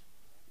Germans?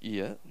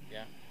 Yeah.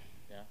 Yeah.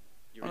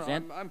 You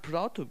resent? I'm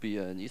proud to be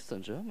an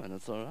Eastern German.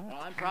 It's all right.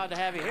 Well, I'm proud to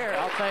have you here.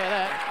 I'll tell you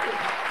that.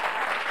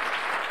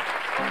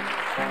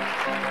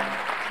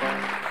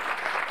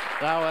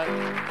 So,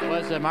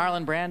 was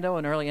Marlon Brando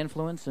an early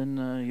influence in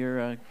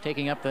your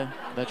taking up the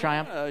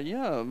Triumph?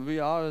 Yeah, we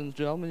are in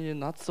Germany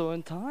not so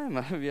in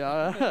time. We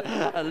are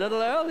a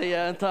little earlier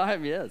in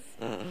time, yes.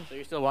 So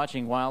you're still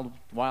watching Wild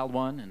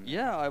One? And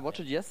yeah, I watched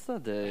it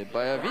yesterday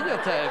by a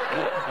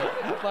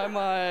videotape by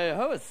my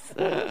host.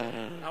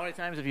 How many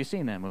times have you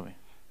seen that movie?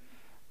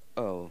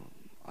 Oh,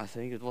 I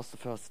think it was the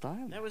first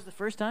time. That was the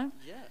first time?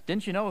 Yeah.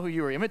 Didn't you know who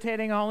you were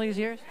imitating all these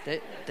years?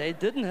 They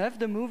didn't have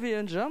the movie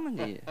in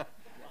Germany.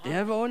 They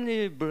have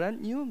only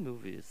brand new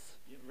movies.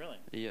 Really?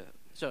 Yeah.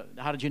 So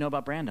how did you know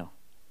about Brando?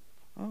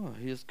 Oh,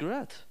 he is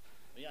great.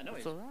 Yeah, no,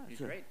 That's all right. He's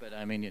great. But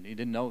I mean, you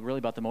didn't know really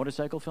about the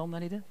motorcycle film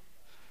that he did?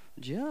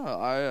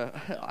 Yeah,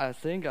 I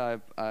think I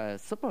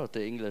support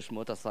the English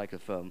motorcycle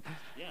film.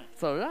 Yeah.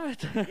 It's all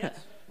right.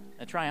 Yes.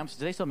 Triumphs.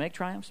 Do they still make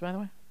Triumphs, by the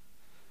way?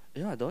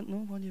 Yeah, I don't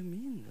know what you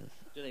mean.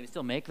 Do they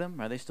still make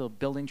them? Are they still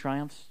building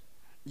Triumphs?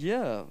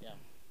 Yeah.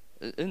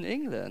 In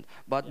England,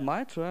 but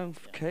my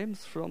Triumph came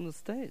from the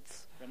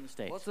States. From the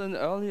States.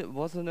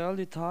 Was in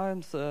early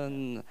times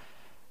a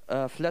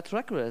flat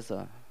track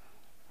racer.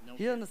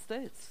 Here in the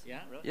States. Yeah,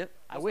 really? Yep.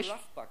 I wish.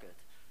 Rust bucket.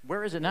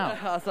 Where is it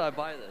now? So I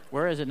buy it.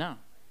 Where is it now?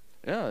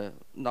 Yeah,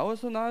 now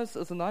it's a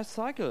nice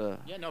cycle.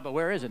 Yeah, no, but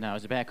where is it now?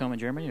 Is it back home in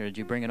Germany, or did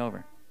you bring it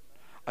over?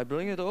 I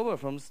bring it over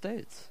from the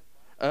States.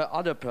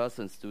 Other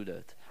persons do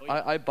that. Oh,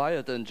 yeah. I buy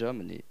it in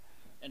Germany.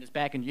 And it's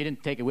back, and you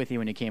didn't take it with you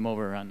when you came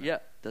over on. Yeah,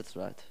 that's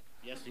right.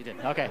 Yes, you did.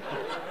 Okay.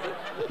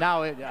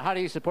 Now, how do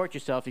you support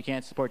yourself? You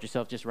can't support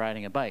yourself just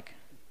riding a bike.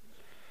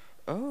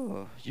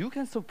 Oh, you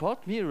can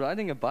support me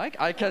riding a bike?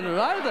 I can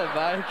ride a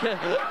bike.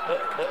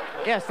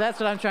 Yes,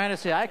 that's what I'm trying to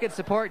say. I could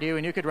support you,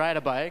 and you could ride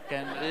a bike,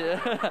 and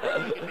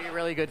we could be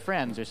really good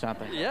friends or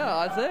something. Yeah,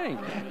 I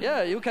think.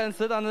 Yeah, you can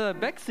sit on the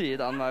back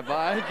seat on my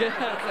bike.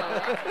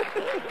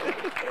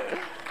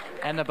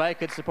 And the bike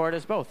could support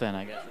us both then,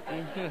 I guess.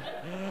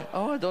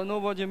 Oh, I don't know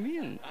what you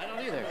mean. I don't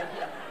either.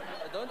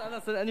 I don't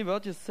understand any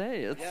word you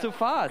say. It's too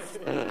fast.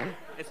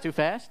 It's too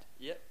fast?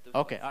 Yeah.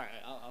 Okay, all right.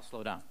 I'll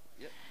slow down.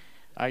 Yep.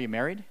 Are you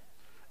married?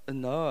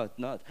 No,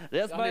 not.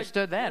 That's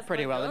understood that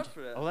pretty well.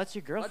 Girlfriend. Oh, that's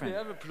your girlfriend.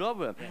 But we have a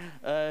problem.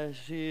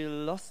 She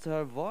lost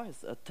her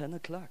voice at 10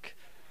 o'clock.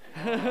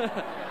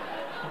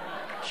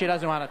 She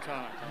doesn't want to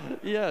talk.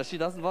 Yeah, she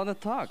doesn't want to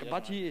talk.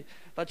 But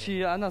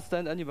she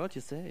understands any word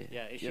you say.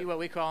 Yeah, is she what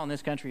we call in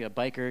this country a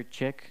biker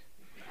chick?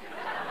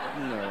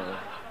 No,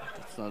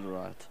 that's not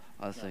right,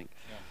 I think.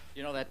 Yeah.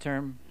 You know that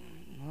term?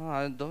 No,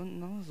 I don't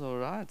know so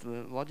right.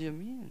 What do you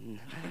mean?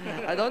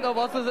 I don't know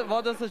what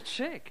is a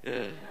chick.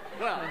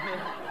 Well,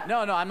 no,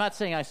 I'm not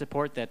saying I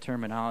support that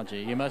terminology.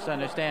 You must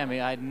understand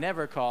me. I'd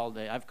never called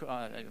it.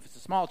 If it's a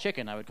small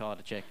chicken, I would call it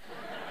a chick.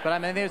 But I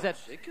mean, there's that.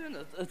 Chicken?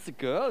 It's a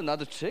girl,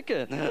 not a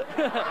chicken.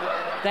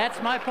 That's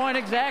my point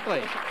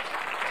exactly.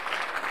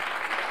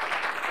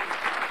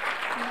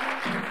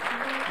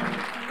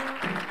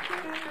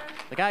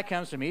 The guy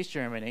comes from East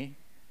Germany,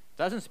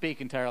 doesn't speak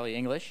entirely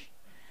English,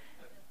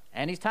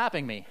 and he's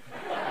topping me.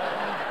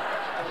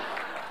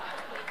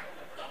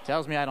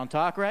 Tells me I don't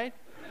talk right.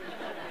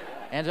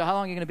 And so how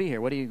long are you going to be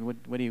here? What do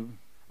you...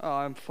 Oh,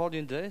 I'm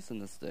 14 days in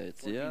the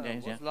States. 14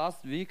 days, I was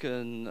last week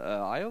in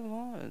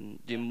Iowa, in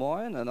Des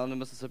Moines, and on the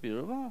Mississippi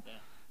River.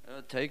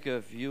 Yeah. Take a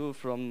view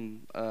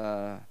from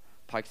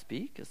Pikes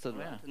Peak. Is that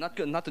right?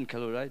 Not in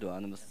Colorado,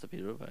 on the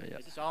Mississippi River. Yeah.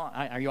 Is this all?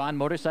 Are you on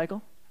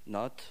motorcycle?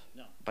 Not.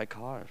 No. By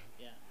car.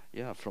 Yeah.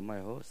 Yeah, from my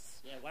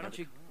host. Yeah. Why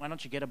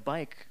don't you get a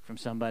bike from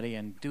somebody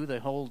and do the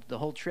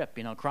whole trip?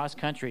 cross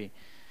country.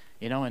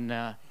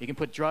 And you can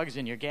put drugs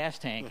in your gas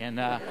tank,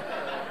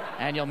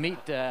 and you'll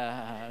meet,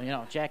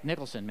 Jack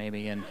Nicholson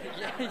maybe. And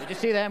did you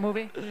see that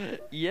movie?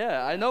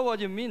 Yeah, I know what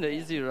you mean. The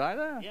Easy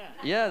Rider. Yeah.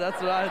 Yeah,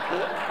 that's right.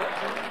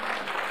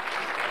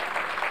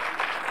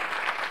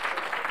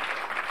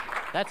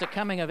 That's a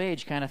coming of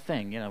age kind of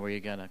thing, where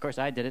you gotta. Of course,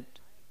 I did it.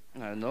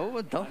 I know,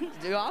 but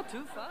you are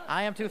too fast.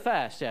 I am too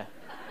fast. Yeah.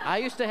 I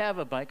used to have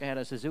a bike. I had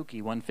a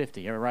Suzuki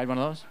 150. You ever ride one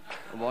of those?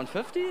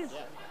 150? Yeah.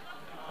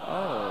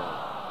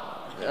 Oh.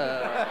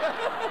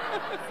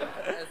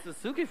 A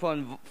Suzuki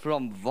from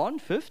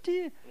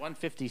 150?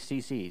 150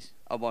 cc's.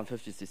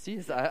 150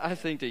 cc's? I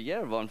think the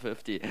year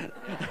 150.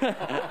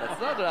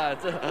 That's not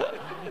right.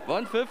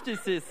 150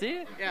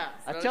 cc? Yeah.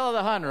 Attila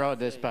the Hun rode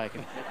this bike.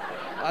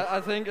 I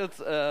think it's...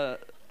 Are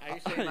you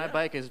saying my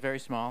bike is very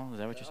small? Is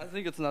that what you're saying? I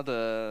think it's not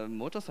a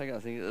motorcycle. I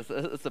think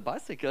it's a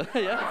bicycle.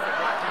 Yeah.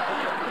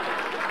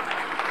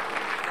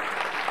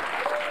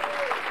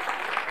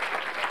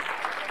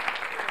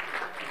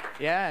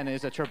 Yeah, and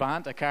is a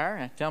Trabant a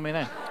car? Tell me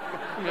that.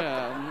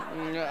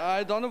 Yeah,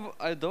 I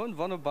don't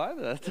want to buy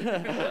that.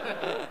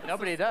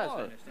 Nobody does.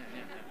 I understand.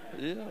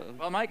 Yeah.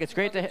 Well, Mike, it's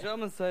great to.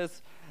 German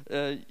says,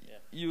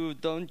 you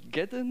don't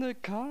get in the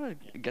car,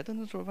 get in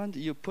the Trabant,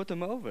 you put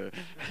them over.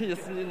 You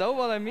know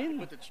what I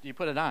mean? You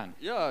put it on.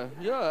 Yeah.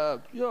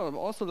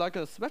 Also like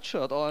a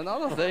sweatshirt or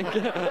another thing.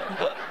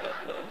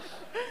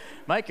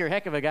 Mike, you're a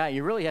heck of a guy.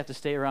 You really have to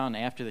stay around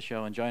after the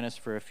show and join us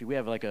for a few. We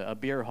have like a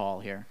beer hall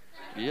here.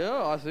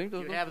 Yeah, I think.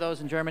 Do you have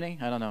those in Germany?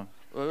 I don't know.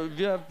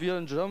 We have beer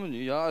in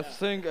Germany. Yeah, I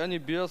think any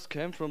beers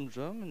came from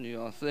Germany.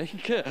 I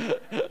think. Well,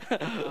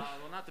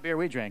 not the beer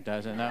we drank,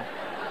 does it? No.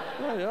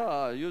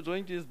 Yeah. You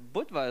drink these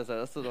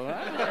Budweiser, is it all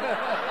right?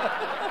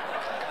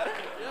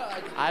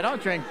 I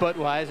don't drink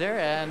Budweiser,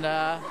 and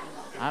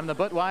I'm the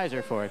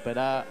Budweiser for it.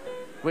 But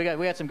we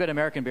got some good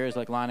American beers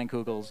like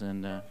Leinenkugel's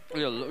and. Yeah.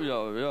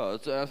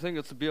 I think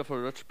it's a beer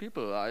for rich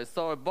people. I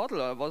saw a bottle.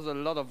 There was a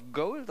lot of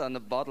gold on the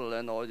bottle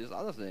and all these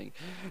other things.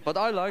 But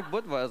I like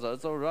Budweiser.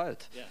 It's all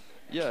right.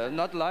 Yeah,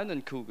 not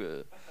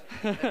Leinenkugel.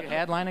 Have you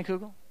had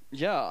Leinenkugel?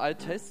 Yeah, I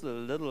tasted a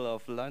little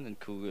of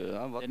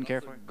Leinenkugel. Didn't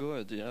care for it?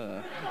 Good,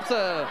 yeah.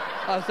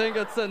 I think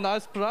it's a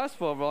nice price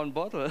for one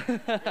bottle.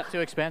 It's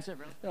too expensive,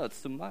 really? Yeah,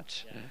 it's too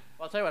much. Yeah.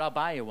 Well, I'll tell you what, I'll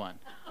buy you one.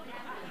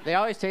 They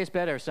always taste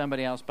better if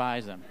somebody else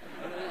buys them.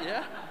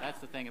 Yeah?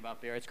 That's the thing about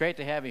beer. It's great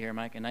to have you here,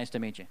 Mike, and nice to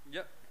meet you.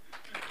 Yep.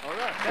 All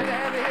right. Good to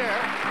have you here.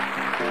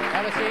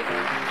 Have a seat.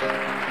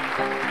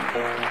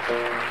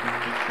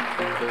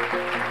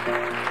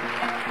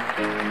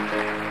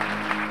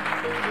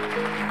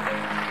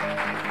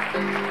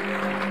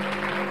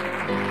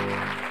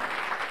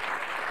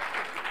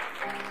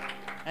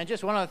 And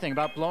just one other thing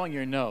about blowing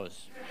your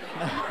nose.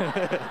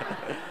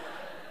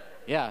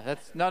 Yeah,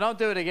 don't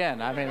do it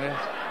again. I mean,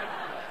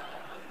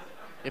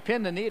 you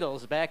pinned the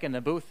needles back in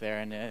the booth there,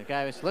 and the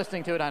guy was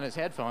listening to it on his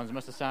headphones. It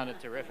must have sounded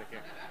terrific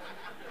here.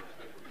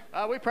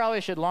 We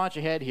probably should launch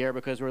ahead here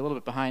because we're a little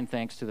bit behind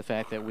thanks to the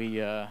fact that we,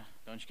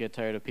 don't you get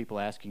tired of people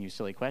asking you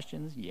silly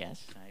questions?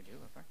 Yes, I do.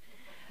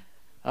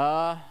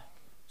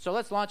 So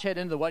let's launch ahead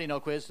into the What Do You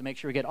Know quiz to make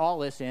sure we get all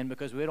this in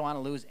because we don't want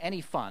to lose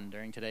any fun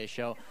during today's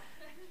show.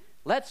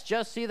 Let's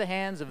just see the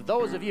hands of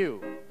those of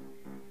you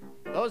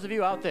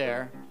out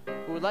there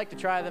who would like to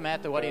try them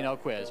at the What Do You Know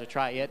quiz, or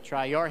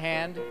try your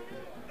hand.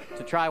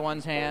 To try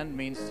one's hand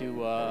means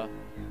to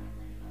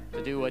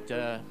do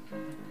whatever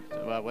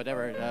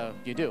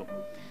you do.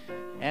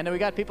 And we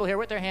got people here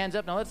with their hands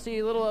up. Now let's see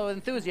a little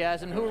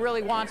enthusiasm. Who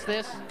really wants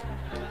this?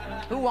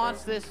 Who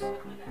wants this?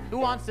 Who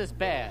wants this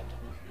bad?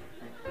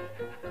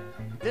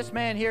 This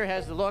man here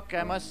has the look,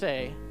 I must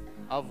say,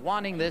 of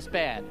wanting this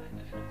bad.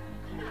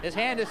 His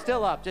hand is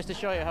still up, just to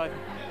show you how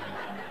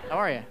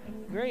are you?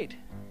 Great.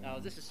 Now,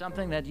 this is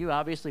something that you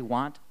obviously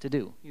want to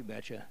do. You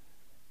betcha.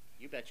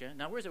 You betcha.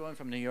 Now, where's the one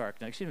from New York?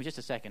 Now, excuse me just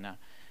a second now.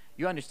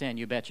 You understand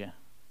you betcha.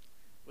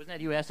 Wasn't that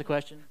you asked the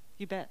question?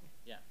 You bet.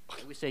 Yeah.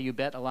 We say you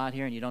bet a lot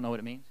here and you don't know what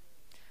it means?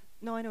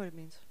 No, I know what it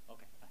means.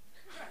 Okay.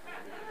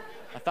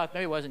 I thought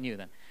maybe it wasn't you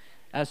then.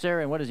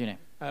 Sir, and what is your name?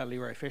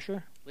 Leroy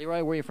Fisher.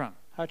 Leroy, where are you from?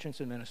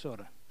 Hutchinson,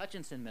 Minnesota.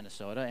 Hutchinson,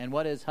 Minnesota. And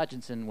what is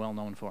Hutchinson well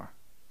known for,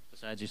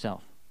 besides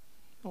yourself?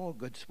 Oh,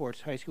 good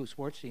high school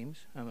sports teams.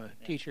 I'm a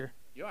teacher.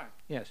 You are?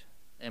 Yes.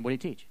 And what do you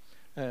teach?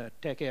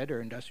 Tech ed or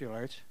industrial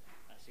arts.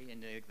 I see.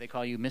 And they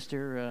call you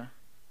Mr.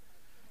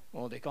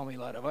 Well, they call me a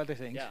lot of other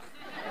things. Yeah.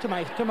 To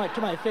my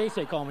face,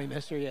 they call me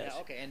Mr. Yes.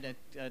 Yeah, okay. And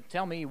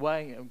tell me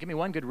why. Give me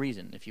one good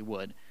reason, if you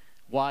would,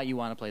 why you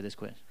want to play this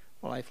quiz.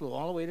 Well, I flew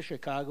all the way to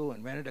Chicago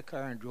and rented a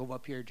car and drove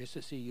up here just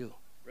to see you.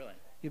 Really?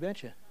 You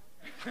betcha.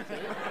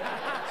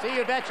 See,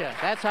 you betcha.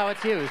 That's how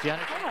it's used. You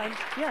understand?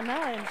 Yeah,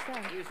 now I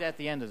understand. Used at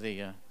the end of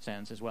the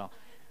sentence as well.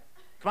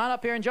 Come on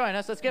up here and join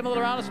us. Let's give him a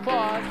little round of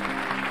applause.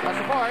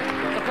 Support.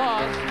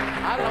 Applause.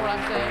 I don't know what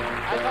I'm saying.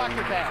 I talk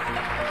too fast.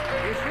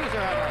 Your shoes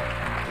are unlaced.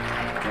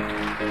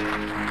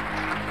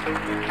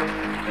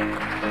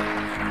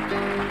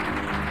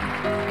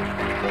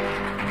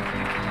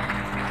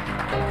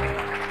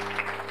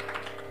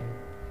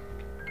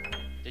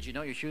 Did you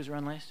know your shoes were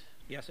unlaced?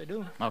 Yes, I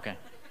do. Okay.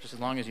 Just as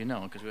long as you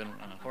know, because we had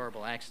a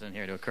horrible accident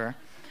here to occur.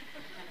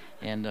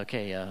 And,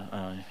 okay,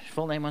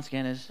 full name once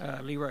again is?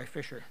 Leroy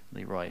Fisher.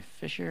 Leroy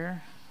Fisher.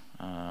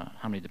 How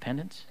many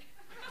dependents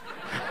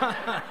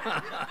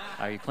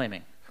are you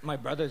claiming? My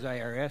brother's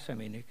IRS. I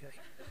mean...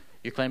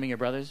 You're claiming your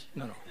brother's?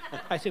 No.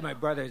 I say my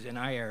brother's an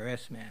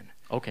IRS man.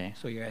 Okay.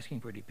 So you're asking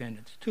for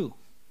dependents. 2.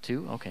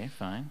 2, okay,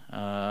 fine.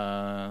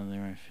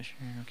 Leroy Fisher,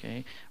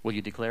 okay. Will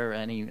you declare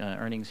any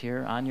earnings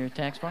here on your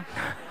tax form?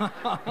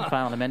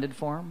 File an amended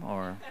form,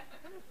 or?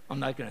 I'm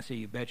not going to say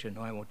you betcha.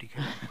 No, I won't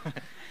declare.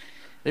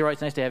 Leroy,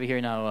 it's nice to have you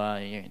here. Now,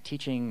 you're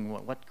teaching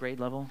what grade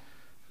level?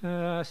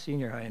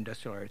 Senior high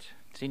industrial arts.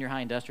 Senior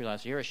high industrial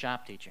arts. So you're a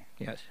shop teacher.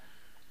 Yes.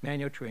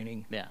 Manual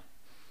training. Yeah.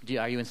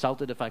 Are you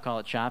insulted if I call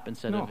it shop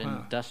instead of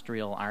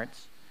industrial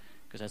arts?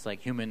 Because that's like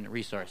human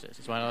resources.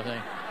 It's one of those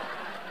things.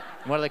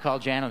 What do they call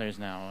janitors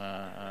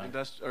now?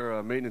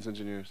 Maintenance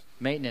engineers.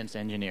 Maintenance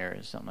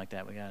engineers, something like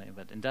that. We got it.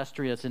 But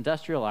it's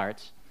industrial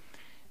arts.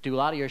 Do a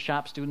lot of your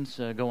shop students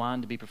go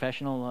on to be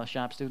professional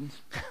shop students?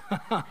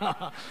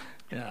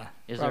 Yeah,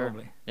 Is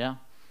probably. There?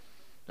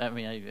 Yeah. I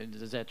mean,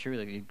 is that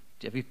true?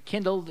 Have you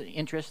kindled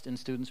interest in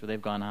students where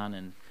they've gone on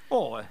and?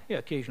 Oh, yeah.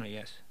 Occasionally,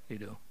 yes, you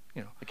do.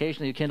 You know.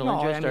 Occasionally, you kindle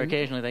interest, or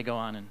occasionally they go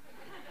on and.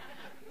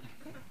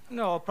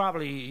 No,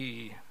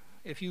 probably.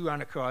 If you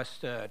run across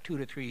 2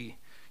 to 3,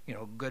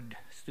 good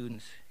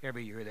students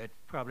every year that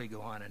probably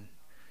go on and,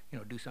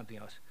 do something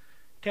else.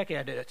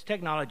 It's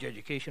technology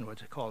education,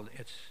 what's it called?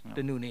 It's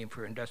the new name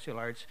for industrial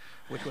arts,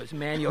 which was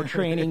manual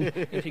training.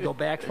 If you go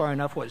back far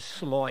enough, was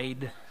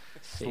Sloyd.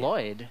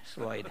 Sloyd?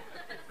 Sloyd.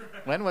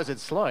 When was it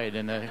Sloyd?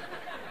 In the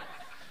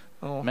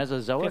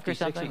Mesozoic 50, or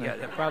something?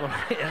 60, yeah, probably,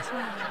 yes.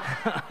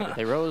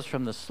 They rose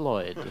from the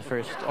Sloyd. The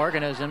first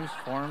organisms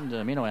formed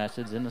amino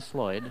acids in the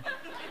Sloyd.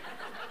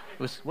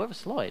 What was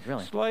Sloyd,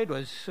 really? Sloyd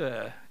was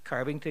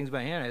carving things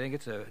by hand. I think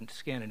it's a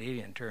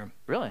Scandinavian term.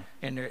 Really?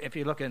 And if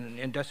you look in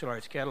industrial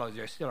arts catalogs,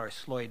 there still are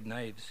Sloyd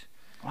knives.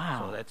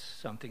 Wow. So that's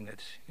something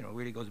that's,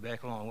 really goes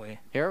back a long way.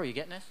 Here, are you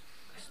getting this?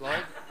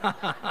 Sloyd?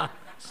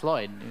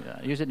 Sloyd.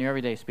 Use it in your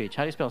everyday speech.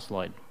 How do you spell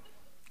Sloyd?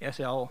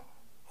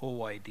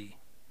 S-L-O-Y-D.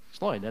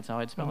 Sloyd, that's how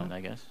I'd spell it,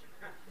 I guess.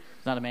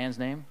 It's not a man's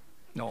name?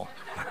 No.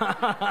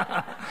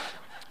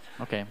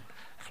 Okay.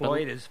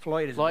 Floyd is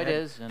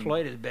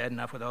bad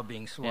enough without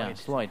being Sloyd. Yeah,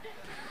 Sloyd.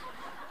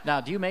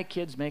 Now, do you make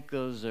kids make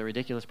those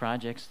ridiculous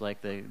projects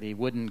like the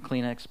wooden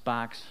Kleenex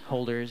box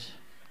holders?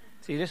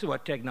 See, this is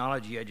what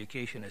technology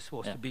education is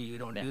supposed to be. You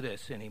don't do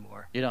this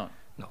anymore. You don't?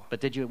 No.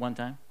 But did you at one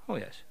time? Oh,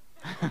 yes.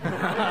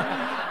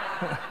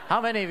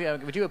 How many of you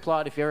would you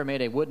applaud if you ever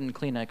made a wooden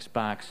Kleenex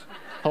box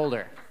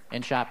holder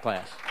in shop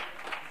class?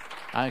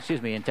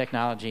 In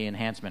technology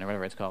enhancement or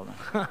whatever it's called.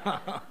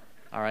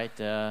 All right.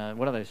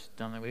 What others?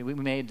 We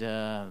made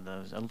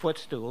those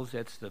footstools.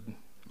 That's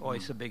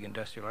always a big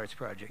industrial arts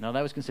project. No,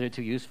 that was considered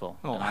too useful.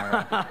 Oh.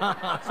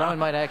 Someone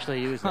might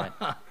actually use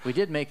that. We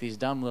did make these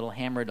dumb little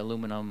hammered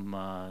aluminum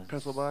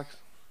pencil box.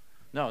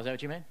 No, is that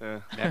what you made? Yeah.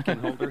 Napkin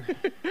holder.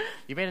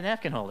 You made a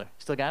napkin holder.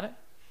 Still got it?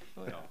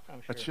 Oh, yeah,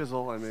 I'm sure. A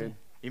chisel I made.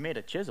 You made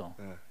a chisel.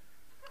 Yeah.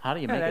 How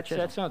do you make a chisel?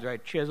 That sounds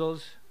right.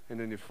 Chisels. And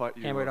then you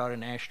hammered out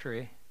an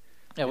ashtray.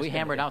 Yeah, we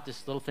hammered out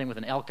this little thing with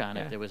an elk on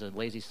it. There was a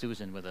Lazy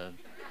Susan with a,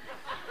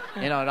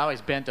 it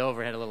always bent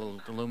over, had a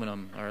little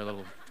aluminum or a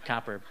little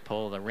copper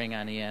pole, the ring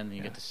on the end, and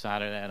you get to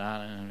solder that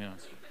on, and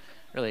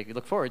really you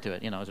look forward to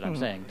it. Is what I'm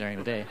saying during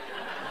the day.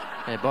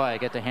 Hey, boy, I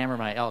get to hammer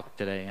my elk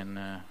today in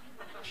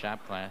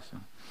shop class.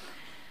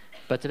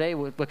 But today,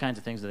 what kinds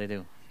of things do they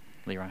do,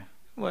 Leroy?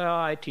 Well,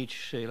 I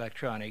teach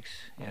electronics,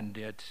 and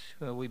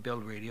we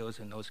build radios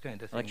and those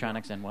kinds of things.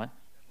 Electronics and what?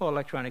 Well,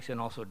 electronics and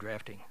also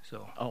drafting.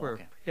 So we're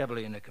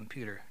heavily into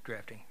computer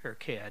drafting, or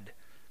CAD,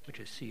 which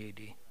is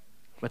CAD.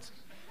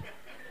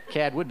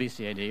 CAD would be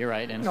CAD, you're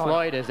right. And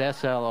Floyd is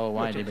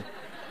SLOYD.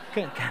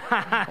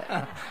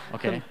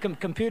 Okay.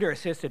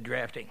 Computer-assisted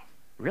drafting.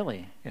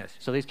 Really? Yes.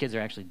 So these kids are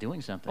actually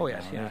doing something. Oh,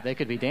 yes, yeah. They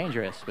could be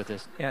dangerous with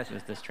this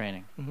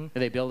training. Mm-hmm. Do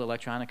they build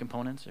electronic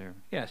components? Or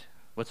yes.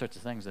 What sorts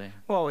of things they?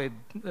 Well,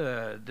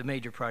 the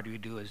major project we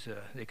do is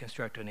they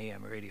construct an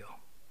AM radio.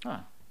 Huh.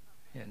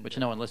 Which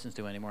no one listens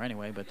to anymore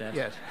anyway, but that's...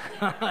 Yes.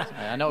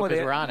 I know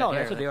because we're on it here.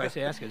 That's what they always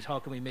ask is, how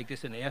can we make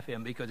this in the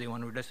FM? Because they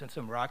want to listen to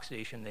some rock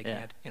station. They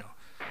can't,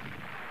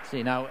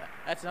 See, now,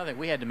 that's another thing.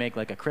 We had to make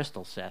like a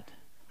crystal set,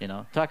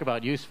 Talk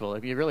about useful.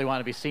 If you really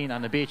want to be seen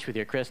on the beach with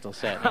your crystal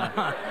set.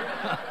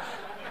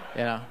 It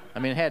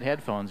had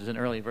headphones. It was an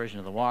early version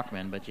of the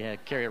Walkman, but you had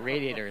to carry a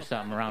radiator or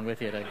something around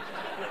with you to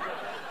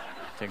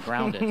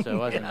ground it, so it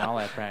wasn't all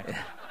that practical.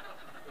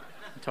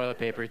 Toilet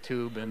paper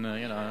tube and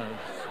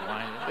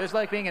wine. It was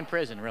like being in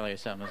prison, really, or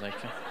something. It was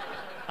like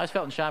I just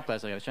felt in shop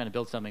class like I was trying to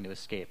build something to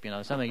escape,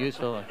 something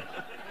useful.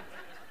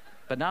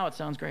 But now it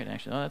sounds great,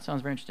 actually. Oh, that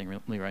sounds very interesting,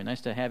 Leroy.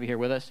 Nice to have you here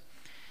with us,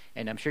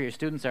 and I'm sure your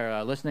students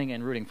are listening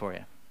and rooting for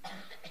you.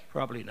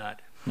 Probably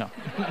not. No.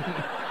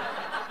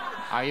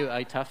 Are you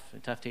a tough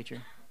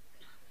teacher?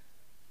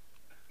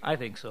 I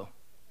think so.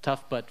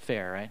 Tough but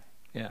fair, right?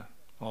 Yeah,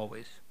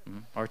 always.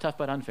 Mm-hmm. Or tough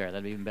but unfair.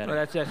 That'd be even better.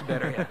 Well, that's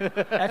better. Yeah.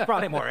 That's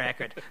probably more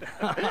accurate.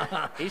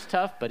 He's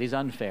tough, but he's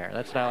unfair.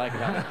 That's what I like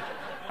about him.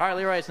 All right,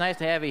 Leroy, it's nice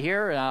to have you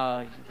here.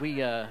 We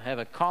have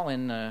a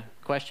call-in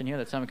question here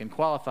that someone can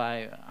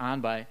qualify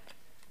on by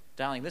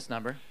dialing this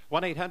number.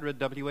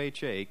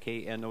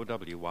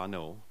 1-800-WHA-KNOW,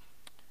 WANO. All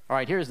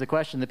right, here's the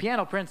question. The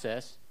piano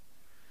princess,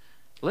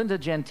 Linda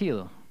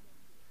Gentile.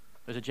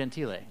 There's a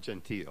Gentile.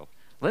 Gentile.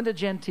 Linda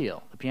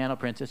Gentile, the piano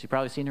princess. You've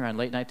probably seen her on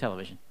late-night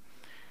television.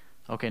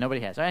 Okay,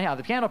 nobody has. Anyhow,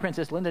 the piano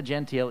princess, Linda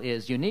Gentile,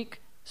 is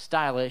unique,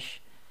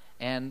 stylish,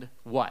 and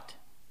what?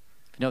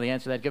 If you know the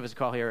answer to that, give us a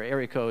call here.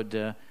 Area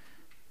code,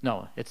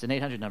 no, it's an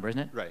 800 number,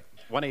 isn't it? Right.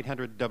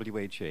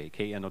 1-800-WHA,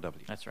 KNOW.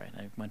 That's right.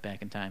 I went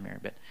back in time here a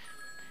bit.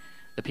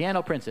 The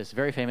piano princess,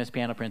 very famous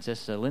piano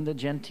princess, Linda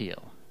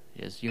Gentile,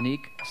 is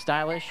unique,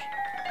 stylish,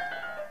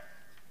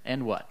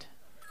 and what?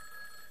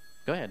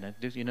 Go ahead.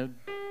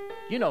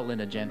 You know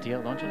Linda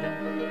Gentile, don't you,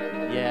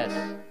 John?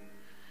 Yes.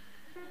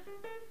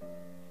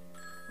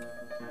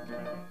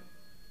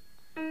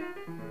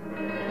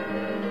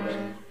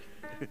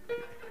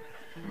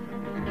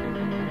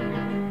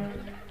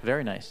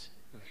 Very nice.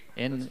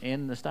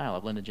 In the style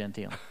of Linda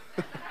Gentile.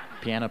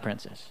 Piano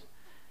princess.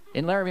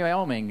 In Laramie,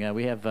 Wyoming,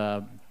 we have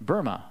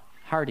Burma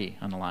Hardy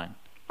on the line.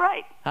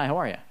 Right. Hi, how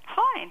are you?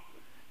 Fine.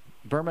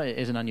 Burma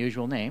is an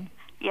unusual name.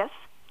 Yes.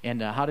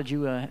 And how did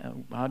you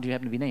happen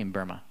to be named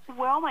Burma?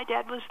 Well, my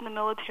dad was in the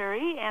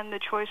military, and the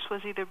choice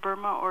was either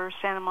Burma or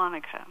Santa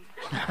Monica.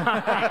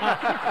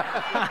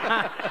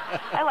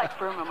 I like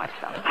Burma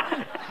myself.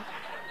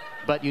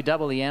 But you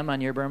double the M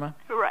on your Burma?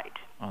 Right.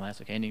 Oh,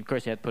 that's okay. And of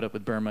course, you had to put up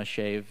with Burma,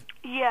 shave.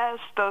 Yes,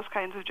 those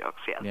kinds of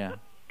jokes, yes. Yeah.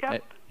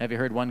 Yep. Have you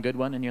heard one good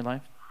one in your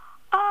life?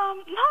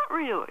 Not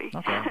really.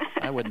 Okay,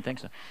 I wouldn't think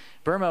so.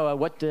 Burma,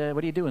 what do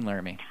you do in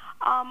Laramie?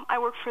 I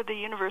work for the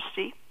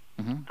university,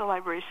 the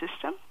library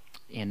system.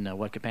 In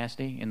what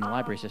capacity? In the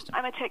library system?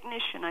 I'm a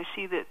technician. I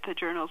see that the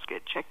journals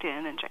get checked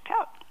in and checked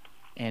out.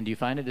 And do you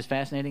find it as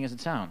fascinating as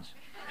it sounds?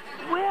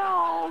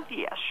 Well,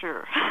 yeah,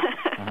 sure.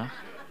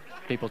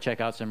 People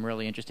check out some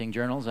really interesting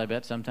journals, I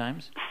bet,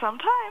 sometimes.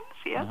 Sometimes,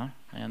 yeah.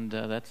 And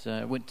that's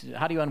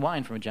how do you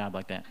unwind from a job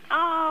like that?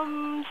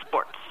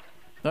 Sports.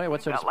 Oh, yeah,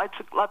 what sort of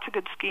lots of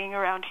good skiing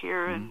around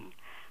here and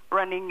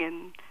running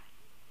and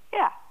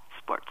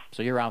sports.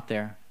 So you're out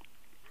there.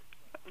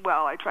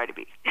 Well, I try to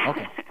be.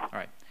 Okay. All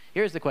right.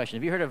 Here's the question.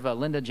 Have you heard of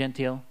Linda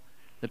Gentile,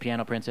 the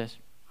piano princess?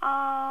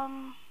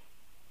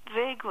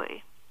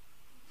 Vaguely.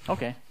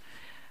 Okay.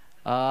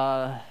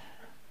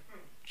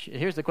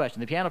 Here's the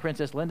question. The piano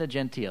princess, Linda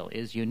Gentile,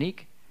 is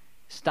unique,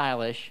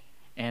 stylish,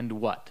 and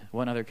what?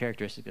 One other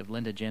characteristic of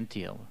Linda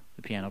Gentile,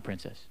 the piano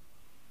princess.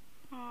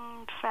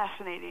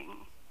 Fascinating.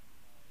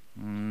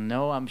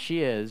 No,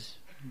 she is,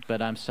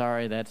 but I'm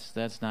sorry,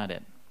 that's not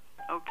it.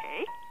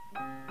 Okay.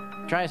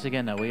 Try us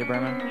again, though, will you,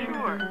 Burma?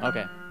 Sure.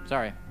 Okay.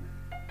 Sorry.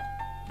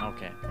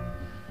 Okay.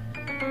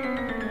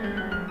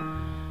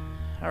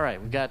 All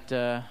right, we've got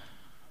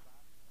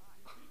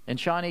in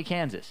Shawnee,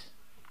 Kansas.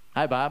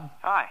 Hi, Bob.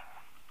 Hi.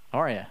 How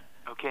are you?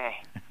 Okay.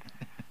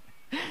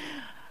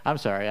 I'm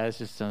sorry. I was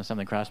just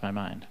something crossed my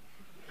mind.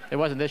 It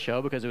wasn't this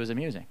show because it was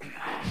amusing.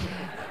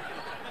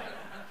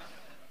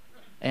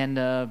 And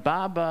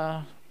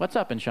Bob, what's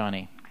up in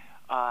Shawnee?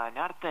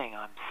 Not a thing.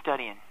 I'm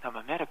studying. I'm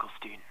a medical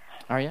student.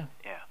 Are you?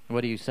 Yeah.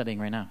 What are you studying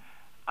right now?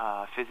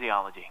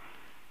 Physiology.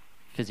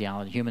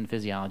 Physiology, human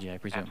physiology, I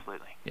presume.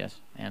 Absolutely. Yes.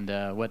 And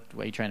what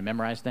are you trying to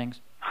memorize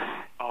things?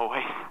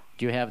 Always.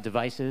 Do you have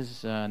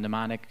devices,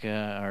 mnemonic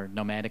or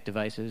nomadic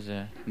devices?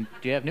 Do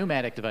you have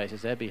pneumatic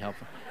devices? That'd be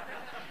helpful.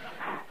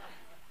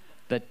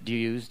 That do you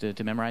use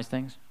to memorize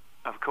things?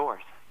 Of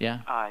course.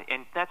 Yeah?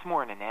 And that's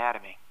more in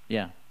anatomy.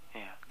 Yeah.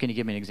 Yeah. Can you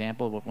give me an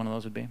example of what one of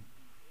those would be?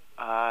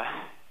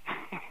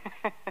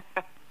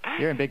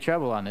 You're in big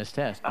trouble on this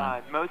test.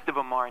 Most of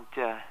them aren't.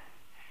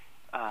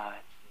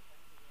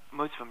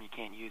 Most of them you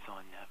can't use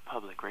on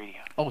public radio.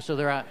 Oh, so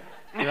they're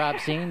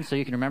obscene, so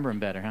you can remember them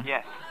better, huh?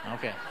 Yes.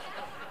 Okay.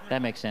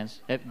 That makes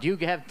sense. Do you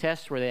have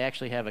tests where they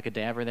actually have a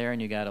cadaver there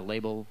and you got to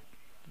label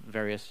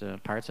various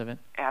parts of it?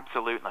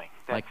 Absolutely.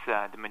 That's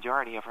the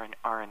majority of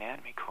our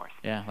anatomy course.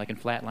 Yeah, like in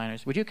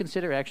Flatliners. Would you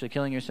consider actually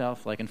killing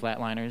yourself, like in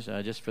Flatliners,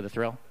 just for the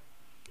thrill?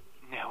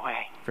 No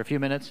way. For a few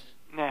minutes?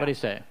 No. What do you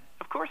say?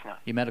 Of course not.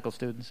 You medical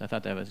students? I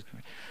thought that was...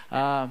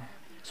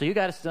 so you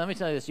got to... Let me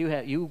tell you this.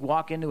 You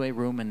walk into a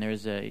room and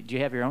there's a... Do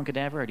you have your own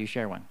cadaver or do you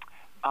share one?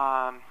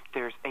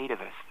 There's 8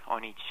 of us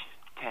on each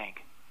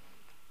tank.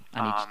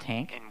 On each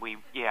tank? And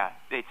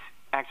it's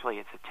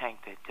a tank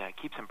that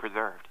keeps them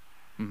preserved.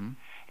 Mm-hmm.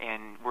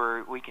 And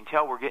we can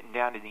tell we're getting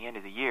down to the end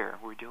of the year.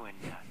 We're doing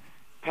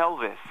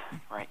pelvis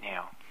right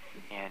now.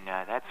 And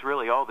that's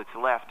really all that's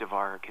left of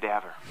our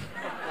cadaver.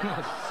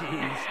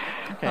 Jeez.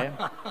 Okay.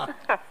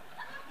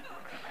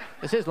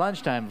 This is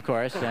lunchtime, of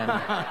course, and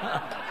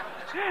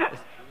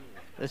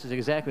this is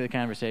exactly the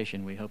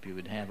conversation we hope you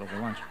would have over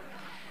lunch.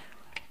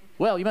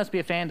 Well, you must be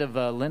a fan of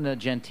Linda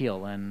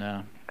Gentile, and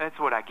that's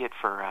what I get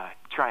for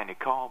trying to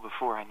call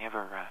before I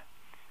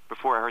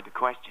heard the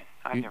question.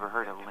 I've never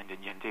heard of Linda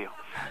Gentile.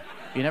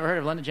 You never heard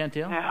of Linda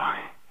Gentile? No.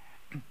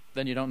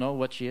 Then you don't know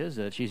what she is?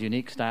 She's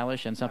unique,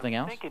 stylish, and something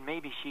else? I'm thinking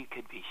maybe she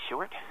could be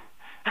short.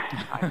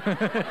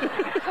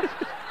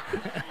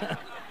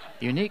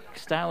 Unique,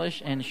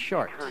 stylish, and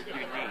short. Her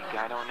unique,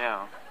 I don't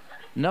know.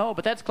 No,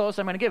 but that's close.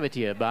 I'm going to give it to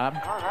you, Bob.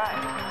 All right.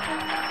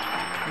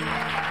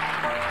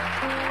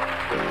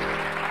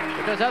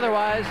 Because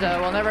otherwise,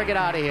 we'll never get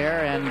out of here,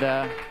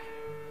 and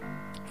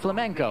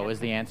flamenco is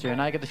the answer, and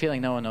I get the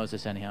feeling no one knows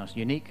this anyhow. It's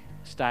unique,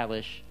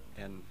 stylish,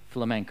 and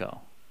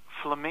flamenco.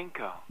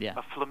 Flamenco? Yeah.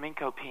 A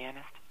flamenco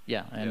pianist?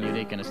 Yeah, and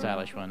unique and a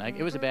stylish one.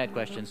 It was a bad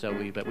question,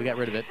 but we got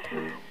rid of it.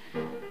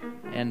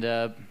 And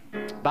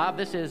Bob,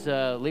 this is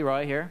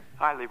Leroy here.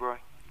 Hi, Leroy.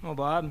 Oh,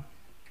 Bob.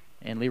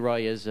 And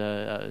Leroy is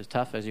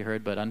tough, as you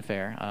heard, but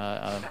unfair.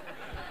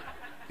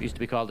 Used to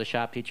be called a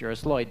shop teacher or a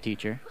Sloyd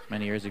teacher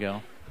many years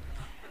ago.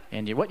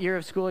 And what year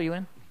of school are you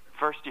in?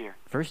 First year.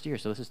 First year.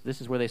 So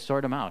this is where they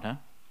sort them out, huh?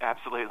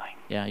 Absolutely.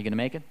 Yeah, you gonna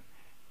make it?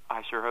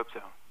 I sure hope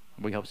so.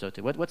 We hope so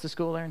too. What's the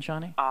school there in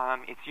Shawnee?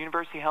 It's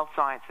University of Health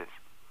Sciences.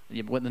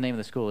 Yeah, what the name of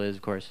the school is,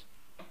 of course.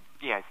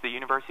 Yeah, it's the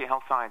University of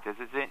Health Sciences.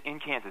 It's in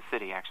Kansas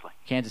City, actually.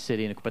 Kansas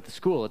City, but the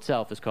school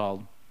itself is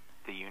called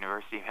the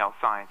University of Health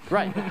Sciences.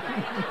 Right.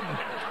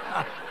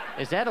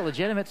 Is that a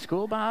legitimate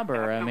school, Bob?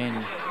 Or I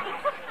mean,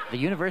 the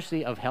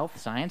University of Health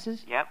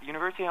Sciences? Yep,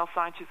 University of Health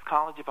Sciences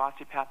College of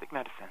Osteopathic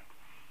Medicine.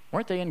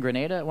 Weren't they in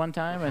Grenada at one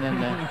time, and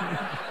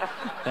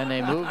then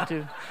they moved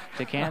to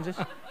Kansas?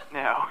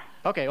 No.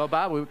 Okay, well,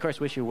 Bob, we of course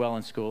wish you well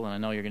in school, and I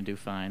know you're going to do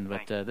fine,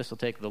 but this will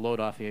take the load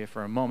off you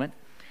for a moment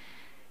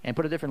and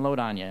put a different load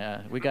on you.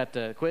 We got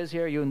a quiz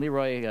here. You and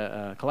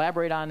Leroy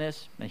collaborate on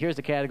this, and here's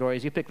the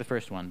categories. You pick the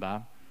first one,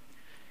 Bob.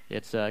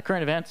 It's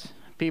current events,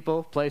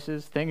 people,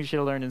 places, things you should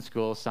have learned in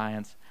school,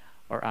 science,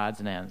 or odds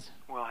and ends.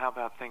 Well, how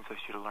about things I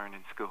should have learned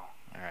in school?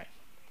 All right.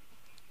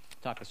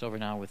 Talk us over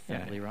now with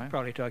Leroy.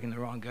 Probably talking the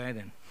wrong guy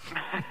then.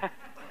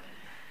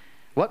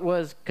 What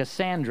was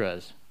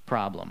Cassandra's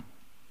problem?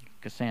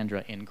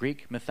 Cassandra in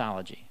Greek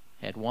mythology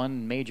had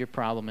one major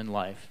problem in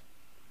life,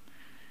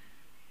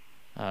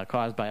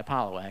 caused by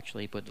Apollo,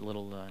 actually. He put a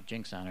little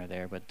jinx on her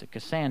there. But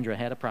Cassandra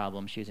had a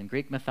problem. She's in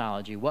Greek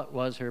mythology. What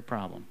was her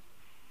problem?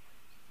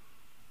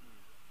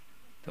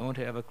 Don't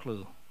have a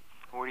clue.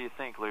 What do you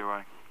think,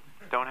 Leroy?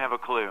 Don't have a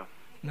clue.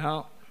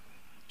 No.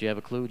 Do you have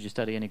a clue? Did you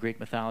study any Greek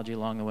mythology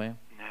along the way?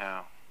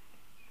 No.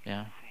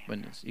 Yeah?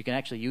 You can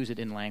actually use it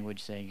in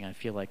language, saying, I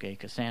feel like a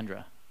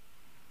Cassandra.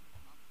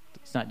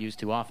 It's not used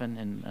too often.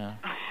 And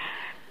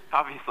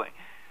obviously.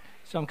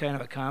 Some kind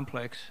of a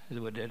complex is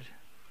what it did.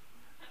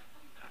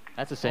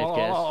 That's a safe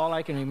guess. All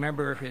I can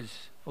remember is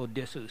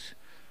Odysseus.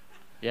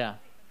 Yeah.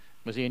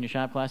 Was he in your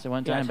shop class at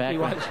one time? Yes, back he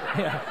was.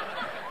 Yeah.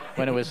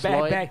 When it was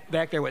Sloyd?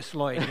 Back there with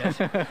Sloyd, yes.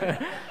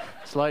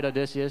 Sloyd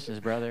Odysseus, his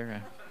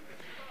brother.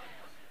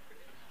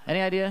 Any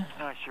idea?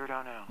 No, I sure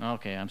don't know.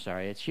 Okay, I'm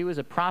sorry. She was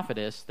a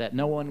prophetess that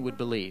no one would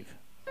believe.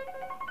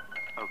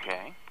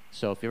 Okay.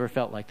 So if you ever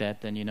felt like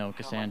that, then you know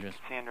Cassandra.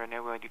 Cassandra,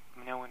 no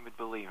one would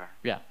believe her.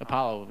 Yeah,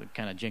 Apollo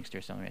kind of jinxed her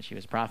or something. She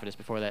was a prophetess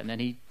before that, and then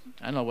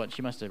I don't know what,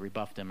 she must have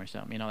rebuffed him or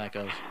something. You know how that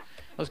goes.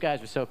 Those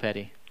guys were so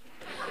petty.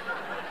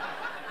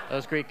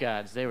 Those Greek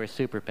gods, they were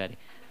super petty.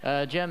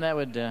 Jim, that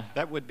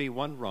would be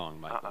one wrong,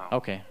 Michael. Uh-oh.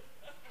 Okay.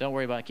 Don't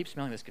worry about it. I keep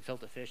smelling this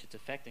gefilte fish. It's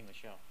affecting the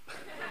show. You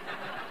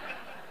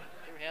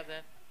ever have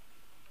that?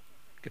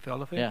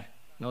 Gefilte fish? Yeah.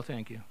 No,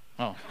 thank you.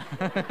 Oh.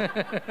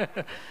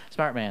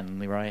 Smart man,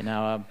 Leroy.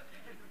 Now,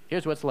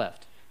 here's what's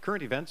left.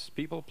 Current events,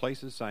 people,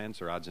 places,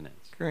 science, or odds and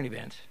ends. Current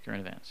events. Current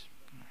events.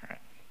 All right.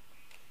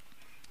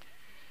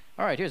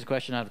 All right, here's a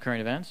question out of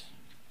current events,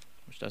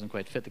 which doesn't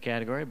quite fit the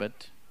category,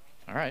 but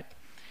all right.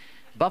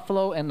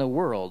 Buffalo and the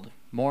world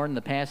mourn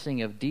the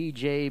passing of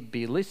DJ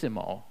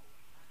Bellissimo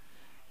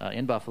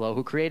in Buffalo,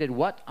 who created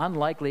what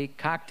unlikely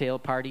cocktail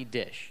party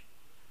dish?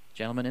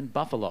 Gentleman in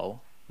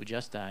Buffalo, who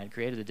just died,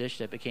 created a dish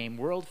that became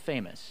world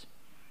famous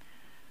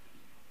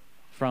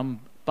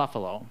from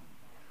Buffalo.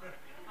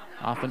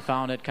 Often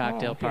found at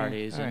cocktail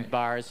parties and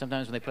bars.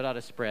 Sometimes when they put out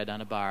a spread on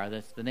a bar,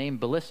 the name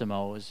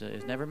Bellissimo is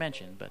never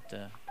mentioned.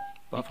 But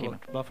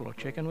Buffalo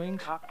chicken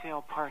wings?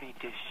 Cocktail party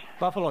dish.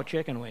 Buffalo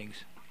chicken wings.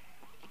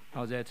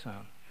 How's that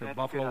sound? That's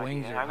buffalo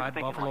wings idea. or hot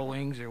buffalo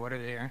wings or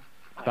whatever they are.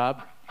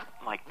 Bob?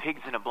 Like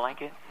pigs in a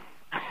blanket?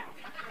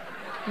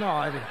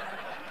 No, have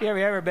you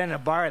ever been in a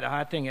bar? The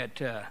hot thing at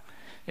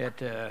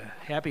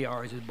happy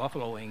hours is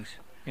buffalo wings.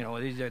 You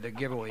know, these are the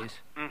giveaways.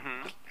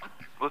 Mm-hmm.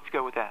 Let's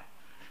go with that.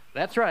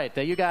 That's right.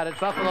 You got it.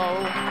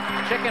 Buffalo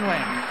chicken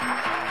wings.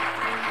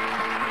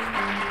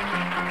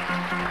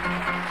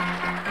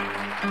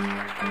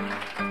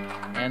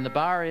 And the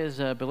bar is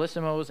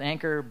Bellissimo's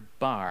Anchor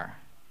Bar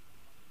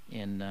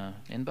in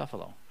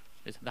Buffalo.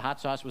 The hot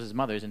sauce was his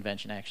mother's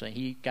invention, actually.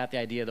 He got the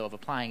idea, though, of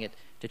applying it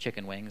to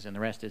chicken wings, and the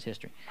rest is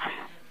history.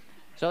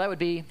 So that would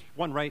be...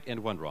 One right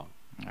and one wrong.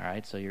 All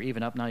right, so you're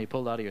even up now. You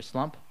pulled out of your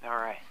slump. All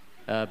right.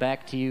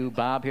 Back to you,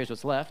 Bob. Here's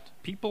what's left.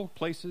 People,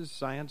 places,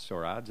 science,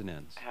 or odds and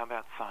ends. How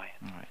about science?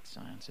 All right,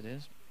 science it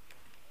is.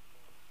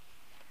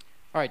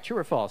 All right, true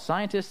or false?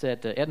 Scientists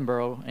at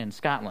Edinburgh in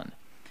Scotland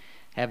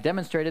have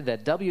demonstrated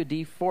that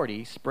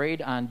WD-40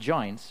 sprayed on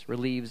joints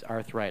relieves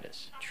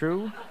arthritis.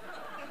 True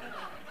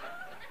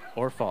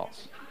or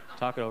false?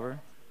 Talk it over.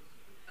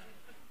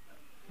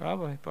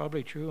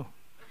 Probably true.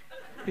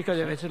 Because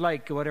if it's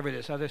like whatever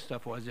this other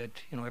stuff was that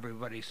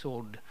everybody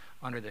sold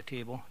under the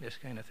table, this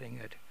kind of thing.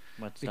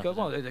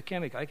 There's a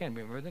chemical. I can't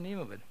remember the name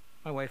of it.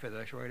 My wife has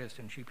arthritis,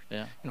 and she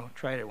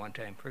tried it one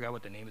time. Forgot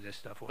what the name of this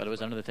stuff was. But it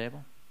was under the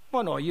table?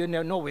 Well, no,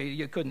 no way.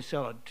 You couldn't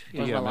sell it.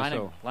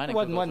 It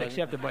wasn't one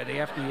accepted by the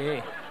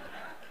FDA.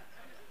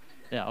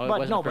 Yeah, oh, it but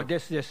wasn't no, a pro-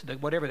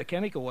 but whatever the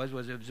chemical was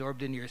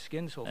absorbed into your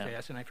skin so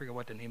fast, and I forget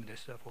what the name of this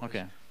stuff was.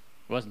 Okay. It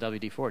wasn't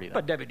WD-40,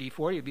 though. But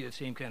WD-40 would be the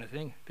same kind of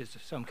thing. It's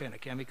some kind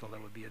of chemical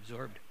that would be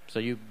absorbed. So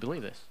you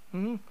believe this?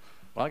 Mm-hmm.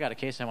 Well, I got a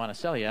case I want to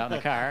sell you out in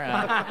the car.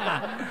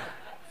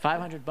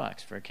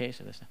 $500 for a case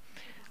of this.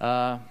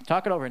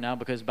 Talk it over now,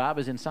 because Bob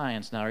is in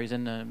science now. Or he's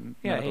in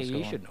medical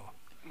school. He should know.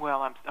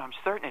 Well, I'm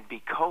certain it'd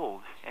be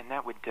cold, and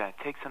that would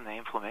take some of the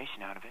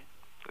inflammation out of it.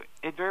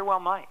 It very well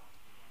might.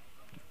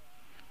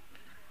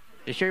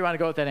 You sure you want to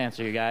go with that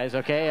answer, you guys?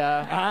 Okay.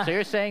 So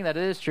you're saying that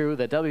it is true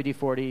that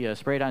WD-40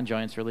 sprayed on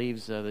joints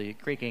relieves the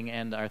creaking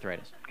and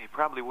arthritis? It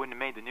probably wouldn't have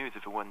made the news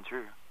if it wasn't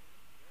true.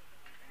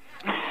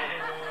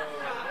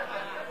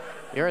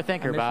 You're a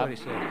thinker, Bob. What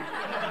he said.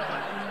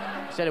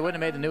 He said it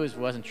wouldn't have made the news if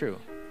it wasn't true.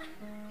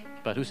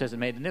 But who says it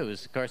made the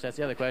news? Of course, that's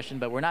the other question.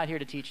 But we're not here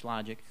to teach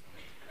logic.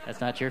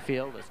 That's not your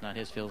field. It's not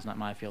his field. It's not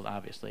my field,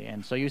 obviously.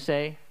 And so you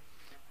say?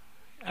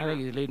 I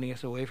think he's leading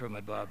us away from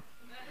it, Bob.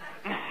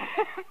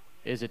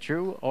 Is it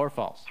true or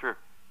false? True.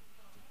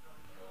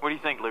 What do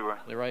you think, Leroy?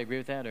 Leroy, agree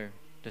with that or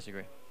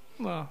disagree?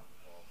 Well,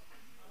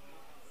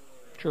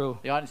 true.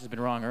 The audience has been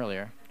wrong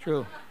earlier.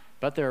 True.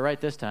 But they were right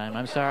this time.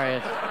 I'm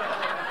sorry.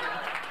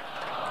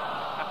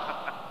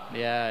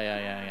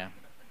 Yeah.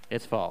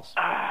 It's false.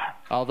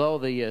 Although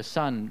the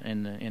Sun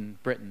in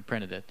Britain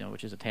printed it,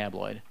 which is a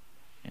tabloid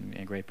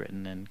in Great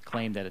Britain, and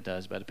claimed that it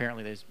does, but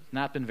apparently there's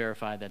not been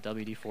verified that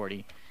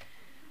WD-40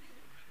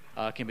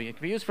 can be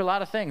used for a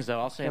lot of things, though.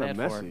 I'll say Kinda that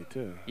messy, for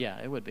too.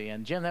 Yeah, it would be.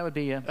 And Jim, that would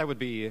be that would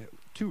be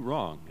 2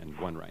 wrong and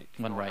 1 right.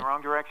 One right.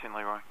 Wrong direction,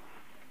 Leroy.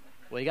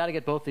 Well, you got to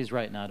get both these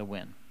right now to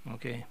win.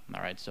 Okay.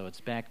 All right, so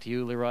it's back to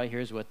you, Leroy.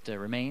 Here's what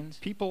remains.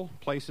 People,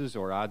 places,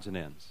 or odds and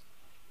ends?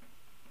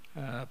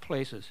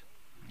 Places.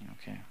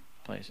 Okay,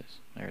 places.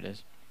 There it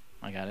is.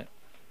 I got it.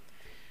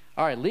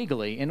 All right,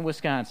 legally, in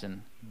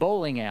Wisconsin,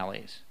 bowling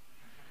alleys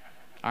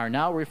are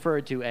now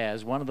referred to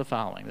as one of the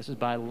following. This is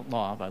by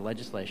law, by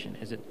legislation.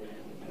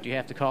 Do you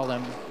have to call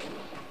them?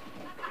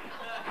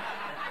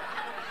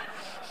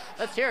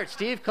 Let's hear it.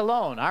 Steve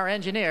Colon, our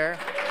engineer.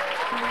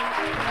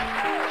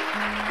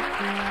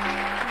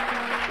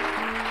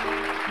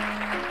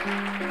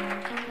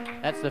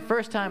 That's the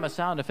first time a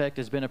sound effect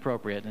has been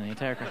appropriate in the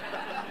entire country.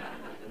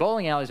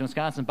 Bowling alleys in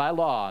Wisconsin, by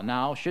law,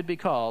 now should be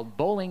called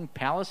bowling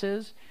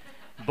palaces,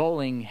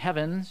 bowling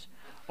heavens,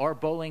 or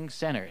bowling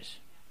centers.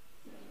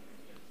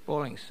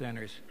 Bowling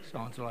centers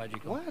sounds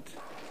logical. What?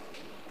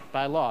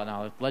 By law,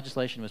 now,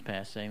 legislation was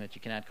passed saying that you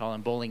cannot call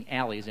them bowling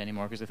alleys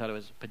anymore because they thought it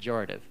was a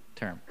pejorative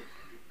term.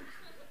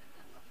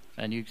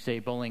 And you say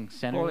bowling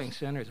centers? Bowling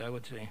centers, I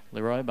would say.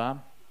 Leroy,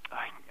 Bob?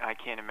 I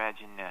can't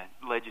imagine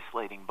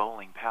legislating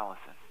bowling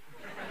palaces.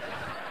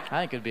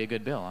 I think it would be a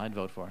good bill. I'd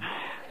vote for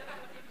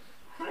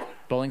it.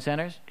 Bowling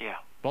centers? Yeah.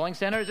 Bowling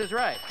centers is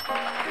right.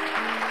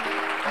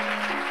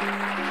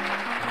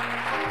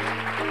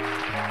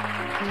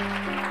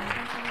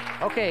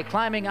 Okay,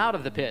 climbing out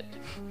of the pit.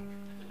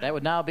 That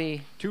would now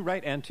be 2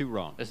 right and 2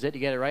 wrong. This is it. You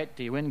get it right,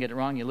 do you win? Get it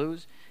wrong, you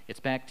lose. It's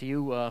back to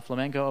you,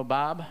 Flamenco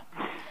Bob.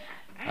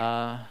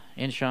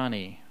 In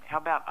Shawnee. How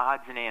about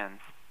odds and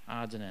ends?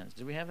 Odds and ends.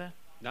 Do we have that?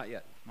 Not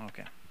yet.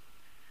 Okay.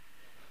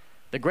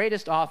 The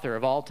greatest author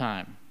of all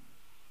time,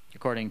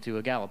 according to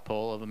a Gallup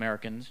poll of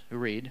Americans who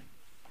read,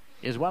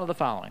 is one of the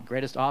following.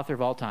 Greatest author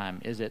of all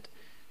time. Is it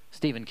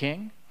Stephen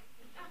King,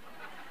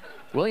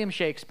 William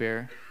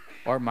Shakespeare,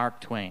 or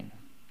Mark Twain?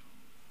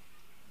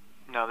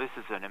 No, this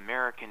is an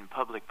American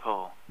public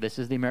poll. This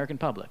is the American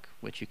public,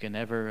 which you can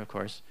never, of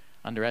course,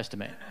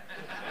 underestimate.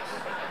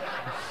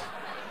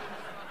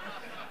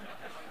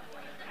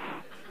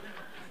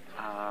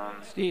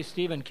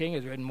 Stephen King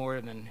has written more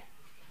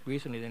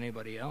recently than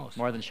anybody else.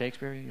 More than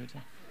Shakespeare, you would say?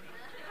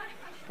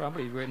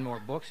 Probably written more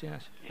books,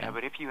 yes. Yeah,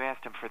 but if you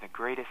asked him for the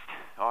greatest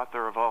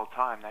author of all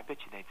time, I bet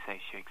you they'd say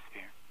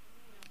Shakespeare.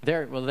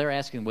 They're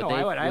asking would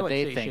I would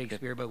they say think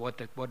Shakespeare, but what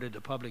did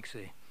the public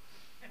say?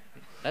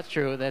 That's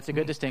true. That's a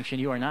good distinction.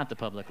 You are not the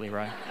public,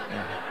 Leroy.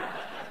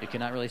 You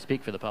cannot really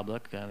speak for the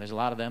public. There's a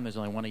lot of them. There's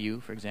only one of you,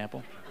 for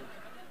example.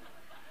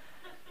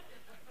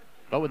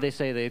 What would they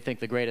say they think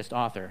the greatest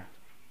author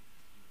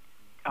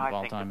of all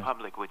I think time the is?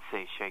 public would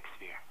say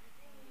Shakespeare.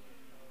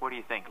 What do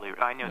you think, Leroy?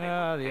 I know they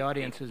would The say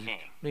audience Stephen is King.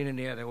 leaning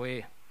the other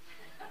way.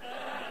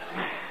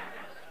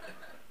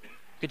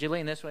 Could you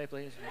lean this way,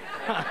 please?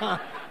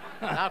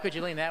 Now could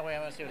you lean that way? I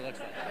want to see what it looks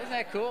like. Isn't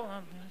that cool?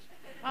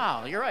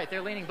 Oh, you're right.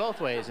 They're leaning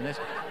both ways in this.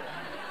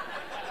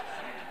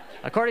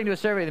 According to a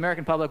survey of the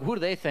American public, who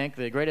do they think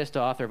the greatest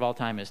author of all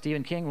time is?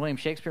 Stephen King, William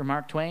Shakespeare,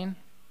 Mark Twain?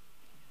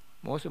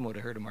 Most of them would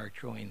have heard of Mark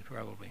Twain,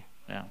 probably.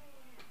 Yeah.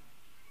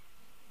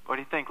 What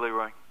do you think,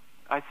 Leroy?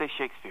 I'd say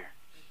Shakespeare.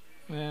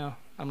 Well,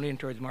 I'm leaning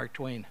towards Mark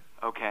Twain.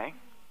 Okay.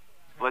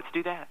 Let's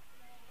do that.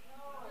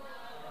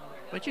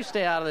 Would you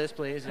stay out of this,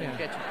 please? And Yeah.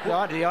 get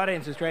The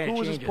audience is trying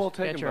to change it.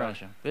 Get your own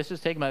show. This is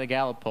taken by the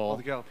Gallup poll. Oh,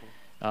 the Gallup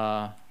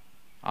poll.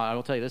 I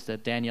will tell you this,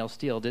 that Danielle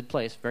Steele did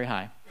place very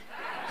high.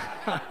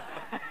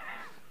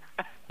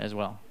 As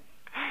well.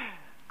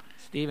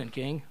 Stephen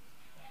King.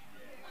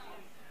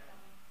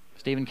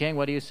 Stephen King,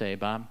 what do you say,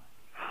 Bob?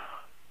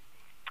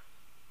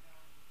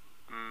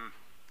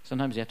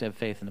 Sometimes you have to have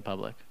faith in the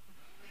public.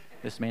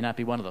 This may not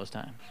be one of those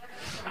times.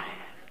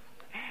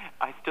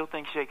 I still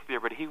think Shakespeare,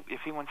 but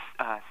if he wants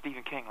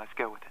Stephen King, let's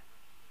go with it.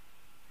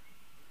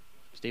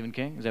 Stephen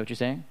King, is that what you're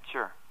saying?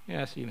 Sure.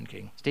 Yeah, Stephen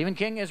King. Stephen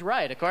King is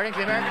right, according to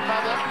the American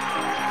public.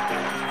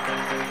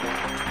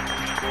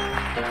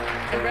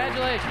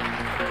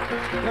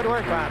 Congratulations. Good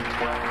work, Bob.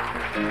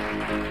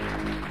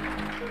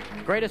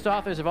 Greatest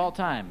authors of all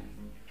time,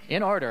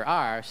 in order,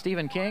 are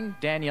Stephen King,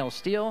 Danielle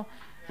Steele,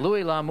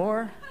 Louis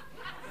L'Amour,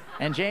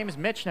 and James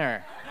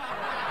Michener.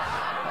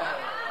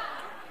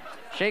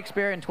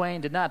 Shakespeare and Twain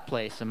did not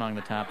place among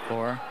the top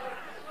 4.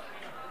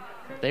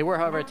 They were,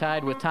 however,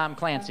 tied with Tom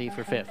Clancy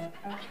for 5th.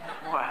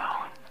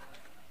 Wow.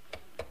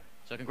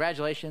 So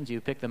congratulations,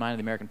 you picked the mind of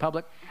the American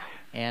public.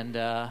 And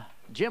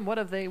Jim, what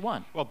have they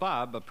won? Well,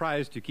 Bob, a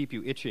prize to keep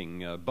you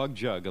itching, Bug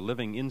Jug, a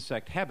living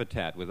insect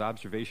habitat with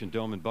Observation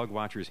Dome and Bug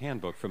Watcher's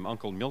Handbook from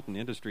Uncle Milton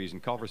Industries in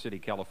Culver City,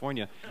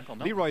 California.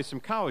 Leroy, some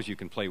cows you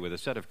can play with, a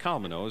set of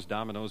Calmanos,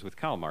 dominoes with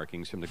cow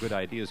markings from the Good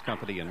Ideas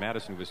Company in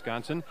Madison,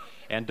 Wisconsin,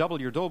 and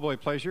double your Doughboy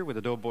pleasure with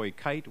a Doughboy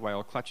kite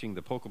while clutching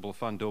the Pokeable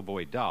Fun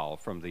Doughboy doll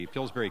from the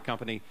Pillsbury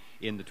Company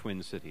in the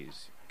Twin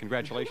Cities.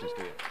 Congratulations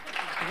to you.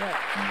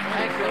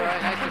 Thanks,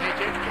 Leroy. Nice to meet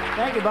you.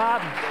 Thank you,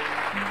 Bob.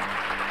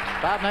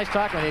 Bob, nice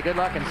talking with you. Good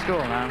luck in school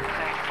now.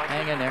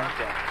 Hang in there.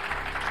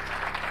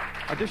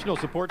 Additional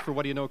support for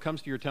What Do You Know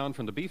comes to your town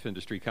from the Beef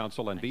Industry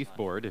Council and Beef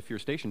Board. If your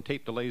station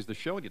tape delays the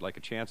show and you'd like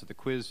a chance at the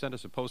quiz, send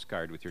us a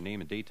postcard with your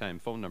name and daytime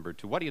phone number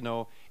to What Do You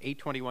Know,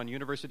 821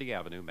 University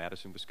Avenue,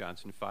 Madison,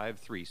 Wisconsin,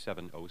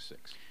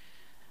 53706.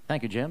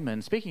 Thank you, Jim.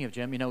 And speaking of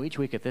Jim, you know, each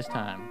week at this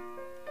time,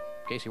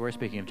 Casey, we're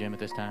speaking of Jim at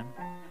this time.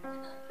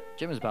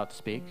 Jim is about to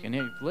speak.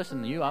 And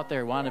listen, you out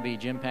there want to be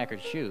Jim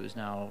Packard's shoes.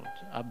 Now,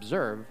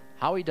 observe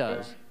how he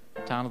does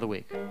Town of the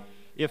Week.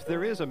 If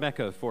there is a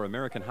mecca for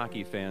American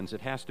hockey fans,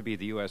 it has to be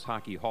the U.S.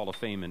 Hockey Hall of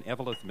Fame in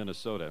Eveleth,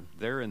 Minnesota.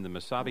 There in the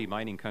Mesabi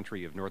mining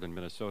country of northern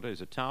Minnesota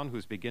is a town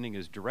whose beginning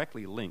is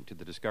directly linked to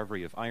the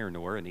discovery of iron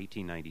ore in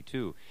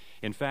 1892.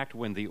 In fact,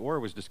 when the ore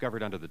was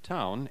discovered under the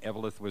town,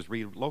 Eveleth was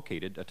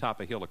relocated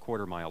atop a hill a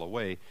quarter-mile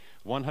away.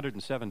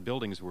 107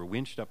 buildings were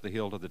winched up the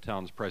hill to the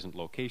town's present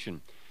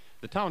location.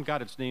 The town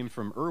got its name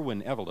from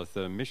Irwin Eveleth,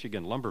 a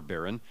Michigan lumber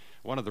baron.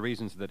 One of the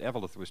reasons that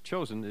Eveleth was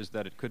chosen is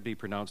that it could be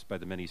pronounced by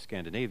the many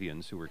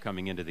Scandinavians who were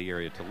coming into the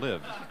area to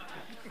live.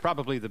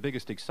 Probably the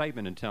biggest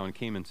excitement in town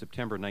came in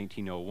September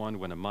 1901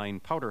 when a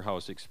mine powder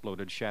house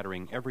exploded,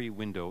 shattering every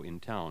window in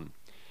town.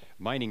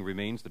 Mining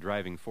remains the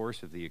driving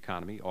force of the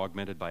economy,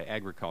 augmented by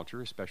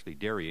agriculture, especially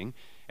dairying.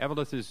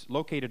 Eveleth is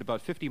located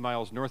about 50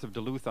 miles north of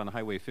Duluth on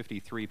Highway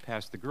 53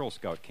 past the Girl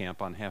Scout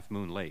camp on Half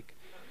Moon Lake.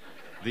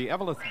 The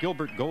Eveleth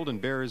Gilbert Golden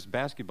Bears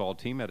basketball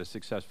team had a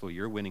successful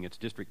year, winning its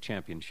district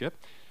championship.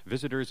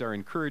 Visitors are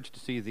encouraged to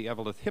see the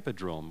Eveleth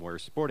Hippodrome, where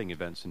sporting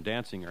events and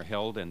dancing are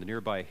held, and the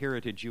nearby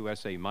Heritage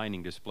USA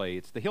mining display.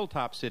 It's the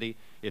Hilltop City.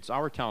 It's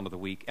our town of the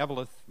week,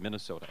 Eveleth,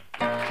 Minnesota.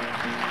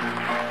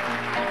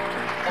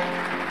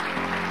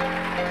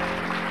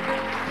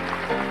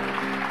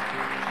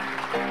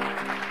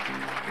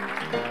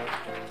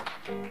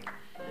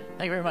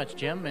 Thank you very much,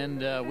 Jim.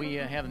 And we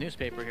have a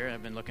newspaper here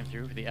I've been looking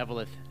through, the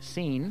Eveleth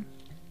Scene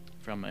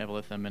from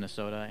Eveleth,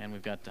 Minnesota. And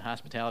we've got the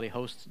hospitality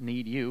hosts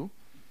need you.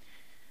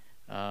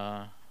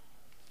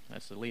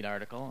 That's the lead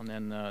article. And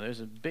then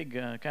there's a big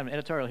kind of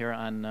editorial here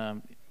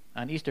on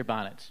Easter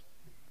bonnets,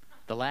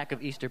 the lack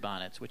of Easter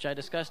bonnets, which I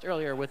discussed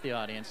earlier with the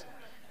audience.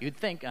 You'd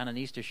think on an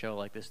Easter show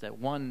like this that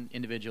one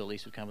individual at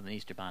least would come with an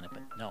Easter bonnet,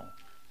 but no.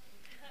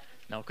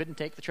 No, couldn't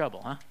take the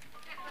trouble, huh?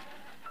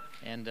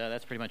 And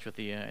that's pretty much what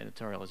the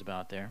editorial is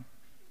about there,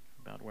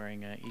 about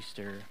wearing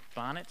Easter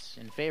bonnets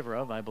in favor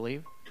of, I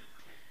believe,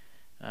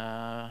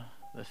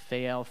 the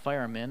Fayal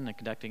Firemen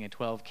conducting a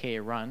 12K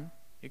run.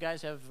 You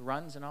guys have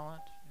runs and all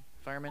that,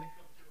 firemen?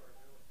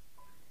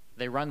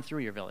 They run through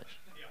your village,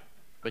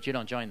 but you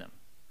don't join them.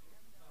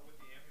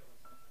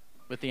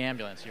 With the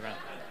ambulance, you run.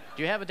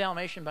 Do you have a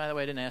Dalmatian, by the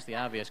way? I didn't ask the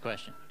obvious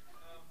question.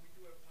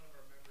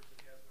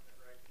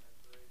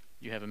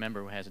 You have a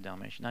member who has a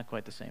Dalmatian. Not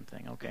quite the same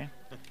thing. Okay.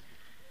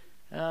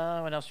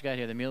 What else you got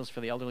here? The meals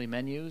for the elderly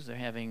menus. They're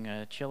having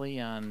chili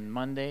on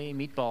Monday,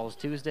 meatballs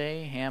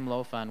Tuesday, ham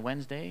loaf on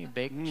Wednesday,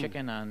 baked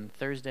chicken on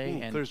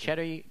Thursday, and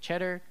Thursday.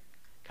 cheddar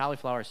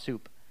cauliflower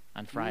soup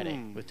on Friday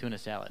with tuna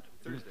salad.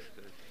 Thursday.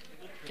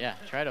 Yeah,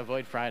 try to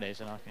avoid Fridays.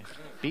 And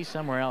be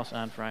somewhere else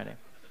on Friday.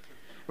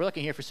 We're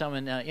looking here for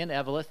someone in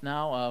Eveleth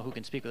now who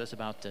can speak with us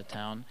about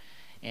town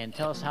and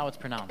tell us how it's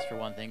pronounced, for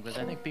one thing, because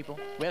I think people...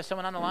 We have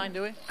someone on the line,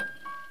 do we?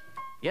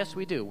 Yes,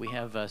 we do. We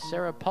have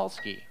Sarah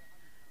Polsky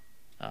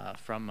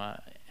from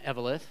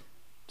Eveleth.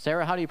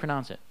 Sarah, how do you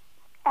pronounce it?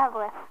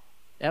 Eveleth.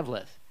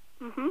 Eveleth.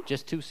 Mm-hmm.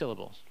 Just 2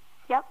 syllables.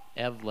 Yep.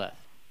 Eveleth.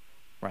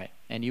 Right.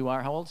 And you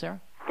are how old, Sarah?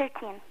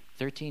 13.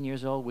 13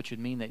 years old, which would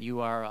mean that you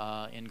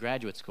are in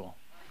graduate school.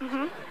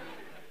 Mm-hmm.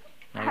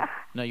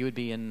 No, you would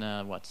be in,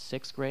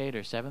 6th grade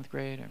or 7th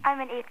grade? Or I'm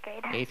in 8th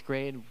grade. 8th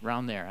grade,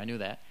 around there. I knew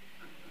that.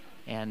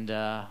 And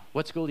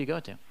what school do you go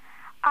to?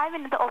 I'm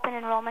in the open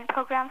enrollment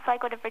program, so I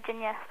go to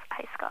Virginia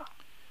High School.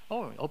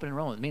 Oh, open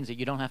enrollment means that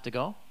you don't have to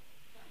go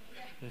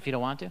if you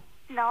don't want to?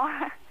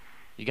 No.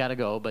 You got to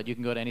go, but you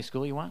can go to any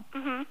school you want?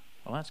 Mhm.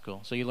 Well, that's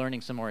cool. So you're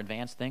learning some more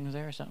advanced things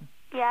there or something?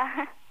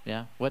 Yeah.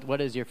 Yeah.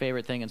 What is your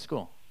favorite thing in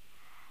school?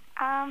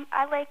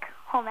 I like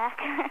home ec.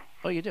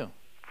 Oh, you do?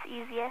 It's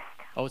easiest.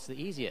 Oh, it's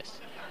the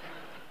easiest.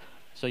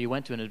 So you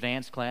went to an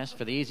advanced class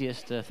for the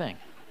easiest thing.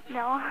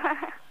 No.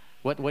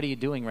 What are you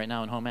doing right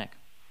now in home ec?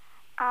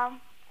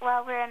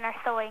 Well, we're in our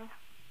sewing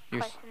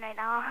You're portion right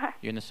now.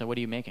 You're in the, so what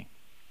are you making?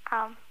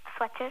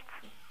 Sweatshirts.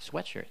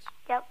 Sweatshirts.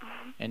 Yep.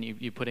 And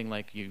you putting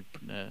you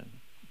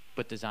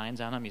put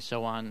designs on them? You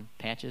sew on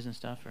patches and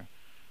stuff, or?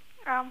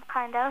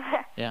 Kind of.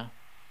 Yeah.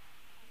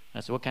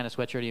 So what kind of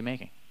sweatshirt are you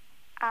making?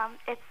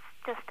 It's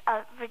just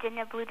a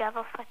Virginia Blue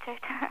Devil sweatshirt.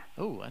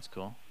 Oh, that's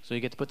cool. So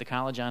you get to put the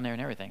college on there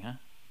and everything,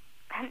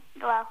 huh?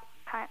 Well,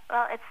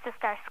 it's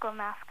just our school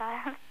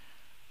mascot.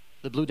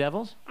 The Blue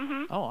Devils?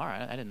 Mhm. Oh, all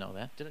right. I didn't know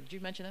that. Did you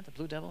mention that, the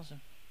Blue Devils?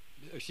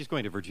 She's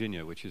going to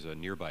Virginia, which is a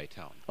nearby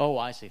town. Oh,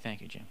 I see.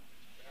 Thank you, Jim.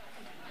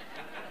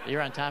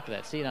 You're on top of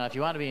that. See, now, if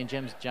you want to be in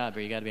Jim's job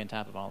here, you got to be on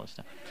top of all this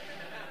stuff.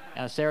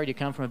 Sarah, do you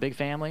come from a big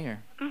family,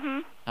 or?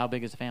 Mhm. How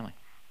big is the family?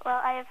 Well,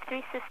 I have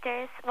 3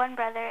 sisters, 1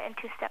 brother, and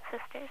 2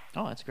 stepsisters.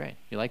 Oh, that's great.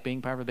 You like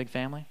being part of a big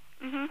family?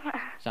 Mhm.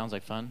 Sounds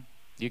like fun.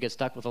 Do you get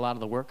stuck with a lot of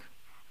the work?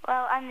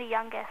 Well, I'm the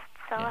youngest,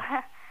 so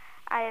Yeah.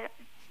 I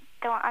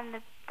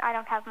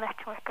don't have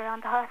much work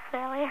around the house,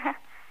 really.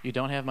 You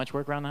don't have much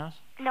work around the house?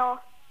 No,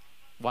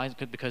 Why? Is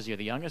it because you're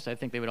the youngest? I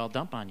think they would all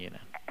dump on you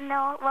then.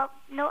 no. Well,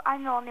 no.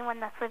 I'm the only one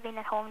that's living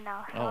at home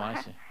now. So. Oh, I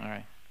see. All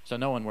right. So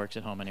no one works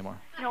at home anymore.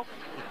 Nope.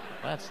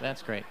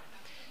 That's great.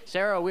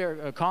 Sarah,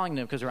 we're calling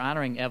them because we're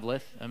honoring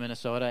Eveleth,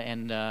 Minnesota,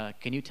 and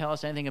can you tell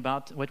us anything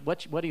about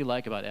what do you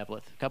like about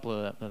Eveleth? A couple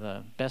of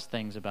the best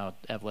things about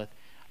Eveleth,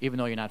 even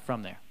though you're not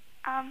from there.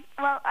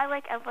 Well, I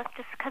like Eveleth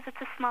just because it's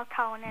a small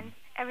town and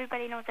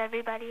everybody knows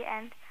everybody,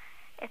 and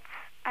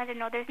I don't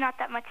know, there's not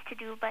that much to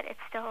do, but it's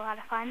still a lot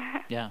of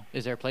fun. Yeah.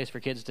 Is there a place for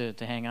kids to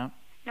hang out?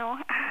 No.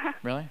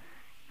 Really?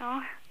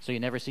 No. So you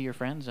never see your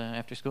friends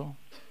after school?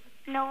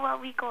 No, well,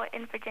 we go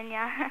in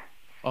Virginia.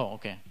 Oh,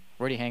 okay.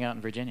 Where do you hang out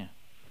in Virginia?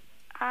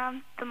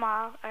 The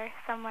mall or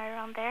somewhere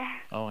around there.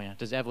 Oh, yeah.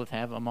 Does Eveleth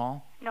have a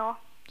mall? No.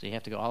 So you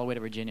have to go all the way to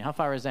Virginia. How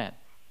far is that?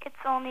 It's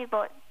only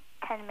about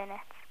 10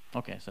 minutes.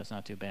 Okay, so that's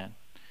not too bad.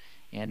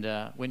 And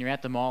when you're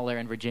at the mall there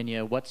in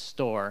Virginia, what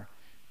store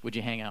would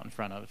you hang out in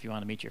front of if you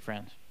want to meet your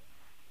friends?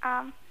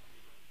 I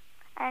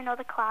don't know,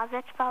 the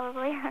closets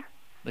probably.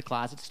 The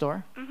closet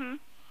store? Mhm.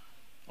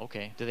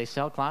 Okay. Do they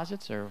sell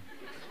closets or?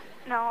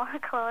 No,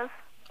 clothes.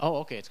 Oh,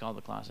 okay. It's called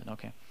the closet.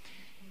 Okay.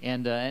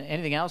 And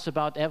anything else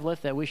about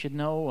Eveleth that we should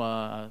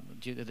know?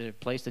 Is there a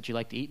place that you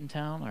like to eat in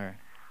town, or?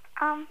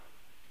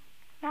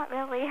 Not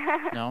really.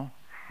 No.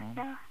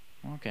 No.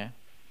 Okay.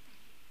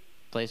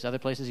 Other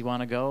places you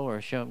want to go,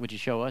 or would you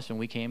show us when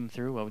we came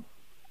through?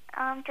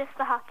 Just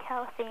the Hockey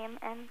Hall of Fame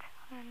and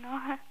I don't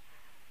know.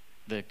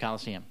 The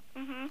Coliseum.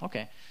 Mhm.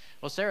 Okay.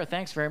 Well, Sarah,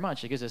 thanks very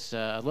much. It gives us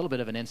a little bit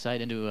of an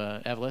insight into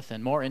Eveleth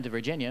and more into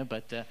Virginia,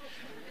 but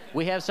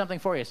we have something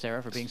for you,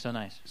 Sarah, for being so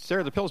nice.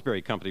 Sarah, the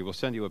Pillsbury Company will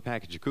send you a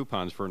package of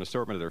coupons for an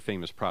assortment of their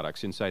famous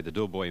products inside the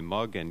Doughboy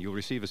mug, and you'll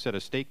receive a set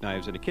of steak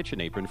knives and a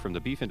kitchen apron from the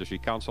Beef Industry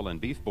Council and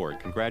Beef Board.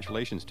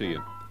 Congratulations to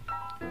you.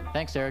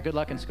 Thanks, Sarah. Good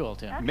luck in school,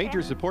 too. Okay.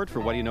 Major support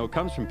for What Do You Know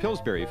comes from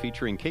Pillsbury,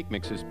 featuring cake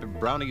mixes,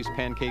 brownies,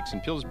 pancakes,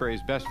 and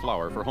Pillsbury's best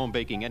flour for home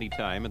baking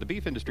anytime, and the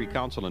Beef Industry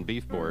Council and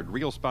Beef Board,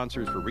 real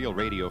sponsors for real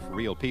radio for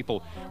real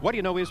people. What Do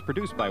You Know is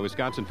produced by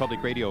Wisconsin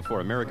Public Radio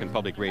for American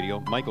Public Radio.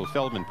 Michael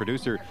Feldman,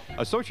 producer.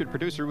 Associate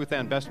producer Ruth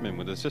Ann Bestman,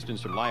 with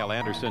assistance from Lyle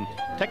Anderson.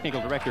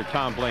 Technical director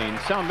Tom Blaine.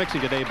 Sound mixing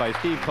today by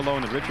Steve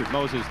Colon and Richard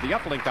Moses. The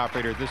uplink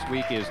operator this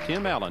week is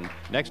Tim Allen.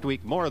 Next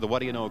week, more of the What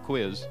Do You Know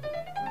quiz.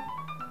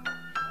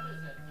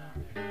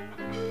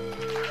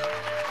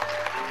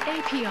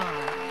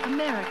 APR,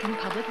 American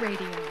Public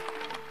Radio.